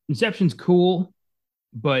 Inception's cool,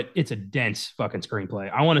 but it's a dense fucking screenplay.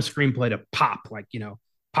 I want a screenplay to pop like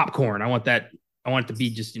popcorn. I want that. I want it to be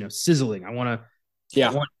just sizzling. I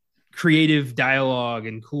Yeah, want creative dialogue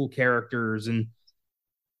and cool characters and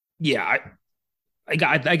yeah, I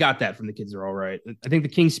got that from The Kids Are All Right. I think The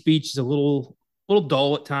King's Speech is a little little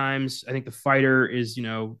dull at times. I think the fighter is,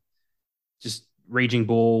 just raging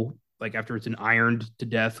bull, like after it's been ironed to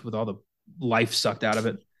death with all the life sucked out of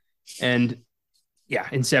it. And yeah,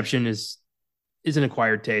 Inception is an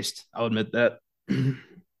acquired taste. I'll admit that.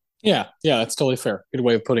 Yeah, yeah, that's totally fair. Good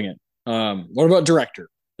way of putting it. What about director?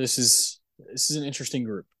 This is an interesting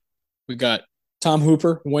group. We got Tom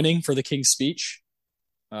Hooper winning for The King's Speech.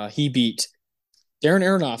 He beat Darren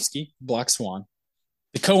Aronofsky, Black Swan,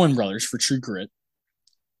 the Coen brothers for True Grit,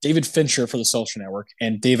 David Fincher for The Social Network,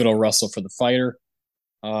 and David O. Russell for The Fighter.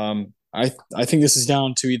 I think this is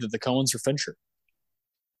down to either the Coens or Fincher.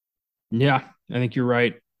 Yeah, I think you're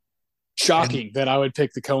right. Shocking And that I would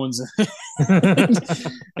pick the Coens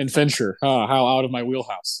and Fincher. How out of my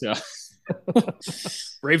wheelhouse. Yeah.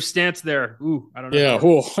 brave stance there. Ooh, I don't Yeah.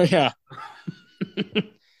 know. Oh, yeah.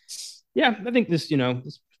 Yeah, I think this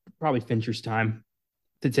probably Fincher's time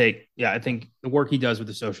to take. Yeah, I think the work he does with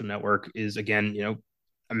the social network is again,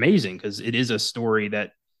 amazing because it is a story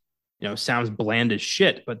that, sounds bland as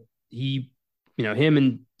shit, but him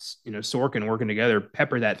and Sorkin working together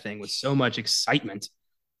pepper that thing with so much excitement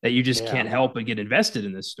that you just Yeah. can't help but get invested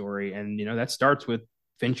in this story. And that starts with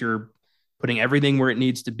Fincher putting everything where it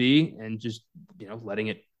needs to be and just letting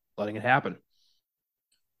it happen.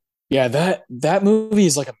 Yeah, that movie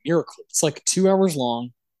is like a miracle. It's like 2 hours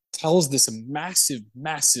long, tells this massive,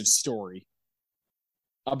 massive story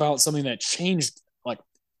about something that changed like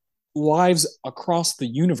lives across the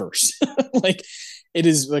universe. Like it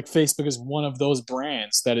is like Facebook is one of those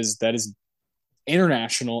brands that is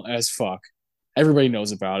international as fuck. Everybody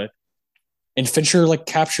knows about it. And Fincher like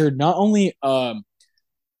captured not only a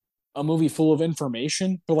movie full of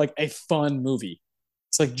information, but like a fun movie.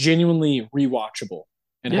 It's like genuinely rewatchable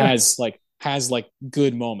and Yeah. has like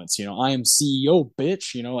good moments. I am CEO,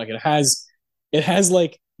 bitch. Like it has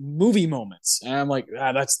like movie moments, and I'm like,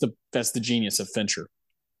 that's the genius of Fincher.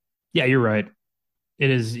 Yeah, you're right. It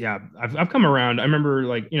is, yeah. I've come around. I remember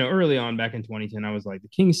like, early on back in 2010, I was like, the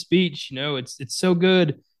King's Speech, it's so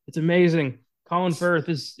good. It's amazing. Colin Firth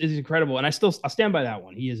is incredible. And I'll stand by that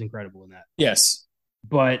one. He is incredible in that. Yes.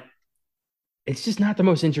 But it's just not the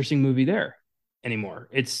most interesting movie there anymore.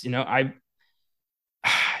 It's, I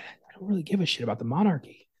don't really give a shit about the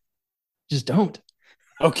monarchy. Just don't.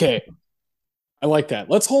 Okay. I like that.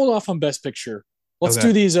 Let's hold off on Best Picture. Let's Okay.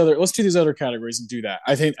 do these other categories and do that.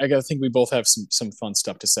 I think we both have some fun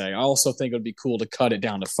stuff to say. I also think it would be cool to cut it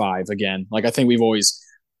down to five again. Like I think we've always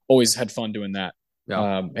had fun doing that.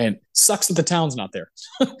 Yeah. And sucks that the town's not there.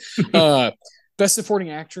 uh, Best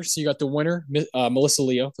Supporting Actress. You got the winner, Melissa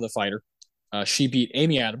Leo for The Fighter. She beat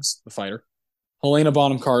Amy Adams, The Fighter. Helena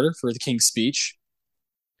Bonham Carter for The King's Speech.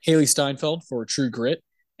 Haley Steinfeld for True Grit,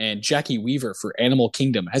 and Jackie Weaver for Animal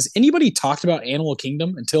Kingdom. Has anybody talked about Animal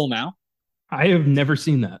Kingdom until now? I have never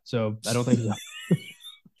seen that, so I don't think so.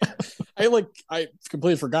 I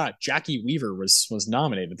completely forgot Jackie Weaver was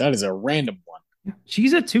nominated. That is a random one.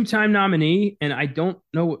 She's a two-time nominee, and I don't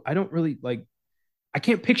know. I don't really like. I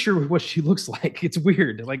can't picture what she looks like. It's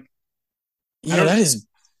weird. Like I Yeah, don't.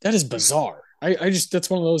 that is bizarre. I just that's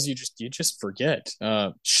one of those you just forget.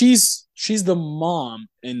 She's the mom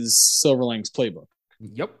in Silverlang's Playbook.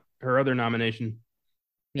 Yep, her other nomination.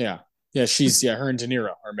 Yeah, yeah, her and De Niro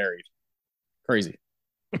are married. Crazy.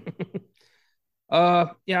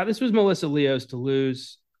 Yeah, this was Melissa Leo's to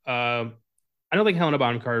lose. I don't think Helena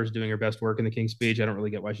Bonham Carter is doing her best work in the King's Speech. I don't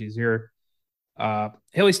really get why she's here.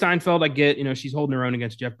 Haley Steinfeld, I get, she's holding her own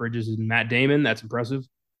against Jeff Bridges and Matt Damon. That's impressive.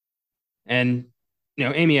 And,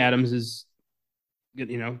 Amy Adams is,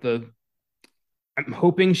 the, I'm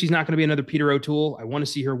hoping she's not going to be another Peter O'Toole. I want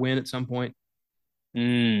to see her win at some point.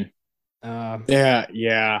 Mm, Uh, yeah,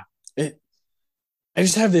 yeah. I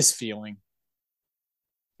just have this feeling.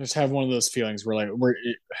 I just have one of those feelings where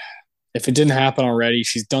if it didn't happen already,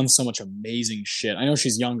 she's done so much amazing shit. I know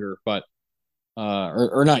she's younger, but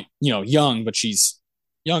or not, young, but she's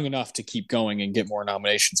young enough to keep going and get more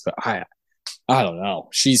nominations. But I don't know.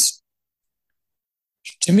 She's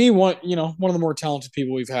to me one of the more talented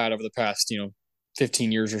people we've had over the past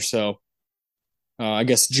 15 years or so. I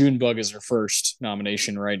guess Junebug is her first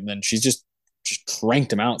nomination, right? And then she's just cranked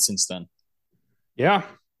them out since then. yeah.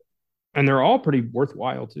 And they're all pretty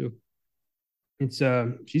worthwhile too. It's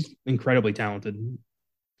she's incredibly talented.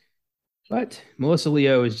 But Melissa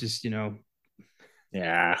Leo is just,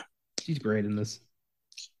 Yeah. she's great in this.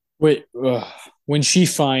 Wait, when she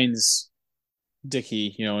finds Dickie,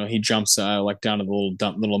 he jumps like down to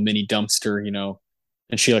the little mini dumpster,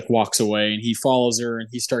 and she like walks away, and he follows her, and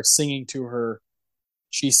he starts singing to her.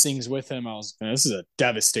 She sings with him. Man, this is a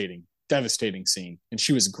devastating, devastating scene, and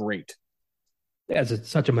she was great. Yeah, it's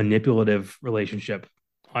such a manipulative relationship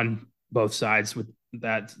on both sides with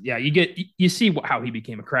that. Yeah, you see how he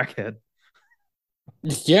became a crackhead.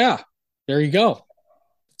 Yeah, there you go.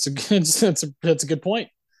 It's a good that's a good point.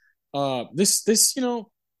 This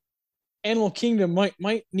Animal Kingdom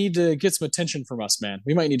might need to get some attention from us, man.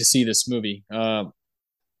 We might need to see this movie. I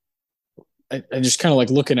just kind of like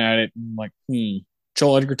looking at it and like,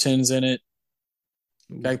 Joel Edgerton's in it,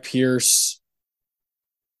 Guy Pearce.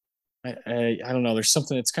 I don't know. There's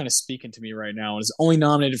something that's kind of speaking to me right now, and is only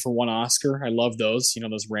nominated for one Oscar. I love those,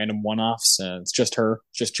 those random one-offs. It's just her,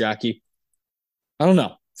 just Jackie. I don't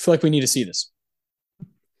know. I feel like we need to see this.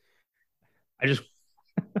 I just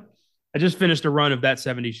I just finished a run of that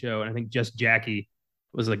 70s show, and I think just Jackie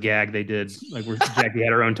was a gag they did, like where Jackie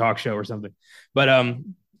had her own talk show or something. But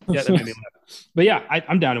yeah, that made me laugh. But yeah,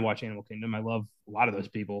 I'm down to watch Animal Kingdom. I love a lot of those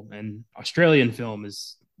people, and Australian film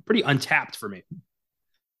is pretty untapped for me.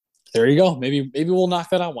 There you go. Maybe we'll knock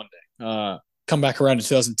that out one day. Come back around to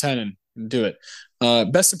 2010 and do it.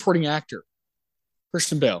 Best supporting actor,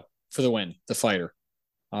 Christian Bale for the win, the fighter.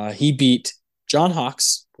 He beat John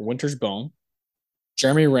Hawkes for Winter's Bone,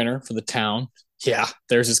 Jeremy Renner for The Town. Yeah,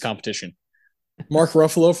 there's his competition. Mark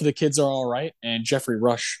Ruffalo for The Kids Are All Right, and Jeffrey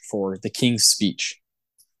Rush for The King's Speech.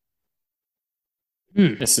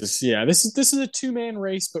 This is a two-man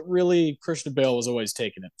race, but really Christian Bale was always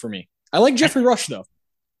taking it for me. I like Jeffrey Rush though.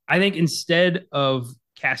 I think instead of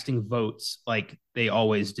casting votes like they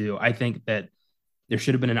always do, I think that there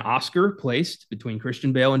should have been an Oscar placed between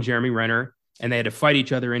Christian Bale and Jeremy Renner, and they had to fight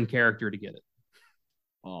each other in character to get it.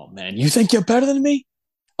 Oh man, you think you're better than me?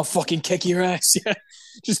 I'll fucking kick your ass. Yeah,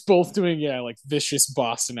 just both doing like vicious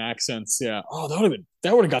Boston accents. Yeah. Oh, that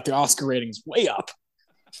would have got the Oscar ratings way up.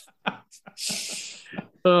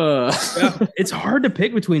 Yeah, it's hard to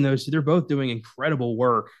pick between those two. They're both doing incredible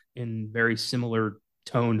work in very similar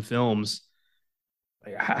toned films.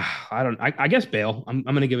 Like, I guess Bale. I'm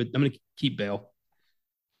gonna give it. I'm gonna keep Bale.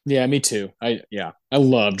 Yeah, me too. I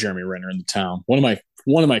love Jeremy Renner in The Town. One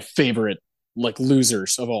of my favorite like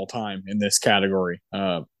losers of all time in this category.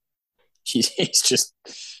 He's just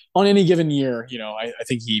on any given year, I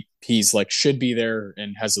think he's like should be there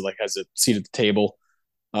and has a seat at the table.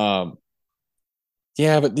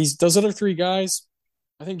 Yeah, but those other three guys,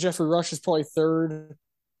 I think Jeffrey Rush is probably third,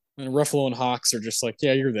 and Ruffalo and Hawks are just like,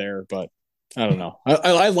 yeah, you're there, but I don't know.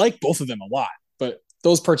 I like both of them a lot, but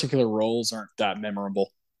those particular roles aren't that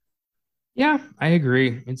memorable. Yeah, I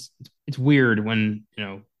agree. It's weird when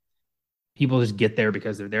people just get there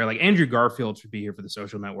because they're there. Like Andrew Garfield should be here for The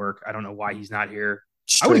Social Network. I don't know why he's not here.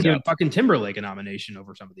 I would have given fucking Timberlake a nomination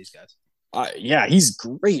over some of these guys. Yeah, he's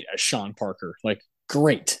great as Sean Parker. Like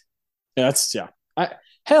great. Yeah, I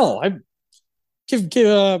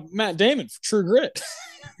give Matt Damon for True Grit.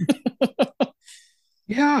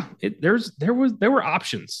 Yeah, there were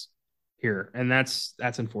options here, and that's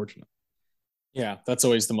unfortunate. Yeah, that's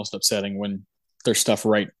always the most upsetting when there's stuff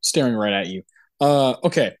staring right at you.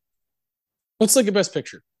 Okay, let's look at Best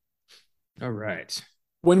Picture. All right.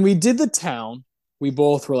 When we did The Town, we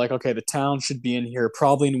both were like, okay, The Town should be in here,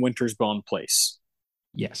 probably in Winter's Bone place.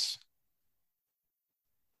 Yes.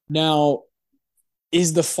 Now,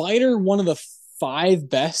 is The Fighter one of the 5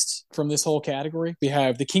 best from this whole category? We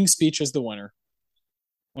have The King's Speech as the winner,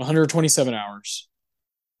 127 hours.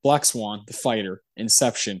 Black Swan, The Fighter,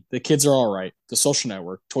 Inception, The Kids Are All Right, The Social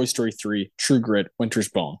Network, Toy Story 3, True Grit, Winter's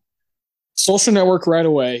Bone. Social Network right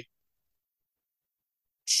away.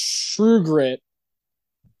 True Grit.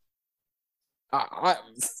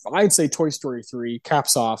 I'd say Toy Story 3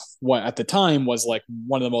 caps off what at the time was like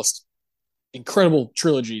one of the most incredible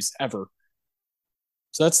trilogies ever.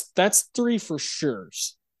 So that's 3 for sure.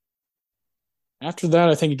 After that,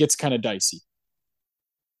 I think it gets kind of dicey.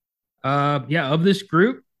 Yeah, of this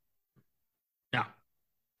group, no.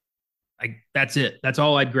 That's it. That's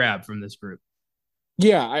all I'd grab from this group.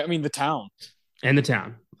 Yeah, I mean The Town. And The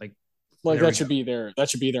Town. Like that should be there. That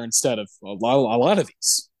should be there instead of a lot of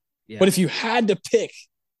these. Yeah. But if you had to pick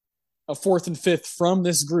a 4th and 5th from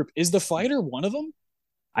this group, is The Fighter one of them?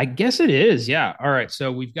 I guess it is. Yeah. All right.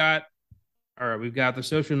 So we've got The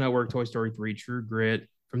Social Network, Toy Story 3, True Grit.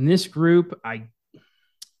 From this group,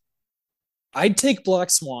 I'd take Black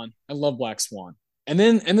Swan. I love Black Swan. And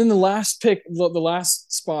then the last pick, the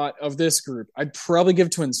last spot of this group, I'd probably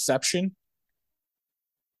give to Inception.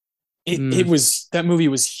 That movie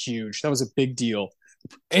was huge. That was a big deal.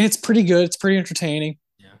 And it's pretty good. It's pretty entertaining.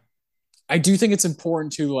 Yeah. I do think it's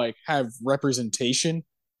important to like have representation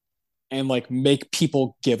and like make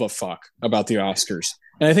people give a fuck about the Oscars.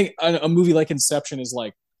 And I think a movie like Inception is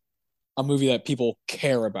like a movie that people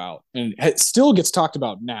care about and it still gets talked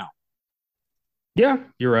about now. Yeah,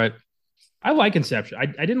 you're right. I like Inception. I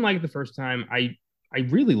didn't like it the first time. I I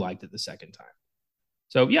really liked it the second time.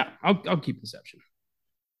 So yeah, I'll keep Inception.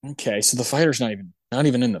 Okay, so the fighter's not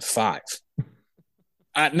even in the five.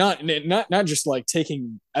 Not just like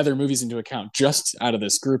taking other movies into account. Just out of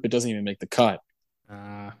this group, it doesn't even make the cut.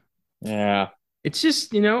 Uh, Yeah, it's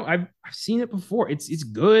just I've seen it before. It's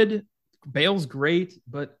good. Bale's great,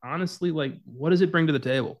 but honestly, like, what does it bring to the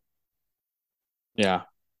table? yeah,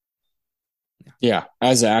 yeah.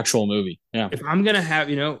 As an actual movie, yeah, If I'm gonna have,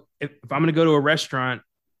 if I'm gonna go to a restaurant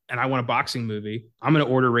and I want a boxing movie, I'm gonna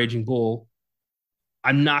order Raging Bull.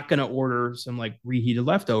 I'm not gonna order some like reheated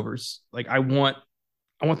leftovers. Like I want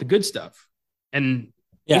the good stuff. And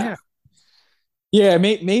yeah, yeah, yeah.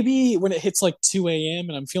 Maybe when it hits like 2 a.m.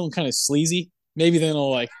 and I'm feeling kind of sleazy, maybe then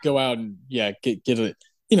I'll like go out and yeah get it.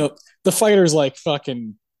 You know, the fighter's like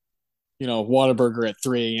fucking Whataburger at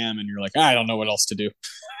 3 a.m. and you're like, I don't know what else to do.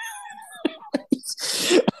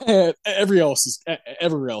 Everywhere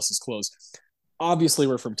else is closed. Obviously,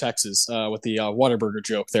 we're from Texas with the Whataburger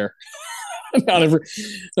joke there. not every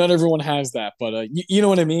not everyone has that, but you know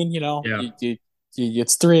what I mean. yeah,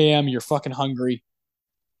 It's 3 a.m. You're fucking hungry.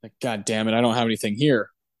 Like, God damn it, I don't have anything here.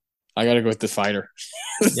 I gotta go with the fighter.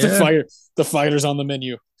 the yeah. fighter. The fighter's on the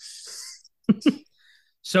menu.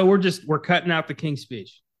 So we're cutting out the King's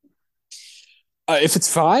Speech. If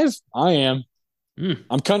it's five, I am. Mm.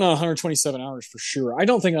 I'm cutting on 127 hours for sure. I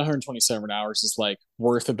don't think 127 hours is like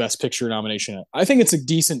worth a Best Picture nomination. I think it's a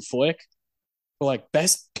decent flick, but like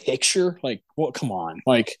Best Picture, like, well, come on,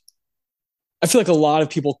 like I feel like a lot of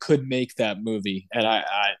people could make that movie, and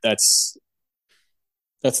that's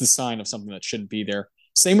the sign of something that shouldn't be there.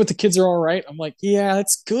 Same with The Kids Are All Right. I'm like, yeah,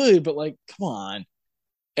 it's good, but like, come on.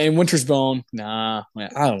 And Winter's Bone, nah,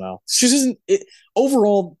 I don't know. It's just isn't it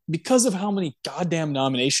overall because of how many goddamn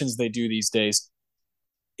nominations they do these days.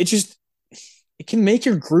 It just it can make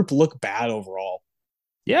your group look bad overall.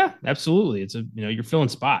 Yeah, absolutely. It's you're filling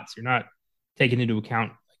spots. You're not taking into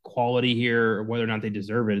account quality here or whether or not they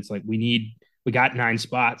deserve it. It's like we got 9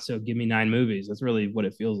 spots, so give me 9 movies. That's really what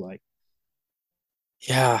it feels like.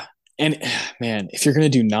 Yeah, and man, if you're gonna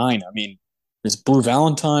do nine, I mean, there's Blue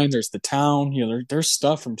Valentine, there's The Town. There's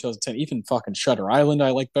stuff from 2010. Even fucking Shutter Island,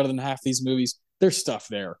 I like better than half these movies. There's stuff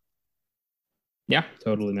there. Yeah,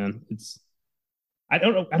 totally, man. I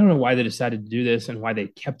don't know why they decided to do this and why they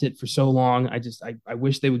kept it for so long. I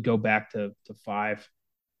wish they would go back to 5.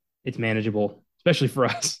 It's manageable, especially for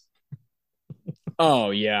us.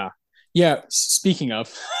 Oh yeah, yeah. Speaking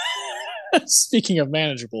of, speaking of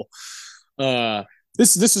manageable, uh,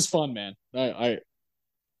 this is fun, man.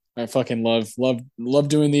 I fucking love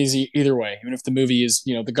doing these either way, even if the movie is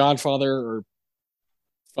The Godfather or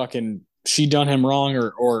fucking She Done Him Wrong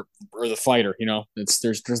or The Fighter. It's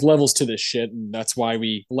there's levels to this shit, and that's why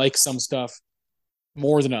we like some stuff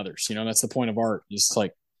more than others. That's the point of art. Just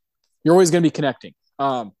like you're always going to be connecting.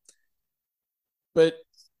 But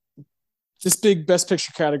this big Best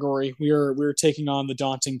Picture category, we're taking on the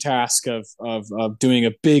daunting task of doing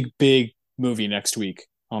a big movie next week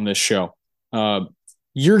on this show.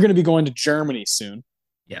 You're going to be going to Germany soon,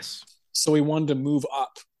 Yes. so we wanted to move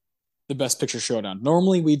up the Best Picture showdown.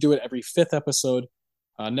 Normally, we do it every fifth episode.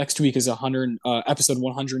 Next week is episode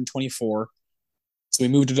 124. So we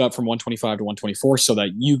moved it up from 125 to 124 so that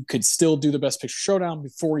you could still do the Best Picture showdown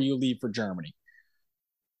before you leave for Germany.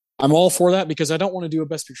 I'm all for that because I don't want to do a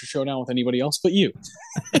Best Picture showdown with anybody else but you.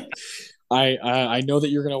 I know that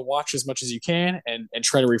you're going to watch as much as you can and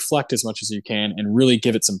try to reflect as much as you can and really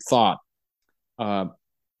give it some thought.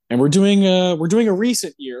 And we're doing a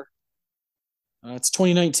recent year. It's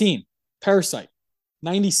 2019. Parasite,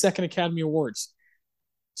 92nd Academy Awards.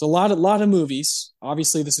 It's a lot of movies.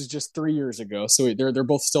 Obviously, this is just 3 years ago, so they're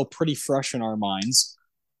both still pretty fresh in our minds.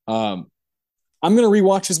 I'm gonna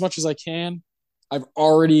rewatch as much as I can. I've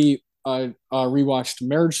already rewatched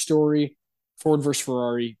Marriage Story, Ford vs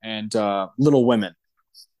Ferrari, and Little Women.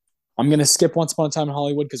 I'm gonna skip Once Upon a Time in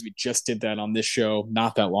Hollywood because we just did that on this show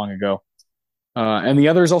not that long ago. And the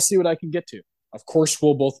others, I'll see what I can get to. Of course,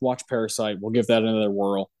 we'll both watch Parasite. We'll give that another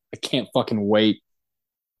whirl. I can't fucking wait.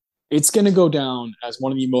 It's going to go down as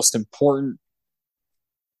one of the most important,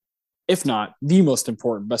 if not the most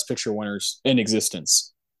important, Best Picture winners in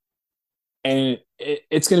existence. And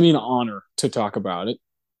it's going to be an honor to talk about it.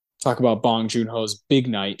 Talk about Bong Joon Ho's Big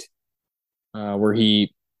Night, where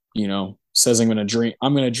he, says I'm going to drink.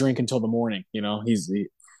 I'm going to drink until the morning. It's going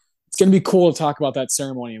to be cool to talk about that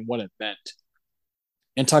ceremony and what it meant,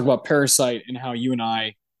 and talk about Parasite and how you and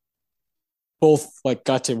I both like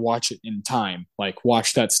got to watch it in time, like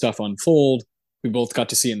watch that stuff unfold. We both got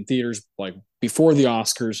to see it in theaters like before the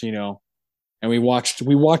Oscars, and we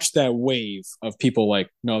watched that wave of people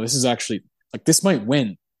like, no, this is actually like this might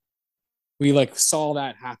win. we like saw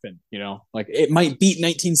that happen, you know, like it might beat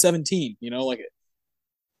 1917, you know, like,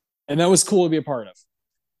 and that was cool to be a part of.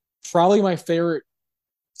 Probably my favorite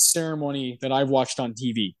ceremony that I've watched on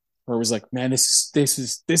TV, where it was like, man, this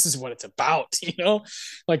is what it's about, you know,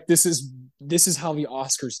 like this is how the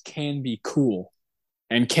Oscars can be cool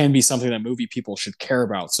and can be something that movie people should care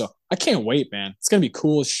about. So I can't wait, man. It's gonna be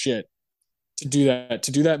cool as shit to do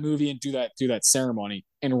that movie and do that ceremony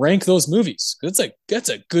and rank those movies. That's a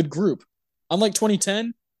good group. Unlike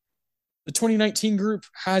 2010, the 2019 group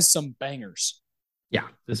has some bangers. Yeah,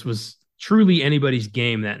 this was truly anybody's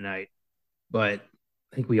game that night, but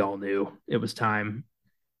I think we all knew it was time.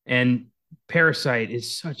 And Parasite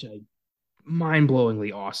is such a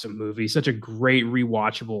mind-blowingly awesome movie, such a great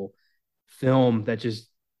rewatchable film that just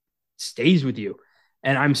stays with you.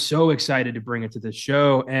 And I'm so excited to bring it to the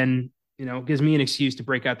show, and gives me an excuse to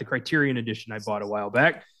break out the Criterion edition I bought a while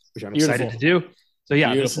back, which I'm Beautiful. excited to do. So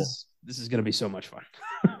yeah, Beautiful. this is going to be so much fun.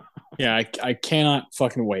 Yeah, I cannot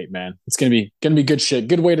fucking wait, man. It's gonna be good shit.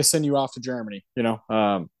 Good way to send you off to Germany.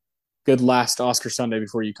 Good last Oscar Sunday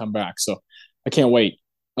before you come back. So I can't wait.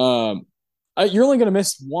 You're only gonna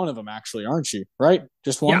miss one of them, actually, aren't you? Right?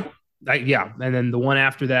 Just one. Yeah, and then the one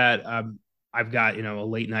after that, I've got a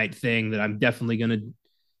late night thing that I'm definitely going to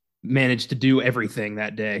manage to do everything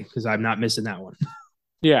that day because I'm not missing that one.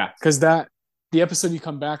 Yeah, because the episode you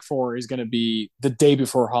come back for is going to be the day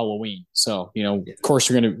before Halloween. So, of course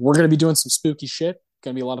we're going to be doing some spooky shit.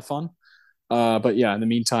 Going to be a lot of fun. But yeah, in the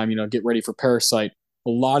meantime, get ready for Parasite. A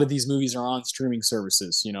lot of these movies are on streaming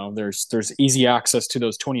services. There's easy access to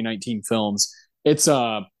those 2019 films. It's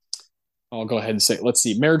I'll go ahead and say, let's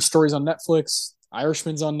see, Marriage Stories on Netflix,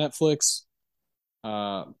 Irishman's on Netflix.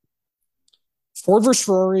 Ford vs.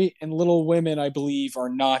 Ferrari and Little Women, I believe, are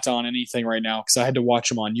not on anything right now because I had to watch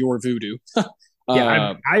them on Your Voodoo.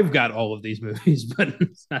 I've got all of these movies, but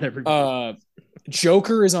it's not everybody.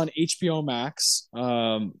 Joker is on HBO Max.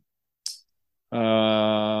 Once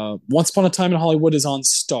Upon a Time in Hollywood is on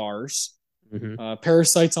Stars. Mm-hmm.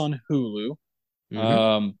 Parasite's on Hulu. Mm-hmm.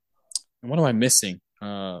 And what am I missing?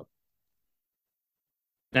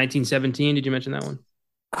 1917. Did you mention that one?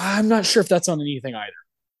 I'm not sure if that's on anything either.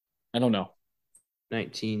 I don't know.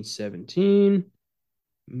 1917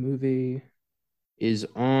 movie is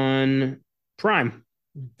on Prime.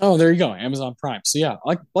 Oh, there you go, Amazon Prime. So yeah,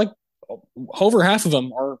 like over half of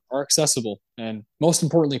them are accessible, and most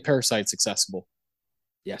importantly, Parasite's accessible.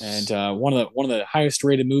 Yes, and one of the highest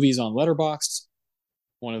rated movies on Letterboxd,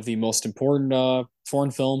 one of the most important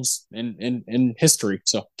foreign films in history.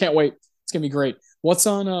 So can't wait. It's gonna be great. What's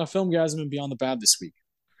on Filmgasm and Beyond the Bad this week?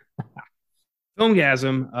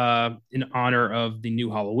 Filmgasm, in honor of the new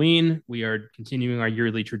Halloween, we are continuing our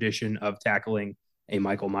yearly tradition of tackling a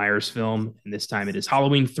Michael Myers film, and this time it is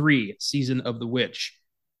Halloween 3, Season of the Witch,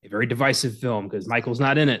 a very divisive film because Michael's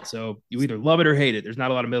not in it, so you either love it or hate it. There's not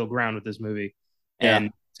a lot of middle ground with this movie,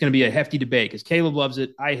 and it's going to be a hefty debate because Caleb loves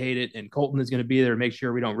it, I hate it, and Colton is going to be there to make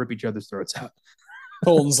sure we don't rip each other's throats out.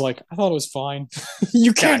 Colton's like, I thought it was fine.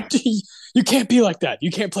 You can't be like that. You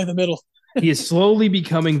can't play the middle. He is slowly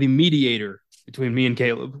becoming the mediator between me and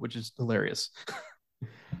Caleb, which is hilarious.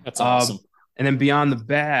 That's awesome. And then Beyond the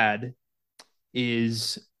Bad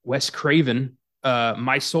is Wes Craven,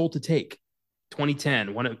 My Soul to Take,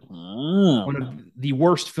 2010, one of the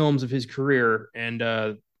worst films of his career, and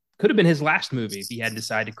could have been his last movie if he had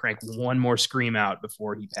decided to crank one more scream out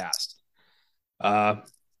before he passed. And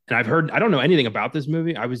I don't know anything about this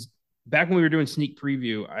movie. I was back when we were doing sneak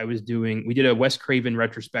preview. We did a Wes Craven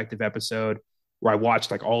retrospective episode where I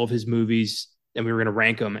watched like all of his movies and we were going to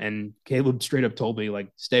rank them. And Caleb straight up told me like,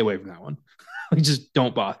 stay away from that one. Like, just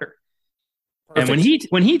don't bother. Perfect. And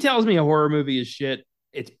when he tells me a horror movie is shit,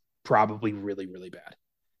 it's probably really, really bad.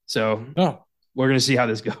 So we're going to see how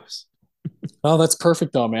this goes. Oh, that's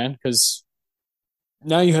perfect though, man. Cause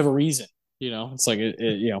now you have a reason, it's like,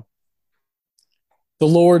 the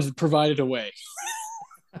Lord provided a way.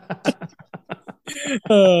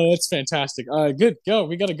 That's fantastic. Good. Go.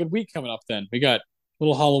 We got a good week coming up then. We got a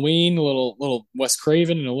little Halloween, a little Wes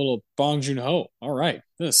Craven, and a little Bong Joon-ho. All right.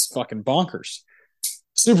 This is fucking bonkers.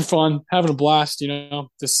 Super fun. Having a blast,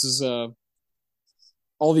 This is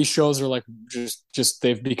all these shows are like just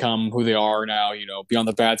they've become who they are now, Beyond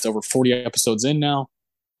the Bad's over 40 episodes in now.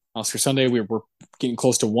 Oscar Sunday, we're getting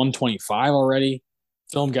close to 125 already.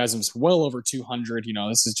 Filmgasm's well over 200.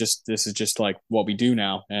 This is just like what we do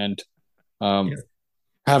now, and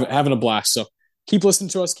having a blast. So keep listening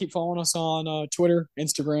to us. Keep following us on Twitter,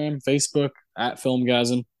 Instagram, Facebook at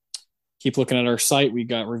Filmgasm. Keep looking at our site. We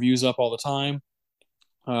got reviews up all the time,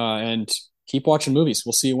 and keep watching movies.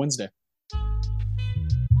 We'll see you Wednesday.